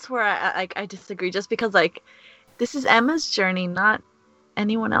 That's where I disagree, just because like this is Emma's journey, not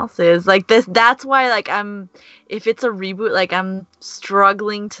anyone else's. Like this, that's why like if it's a reboot, like I'm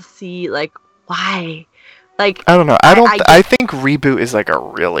struggling to see like why. Like I don't know. I think reboot is like a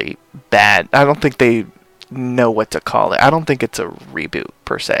really bad. I don't think they know what to call it. I don't think it's a reboot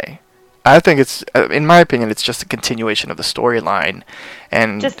per se. I think it's, in my opinion, it's just a continuation of the storyline,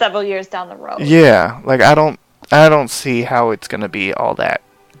 and just several years down the road. Yeah, like I don't see how it's going to be all that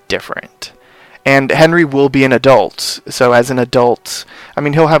different. And Henry will be an adult, so as an adult, I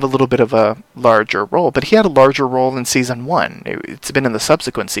mean, he'll have a little bit of a larger role, but he had a larger role in season 1. It's been in the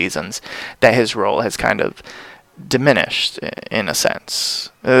subsequent seasons that his role has kind of diminished, in a sense.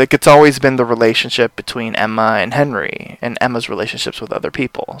 Like, it's always been the relationship between Emma and Henry, and Emma's relationships with other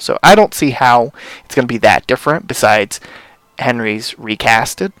people. So I don't see how it's going to be that different, besides Henry's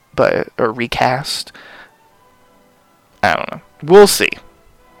recast. I don't know. We'll see.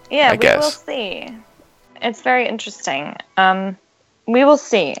 Yeah, we will see. It's very interesting. We will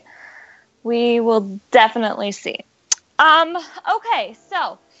see. We will definitely see. Okay,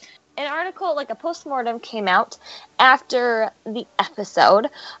 so an article, like a postmortem, came out after the episode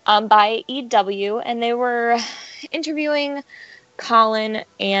by EW, and they were interviewing Colin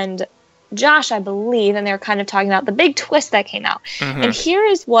and Josh, I believe, and they were kind of talking about the big twist that came out. Mm-hmm. And here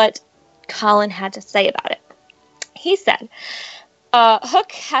is what Colin had to say about it. He said,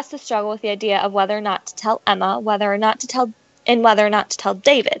 Hook has to struggle with the idea of whether or not to tell Emma, whether or not to tell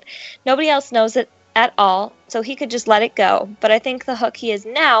David. Nobody else knows it at all, so he could just let it go. But I think the Hook he is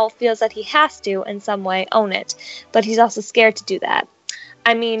now feels that he has to, in some way, own it. But he's also scared to do that.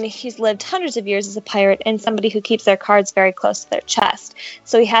 I mean, he's lived hundreds of years as a pirate and somebody who keeps their cards very close to their chest.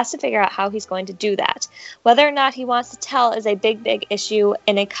 So he has to figure out how he's going to do that. Whether or not he wants to tell is a big, big issue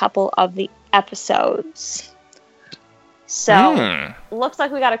in a couple of the episodes. So, looks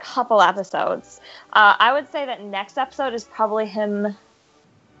like we got a couple episodes. I would say that next episode is probably him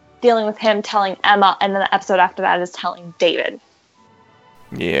dealing with him telling Emma, and then the episode after that is telling David.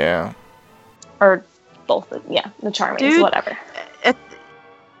 Yeah. Or both, the Charmings, whatever.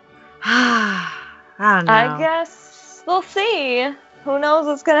 I don't know. I guess we'll see. Who knows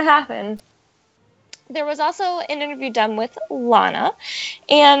what's going to happen. There was also an interview done with Lana,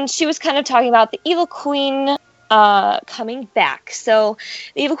 and she was kind of talking about the Evil Queen coming back. So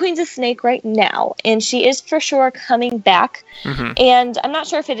the Evil Queen's a snake right now, and she is for sure coming back. Mm-hmm. And I'm not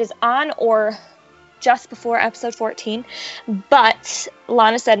sure if it is on or just before episode 14, but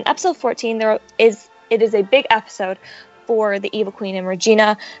Lana said in episode 14 it is a big episode for the Evil Queen and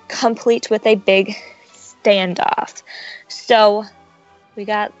Regina, complete with a big standoff. So we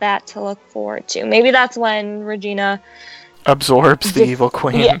got that to look forward to. Maybe that's when Regina absorbs the Evil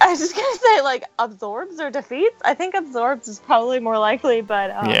Queen. Yeah, I was just gonna say, like, absorbs or defeats. I think absorbs is probably more likely, but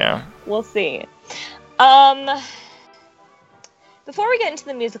yeah, we'll see. Before we get into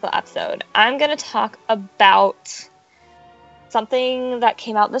the musical episode, I'm gonna talk about something that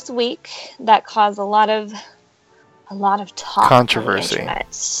came out this week that caused a lot of talk. Controversy.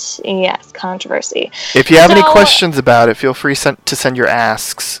 Yes, controversy. If you have any questions about it, feel free to send your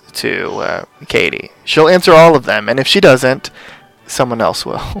asks to Katie. She'll answer all of them, and if she doesn't, someone else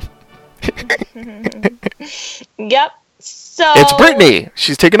will. Yep. So It's Brittany.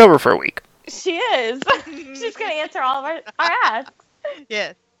 She's taking over for a week. She is. She's going to answer all of our asks.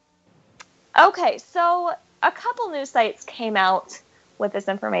 Yes. Okay, so a couple news sites came out with this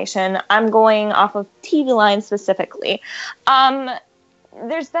information. I'm going off of TV Line specifically.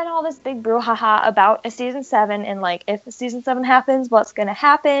 There's been all this big brouhaha about a season 7 and like if season 7 happens, what's going to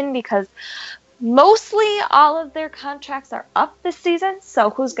happen, because mostly all of their contracts are up this season. So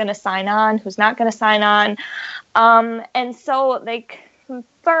who's going to sign on, who's not going to sign on. And so they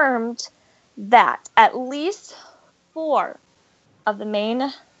confirmed that at least 4 of the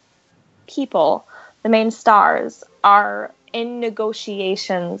main people, the main stars, are in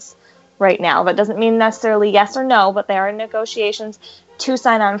negotiations right now. That doesn't mean necessarily yes or no, but they are in negotiations to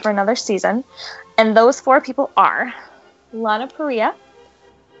sign on for another season. And those 4 people are Lana Parrilla,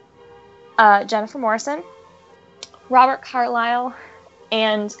 Jennifer Morrison, Robert Carlyle,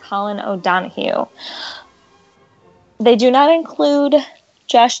 and Colin O'Donoghue. They do not include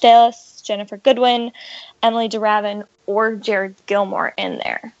Josh Dallas, Jennifer Goodwin, Emily DeRavin, or Jared Gilmore in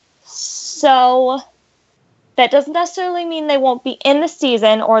there. So that doesn't necessarily mean they won't be in the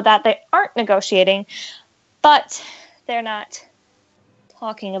season or that they aren't negotiating, but they're not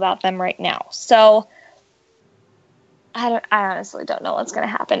talking about them right now. So I honestly don't know what's going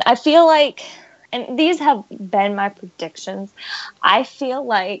to happen. I feel like, and these have been my predictions, I feel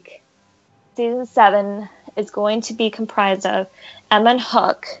like season 7 is going to be comprised of Emma and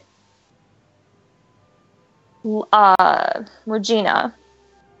Hook, Regina,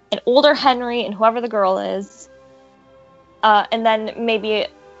 an older Henry, and whoever the girl is, and then maybe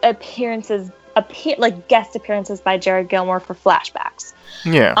guest appearances by Jared Gilmore for flashbacks.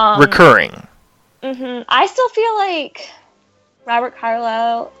 Yeah, recurring. Mm-hmm. I still feel like Robert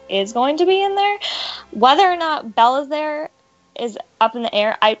Carlyle is going to be in there. Whether or not Belle is there is up in the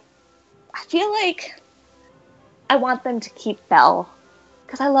air. I feel like I want them to keep Belle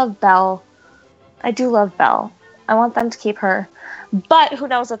because I love Belle. I do love Belle. I want them to keep her, but who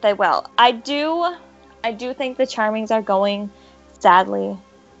knows if they will. I do think the Charmings are going, sadly,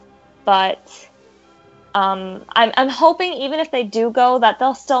 but I'm hoping even if they do go that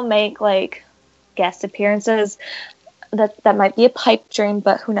they'll still make like guest appearances. That might be a pipe dream,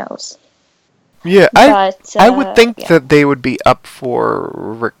 but who knows? Yeah, I would think yeah. that they would be up for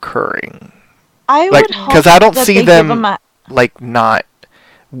recurring. I Like, would hope because I don't that see they give them them a- like not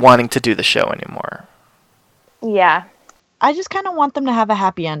wanting to do the show anymore. Yeah. I just kind of want them to have a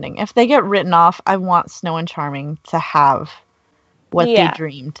happy ending. If they get written off, I want Snow and Charming to have what they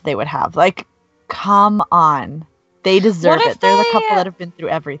dreamed they would have. Like, come on. They deserve What if it. They're the they- couple that have been through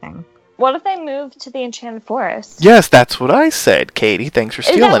everything. What if they move to the Enchanted Forest? Yes, that's what I said, Katie. Thanks for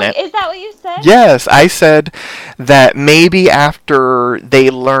stealing it. Is that what you said? Yes, I said that maybe after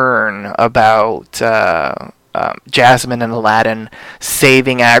they learn about Jasmine and Aladdin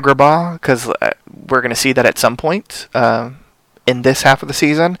saving Agrabah, because we're going to see that at some point in this half of the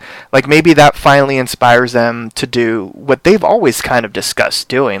season, like maybe that finally inspires them to do what they've always kind of discussed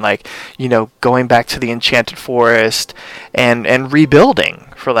doing, like, you know, going back to the Enchanted Forest and rebuilding,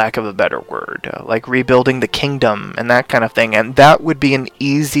 for lack of a better word, like rebuilding the kingdom and that kind of thing. And that would be an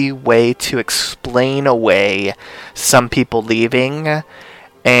easy way to explain away some people leaving,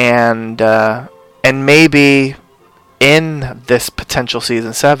 and maybe in this potential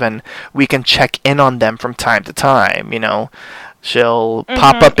season 7 we can check in on them from time to time. You know, she'll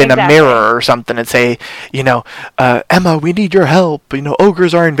pop up in a mirror or something and say, you know, Emma, we need your help, you know,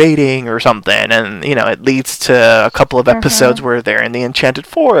 ogres are invading or something, and you know, it leads to a couple of episodes where they're in the Enchanted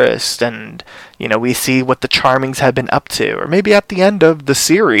Forest, and you know, we see what the Charmings have been up to. Or maybe at the end of the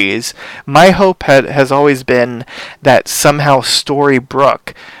series, my hope has always been that somehow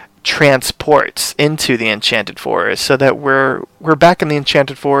Storybrooke transports into the Enchanted Forest, so that we're back in the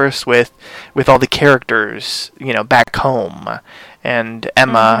Enchanted Forest with all the characters, you know, back home, and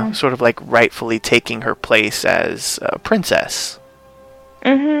Emma sort of like rightfully taking her place as a princess.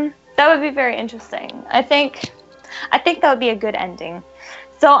 That would be very interesting. I think that would be a good ending.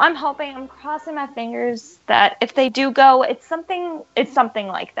 So I'm crossing my fingers that if they do go, it's something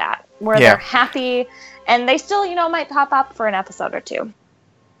like that, where they're happy and they still, you know, might pop up for an episode or two.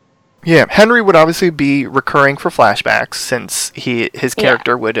 Yeah, Henry would obviously be recurring for flashbacks since his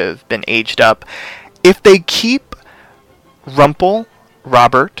character would have been aged up. If they keep Rumple,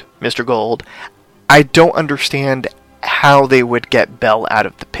 Robert, Mr. Gold, I don't understand how they would get Belle out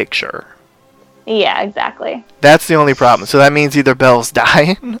of the picture. Yeah, exactly. That's the only problem. So that means either Belle's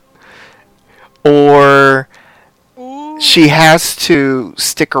dying or she has to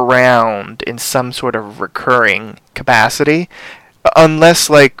stick around in some sort of recurring capacity. unless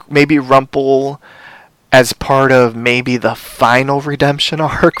like maybe Rumpel, as part of maybe the final redemption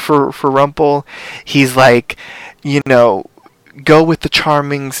arc for Rumpel, he's like, go with the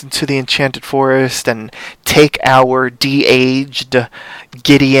Charmings into the Enchanted Forest and take our de-aged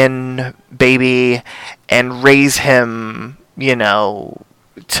Gideon baby and raise him,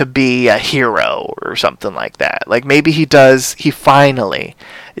 to be a hero or something like that. Like maybe he finally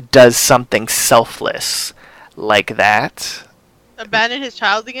does something selfless like that. Abandon his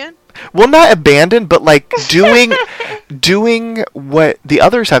child again? Well, not abandon, but like doing what the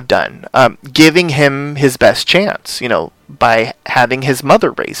others have done, giving him his best chance, by having his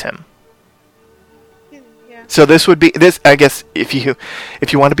mother raise him. Yeah. So this would be this. I guess if you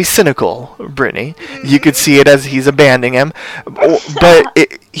want to be cynical, Brittany, you could see it as he's abandoning him, but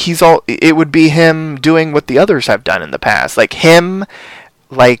it would be him doing what the others have done in the past, like him,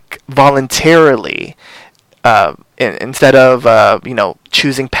 like voluntarily. Instead of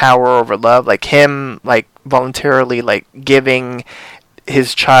choosing power over love, like him like voluntarily like giving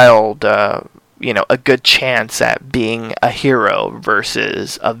his child a good chance at being a hero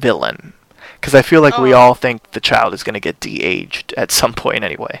versus a villain, because I feel like we all think the child is going to get de-aged at some point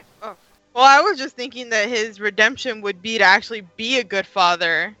anyway. Well, I was just thinking that his redemption would be to actually be a good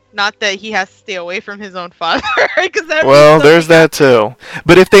father, not that he has to stay away from his own father. There's that too.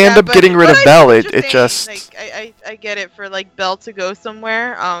 But if they end up getting rid of Belle, it just... Like, I get it for like Belle to go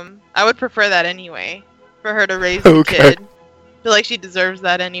somewhere. I would prefer that anyway, for her to raise a kid. I feel like she deserves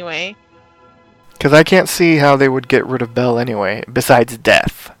that anyway. Because I can't see how they would get rid of Belle anyway, besides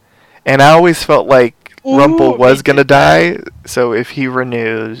death. And I always felt like Rumpel was going to die, so if he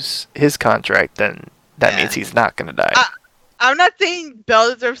renews his contract, then that means he's not going to die. I'm not saying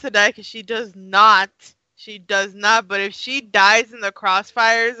Belle deserves to die, because she does not. She does not, but if she dies in the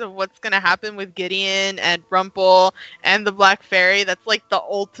crossfires of what's going to happen with Gideon and Rumpel and the Black Fairy, that's like the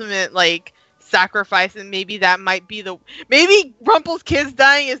ultimate, like, sacrifice, and maybe that might be maybe Rumpel's kids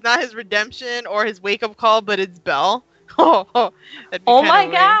dying is not his redemption or his wake-up call, but it's Belle. Oh my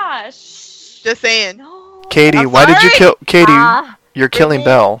gosh. Just saying. No. Katie, why did you kill Katie? You're killing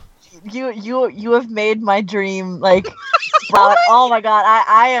Belle. You have made my dream like oh my god,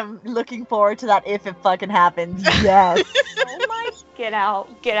 I am looking forward to that if it fucking happens. Yes. Oh my, get out.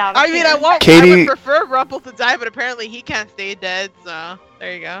 I mean, I would prefer Rumpel to die, but apparently he can't stay dead, so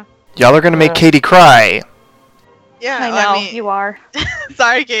there you go. Y'all are gonna make Katie cry. Yeah, I know, you are.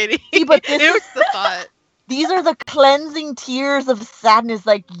 Sorry, Katie. See, but it was the thought. These are the cleansing tears of sadness.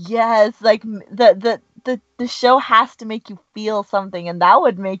 Like, yes, like the show has to make you feel something, and that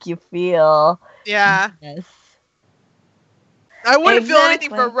would make you feel. Yeah. Yes. I wouldn't feel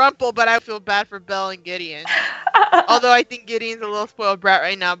anything for Rumpel, but I feel bad for Belle and Gideon. Although I think Gideon's a little spoiled brat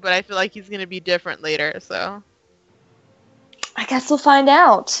right now, but I feel like he's gonna be different later. So. I guess we'll find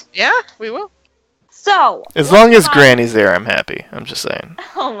out. Yeah, we will. So, as long as Granny's there, I'm happy. I'm just saying.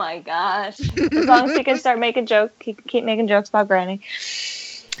 Oh my gosh. As long as he can start making jokes, he can keep making jokes about Granny.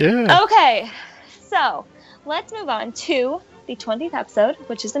 Yeah. Okay, so let's move on to the 20th episode,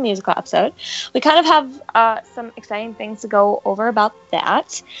 which is the musical episode. We kind of have some exciting things to go over about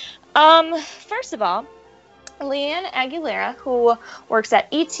that. First of all, Leanne Aguilera, who works at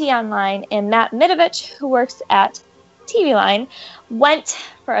ET Online, and Matt Midovich, who works at TV Line, went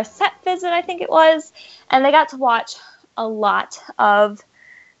for a set visit, I think it was, and they got to watch a lot of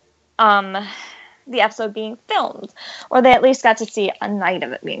the episode being filmed, or they at least got to see a night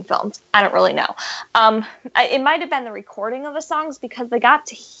of it being filmed. I don't really know. It might have been the recording of the songs, because they got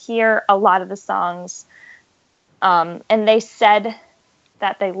to hear a lot of the songs, and they said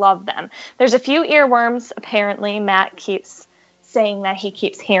that they love them. There's a few earworms, apparently. Matt keeps saying that he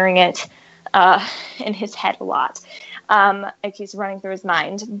keeps hearing it in his head a lot. It keeps running through his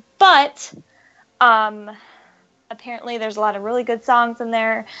mind. But apparently there's a lot of really good songs in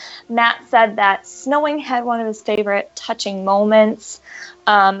there. Matt said that Snowing had one of his favorite touching moments.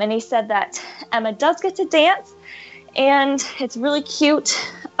 And he said that Emma does get to dance. And it's really cute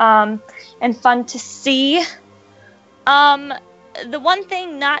and fun to see. The one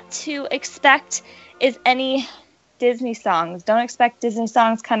thing not to expect is any Disney songs. Don't expect Disney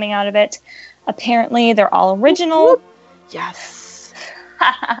songs coming out of it. Apparently, they're all original. Yes.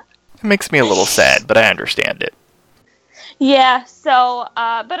 It makes me a little sad, but I understand it. Yeah, so,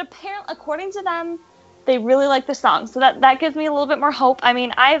 but apparently, according to them, they really like the song. So that gives me a little bit more hope. I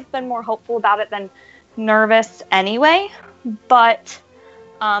mean, I've been more hopeful about it than nervous anyway. But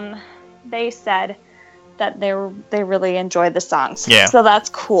they said that they really enjoyed the songs. Yeah. So that's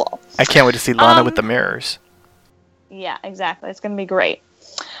cool. I can't wait to see Lana with the mirrors. Yeah, exactly. It's going to be great.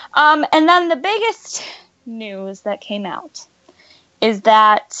 And then the biggest news that came out is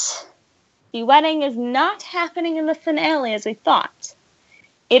that the wedding is not happening in the finale as we thought.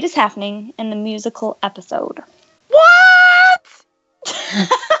 It is happening in the musical episode. What?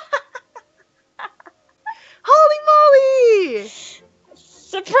 Holy moly!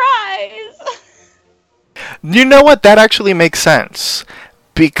 Surprise! You know what? That actually makes sense.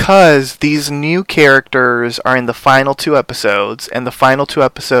 Because these new characters are in the final 2 episodes, and the final 2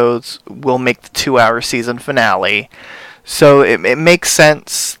 episodes will make the 2-hour season finale. So it makes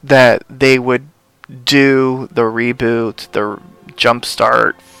sense that they would do the reboot, the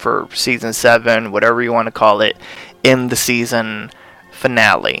jumpstart for season 7, whatever you want to call it, in the season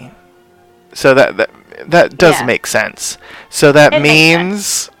finale. So that does make sense. So that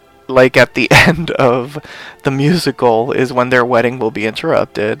means, like, at the end of the musical is when their wedding will be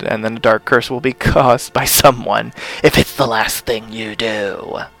interrupted, and then a dark curse will be caused by someone if it's the last thing you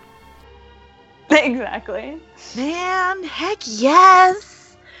do. Exactly. Man, heck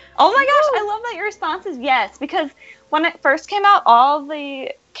yes! Oh my gosh, I love that your response is yes, because when it first came out, all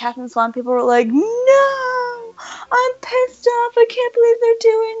the Captain Swan people were like, no, I'm pissed off, I can't believe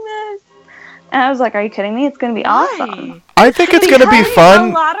they're doing this. And I was like, are you kidding me? It's going to be awesome. I think it's going to be fun,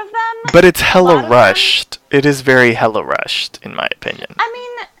 a lot of them, but it's hella rushed. It is very hella rushed, in my opinion. I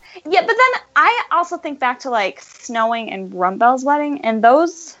mean, yeah, but then I also think back to, like, Snowing and Rumbell's wedding, and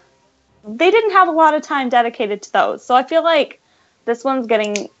those, they didn't have a lot of time dedicated to those. So I feel like this one's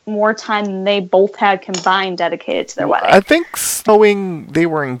getting more time than they both had combined dedicated to their wedding. I think Snowing, they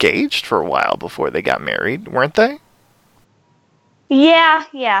were engaged for a while before they got married, weren't they?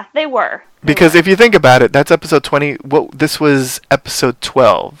 Yeah, they were. Because if you think about it, that's episode 20. Well, this was episode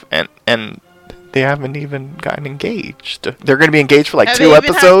 12, and they haven't even gotten engaged. They're going to be engaged for like Have 2 they even had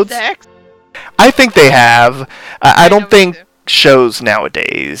episodes. sex? I think they have. I don't think so. shows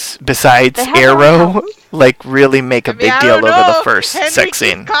nowadays, besides They have Arrow, like really make a I mean, big I deal don't over know. the first Henry sex keeps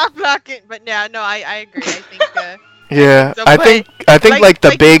scene. cock-blocking, but no, I agree. I think. Yeah, So, I but, think like the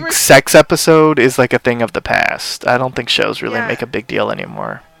like you big were- sex episode is like a thing of the past. I don't think shows really Yeah. make a big deal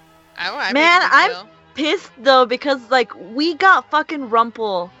anymore. I Man, think I'm so. pissed though because like we got fucking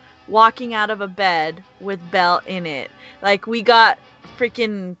Rumple walking out of a bed with Belle in it. Like we got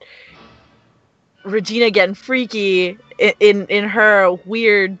freaking Regina getting freaky in her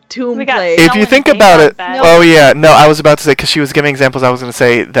weird tomb We got place. If No you one think thinks about about it, that. oh yeah, no, I was about to say, because she was giving examples, I was going to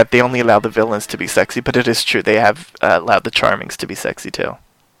say that they only allow the villains to be sexy, but it is true, they have allowed the Charmings to be sexy too.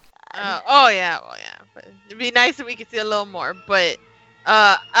 Oh yeah. But it'd be nice if we could see a little more. But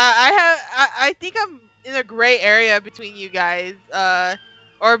I think I'm in a gray area between you guys,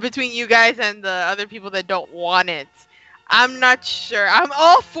 or between you guys and the other people that don't want it. I'm not sure. I'm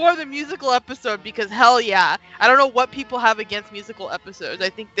all for the musical episode because hell yeah. I don't know what people have against musical episodes. I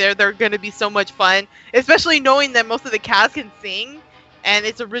think they're going to be so much fun, especially knowing that most of the cast can sing and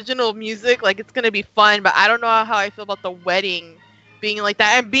it's original music. Like it's going to be fun, but I don't know how I feel about the wedding being like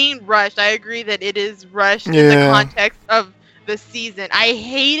that and being rushed. I agree that it is rushed in the context of the season. I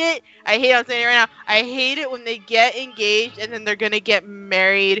hate it. I'm saying it right now. I hate it when they get engaged and then they're going to get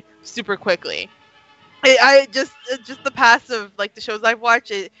married super quickly. I just the past of like the shows I've watched,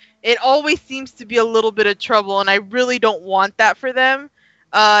 it always seems to be a little bit of trouble, and I really don't want that for them.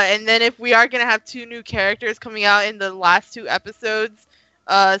 And then if we are gonna have 2 new characters coming out in the last 2 episodes,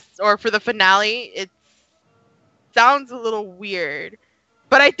 or for the finale, it sounds a little weird.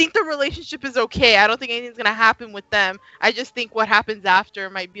 But I think the relationship is okay. I don't think anything's gonna happen with them. I just think what happens after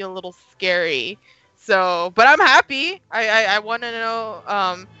might be a little scary. So, but I'm happy. I want to know.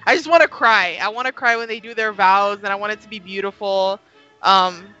 I just want to cry. I want to cry when they do their vows, and I want it to be beautiful.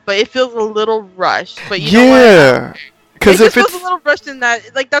 But it feels a little rushed. But you know what? Because It if just it's feels a little rushed in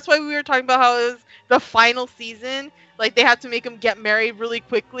that. Like that's why we were talking about how it was the final season. Like they have to make them get married really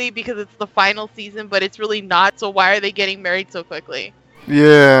quickly because it's the final season, but it's really not. So why are they getting married so quickly?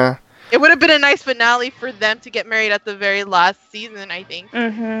 yeah, It would have been a nice finale for them to get married at the very last season, I think.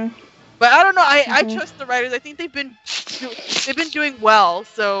 Mm-hmm. But I don't know. I trust the writers. I think they've been doing well.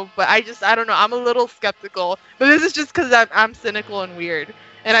 So, but I don't know. I'm a little skeptical. But this is just because I'm cynical and weird,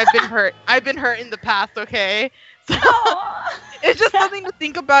 and I've been hurt. I've been hurt in the past. Okay, so it's just something to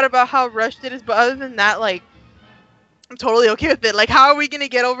think about how rushed it is. But other than that, like, I'm totally okay with it. Like, how are we gonna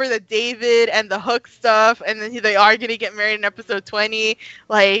get over the David and the Hook stuff, and then they are gonna get married in episode 20?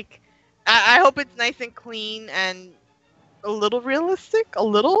 Like, I hope it's nice and clean and a little realistic, a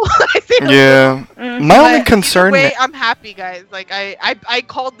little. yeah. Mm-hmm. My only But concern. either way, I'm happy, guys. Like I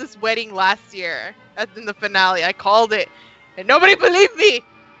called this wedding last year in the finale. I called it, and nobody believed me.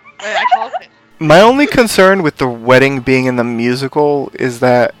 But I called it. My only concern with the wedding being in the musical is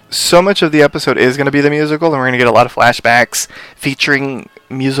that so much of the episode is going to be the musical, and we're going to get a lot of flashbacks featuring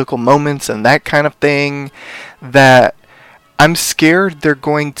musical moments and that kind of thing, that I'm scared they're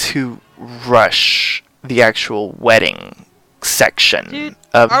going to rush the actual wedding section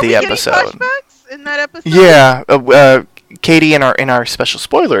of the episode. Are we getting flashbacks in that episode? Yeah, Katie in our special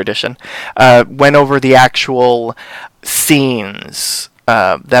spoiler edition went over the actual scenes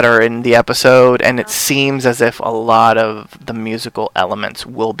that are in the episode, and it seems as if a lot of the musical elements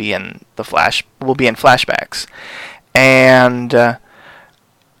will be in flashbacks. And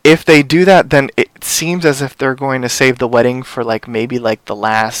if they do that, then it seems as if they're going to save the wedding for maybe the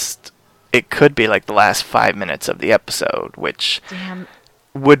last 5 minutes of the episode, which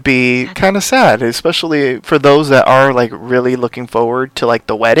would be kind of sad, especially for those that are really looking forward to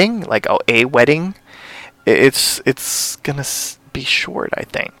the wedding, a wedding. It's gonna be short, I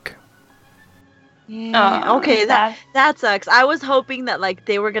think. Yeah. Okay, that sucks. I was hoping that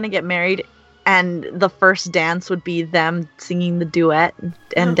they were gonna get married, and the first dance would be them singing the duet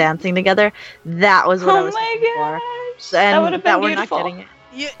and dancing together. That was what I was hoping for. Gosh, that would have been beautiful. We're not getting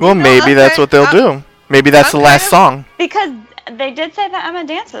it. Well, maybe that's what they'll do. Maybe that's the last song. Because they did say that Emma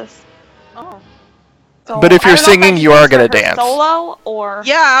dances. Oh. So, but if you're singing, you are gonna dance. Solo or?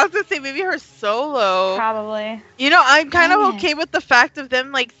 Yeah, I was gonna say maybe her solo. Probably. I'm kind of okay with the fact of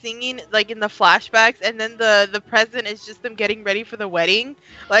them singing in the flashbacks, and then the present is just them getting ready for the wedding.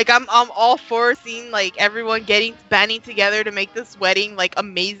 I'm all for seeing everyone banding together to make this wedding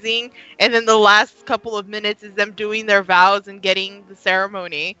amazing, and then the last couple of minutes is them doing their vows and getting the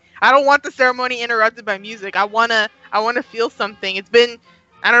ceremony. I don't want the ceremony interrupted by music. I wanna feel something. It's been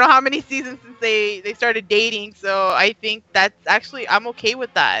I don't know how many seasons since they started dating, so I think that's actually I'm okay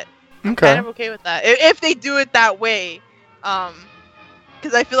with that. I'm kind of okay with that if they do it that way,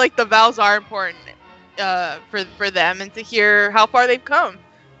 because I feel like the vows are important for them and to hear how far they've come.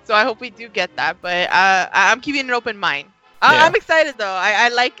 So I hope we do get that, but I'm keeping an open mind. I'm excited though. I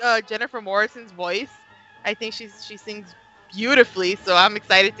like Jennifer Morrison's voice. I think she sings beautifully, so I'm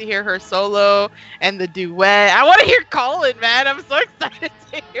excited to hear her solo and the duet. I want to hear Colin, man. I'm so excited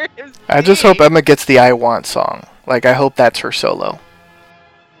to hear him sing. I just hope Emma gets the I Want song. I hope that's her solo.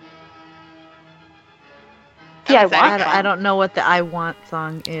 Yeah, I don't know what the I Want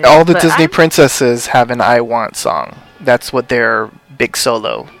song is. All the Disney princesses have an I Want song. That's what their big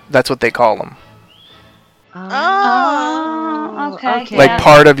solo. That's what they call them. Oh, okay.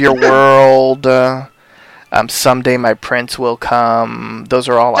 Part of your world. Someday my prince will come. Those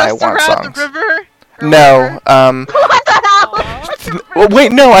are all I Want songs. Just Around the River? No. What the hell? Well,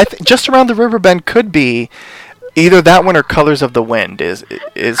 wait, no. Just Around the River Bend could be either that one or Colors of the Wind is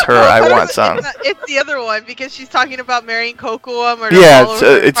her I Want song. It's the other one because she's talking about marrying Kocoum or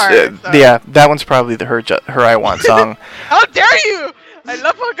yeah, that one's probably her I Want song. How dare you! I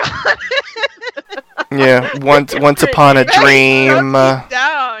love Pocahontas. Yeah, once upon a dream.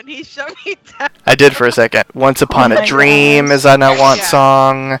 He shut me down. I did for a second. Once upon a dream is an I Want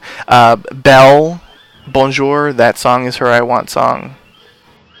song. Belle, Bonjour, that song is her I Want song.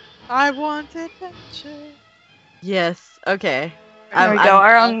 I want adventure. Yes. Okay. There we go.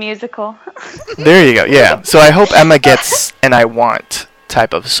 Our own musical. There you go. Yeah. So I hope Emma gets an I Want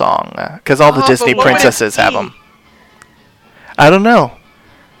type of song because all the Disney princesses have them. I don't know.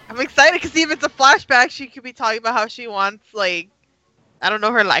 I'm excited because if it's a flashback, she could be talking about how she wants, I don't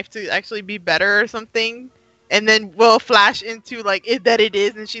know, her life to actually be better or something. And then we'll flash into, that it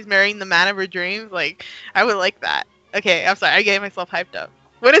is and she's marrying the man of her dreams. I would like that. Okay, I'm sorry. I gave myself hyped up.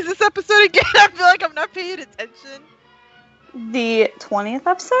 What is this episode again? I feel like I'm not paying attention. The 20th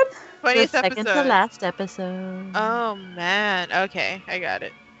episode? 20th the second to last episode. Oh, man. Okay, I got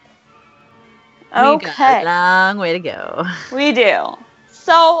it. Okay. We got a long way to go. We do.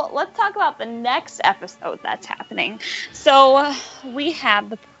 So let's talk about the next episode that's happening. So we have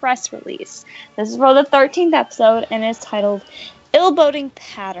the press release. This is for the 13th episode and is titled Ill-Boding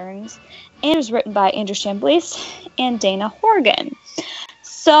Patterns and is written by Andrew Chambliss and Dana Horgan.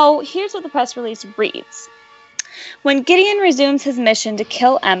 So here's what the press release reads. When Gideon resumes his mission to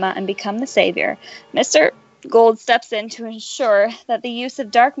kill Emma and become the savior, Mr. Gold steps in to ensure that the use of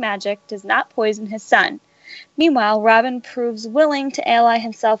dark magic does not poison his son. Meanwhile, Robin proves willing to ally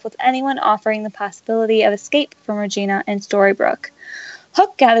himself with anyone offering the possibility of escape from Regina and Storybrooke.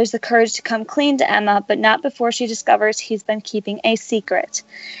 Hook gathers the courage to come clean to Emma, but not before she discovers he's been keeping a secret.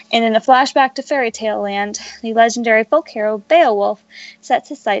 And in a flashback to Fairy Tale Land, the legendary folk hero Beowulf sets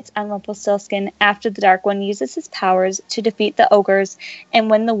his sights on Rumpelstiltskin after the Dark One uses his powers to defeat the ogres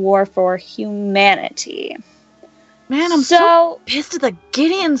and win the war for humanity. Man, I'm so pissed at the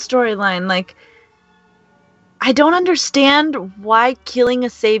Gideon storyline. I don't understand why killing a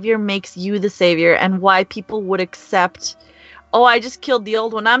savior makes you the savior, and why people would accept, oh, I just killed the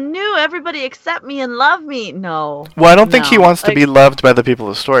old one, I'm new, everybody accept me and love me. No. Well, I don't think he No. wants to be loved by the people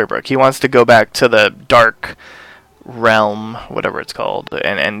of Storybrooke. He wants to go back to the dark realm, whatever it's called,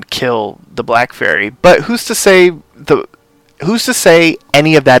 and kill the Black Fairy. But who's to say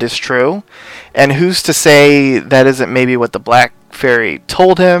any of that is true? And who's to say that isn't maybe what the Black Fairy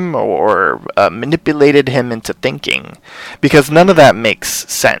told him or manipulated him into thinking? Because none of that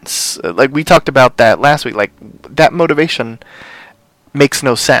makes sense. Like, we talked about that last week. Like, that motivation makes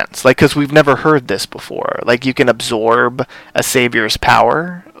no sense. Like, because we've never heard this before. Like, you can absorb a savior's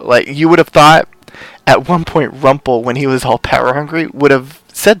power. Like, you would have thought at one point Rumple, when he was all power hungry, would have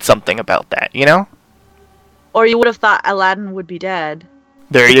said something about that, you know? Or you would have thought Aladdin would be dead.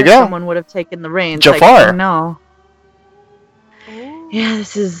 There you because go. Someone would have taken the reins. Jafar. Like, no. Yeah,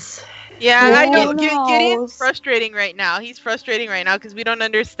 this is... Yeah, I know. Who Gideon's knows? frustrating right now. He's frustrating right now because we don't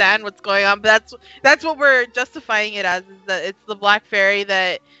understand what's going on. But that's what we're justifying it as, is that it's the Black Fairy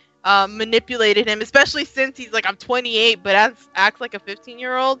that manipulated him, especially since he's like, I'm 28, but acts like a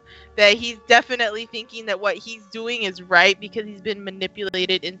 15-year-old. That he's definitely thinking that what he's doing is right because he's been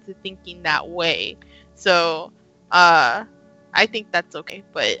manipulated into thinking that way. So, I think that's okay.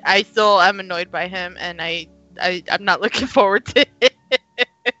 But I still am annoyed by him, and I'm not looking forward to it.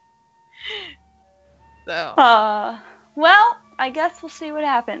 So. Well, I guess we'll see what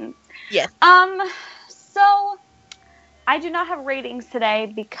happens. Yes. So I do not have ratings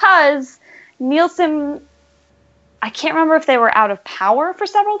today because Nielsen, I can't remember if they were out of power for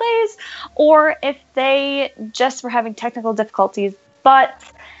several days or if they just were having technical difficulties, but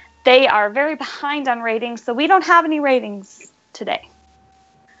they are very behind on ratings, so we don't have any ratings today.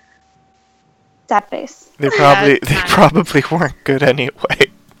 Sad face. They probably weren't good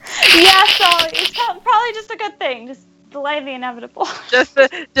anyway. Yeah, so it's probably just a good thing. Just delay the inevitable. Just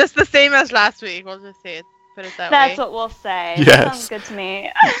the same as last week. We'll just say it. Put it that That's way. what we'll say. Yes. That sounds good to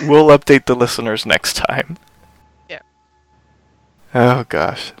me. We'll update the listeners next time. Yeah. Oh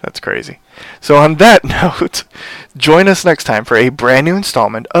gosh, that's crazy. So on that note, join us next time for a brand new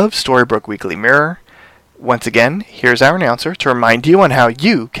installment of Storybrooke Weekly Mirror. Once again, here's our announcer to remind you on how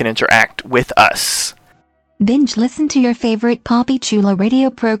you can interact with us. Binge listen to your favorite Poppy Chulo Radio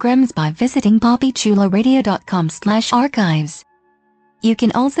programs by visiting poppychuloradio.com/archives. You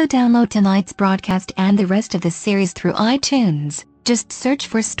can also download tonight's broadcast and the rest of the series through iTunes. Just search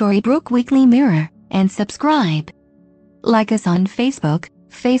for Storybrooke Weekly Mirror and subscribe. Like us on Facebook,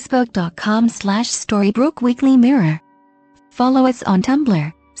 facebook.com/Storybrooke Weekly Mirror. Follow us on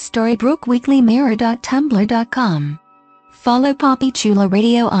Tumblr, storybrookweeklymirror.tumblr.com. Follow Poppy Chulo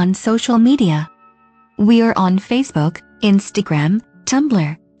Radio on social media. We are on Facebook, Instagram,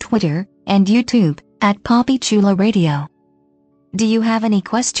 Tumblr, Twitter, and YouTube at Poppy Chulo Radio. Do you have any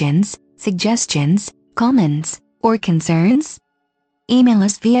questions, suggestions, comments, or concerns? Email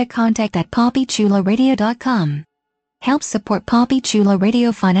us via contact@poppychuloradio.com. Help support Poppy Chulo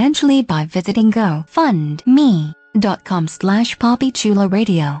Radio financially by visiting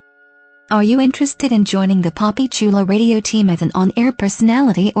gofundme.com/poppychuloradio. Are you interested in joining the Poppy Chulo Radio team as an on-air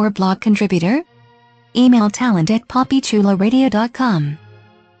personality or blog contributor? Email talent@poppychuloradio.com.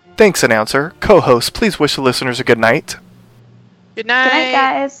 Thanks, announcer. Co-host, please wish the listeners a good night. Good night. Good night,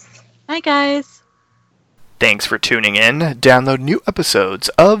 guys. Hi, guys. Thanks for tuning in. Download new episodes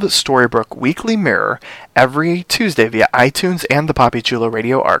of Storybrooke Weekly Mirror every Tuesday via iTunes and the Poppy Chulo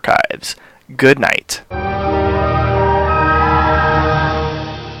Radio archives. Good night.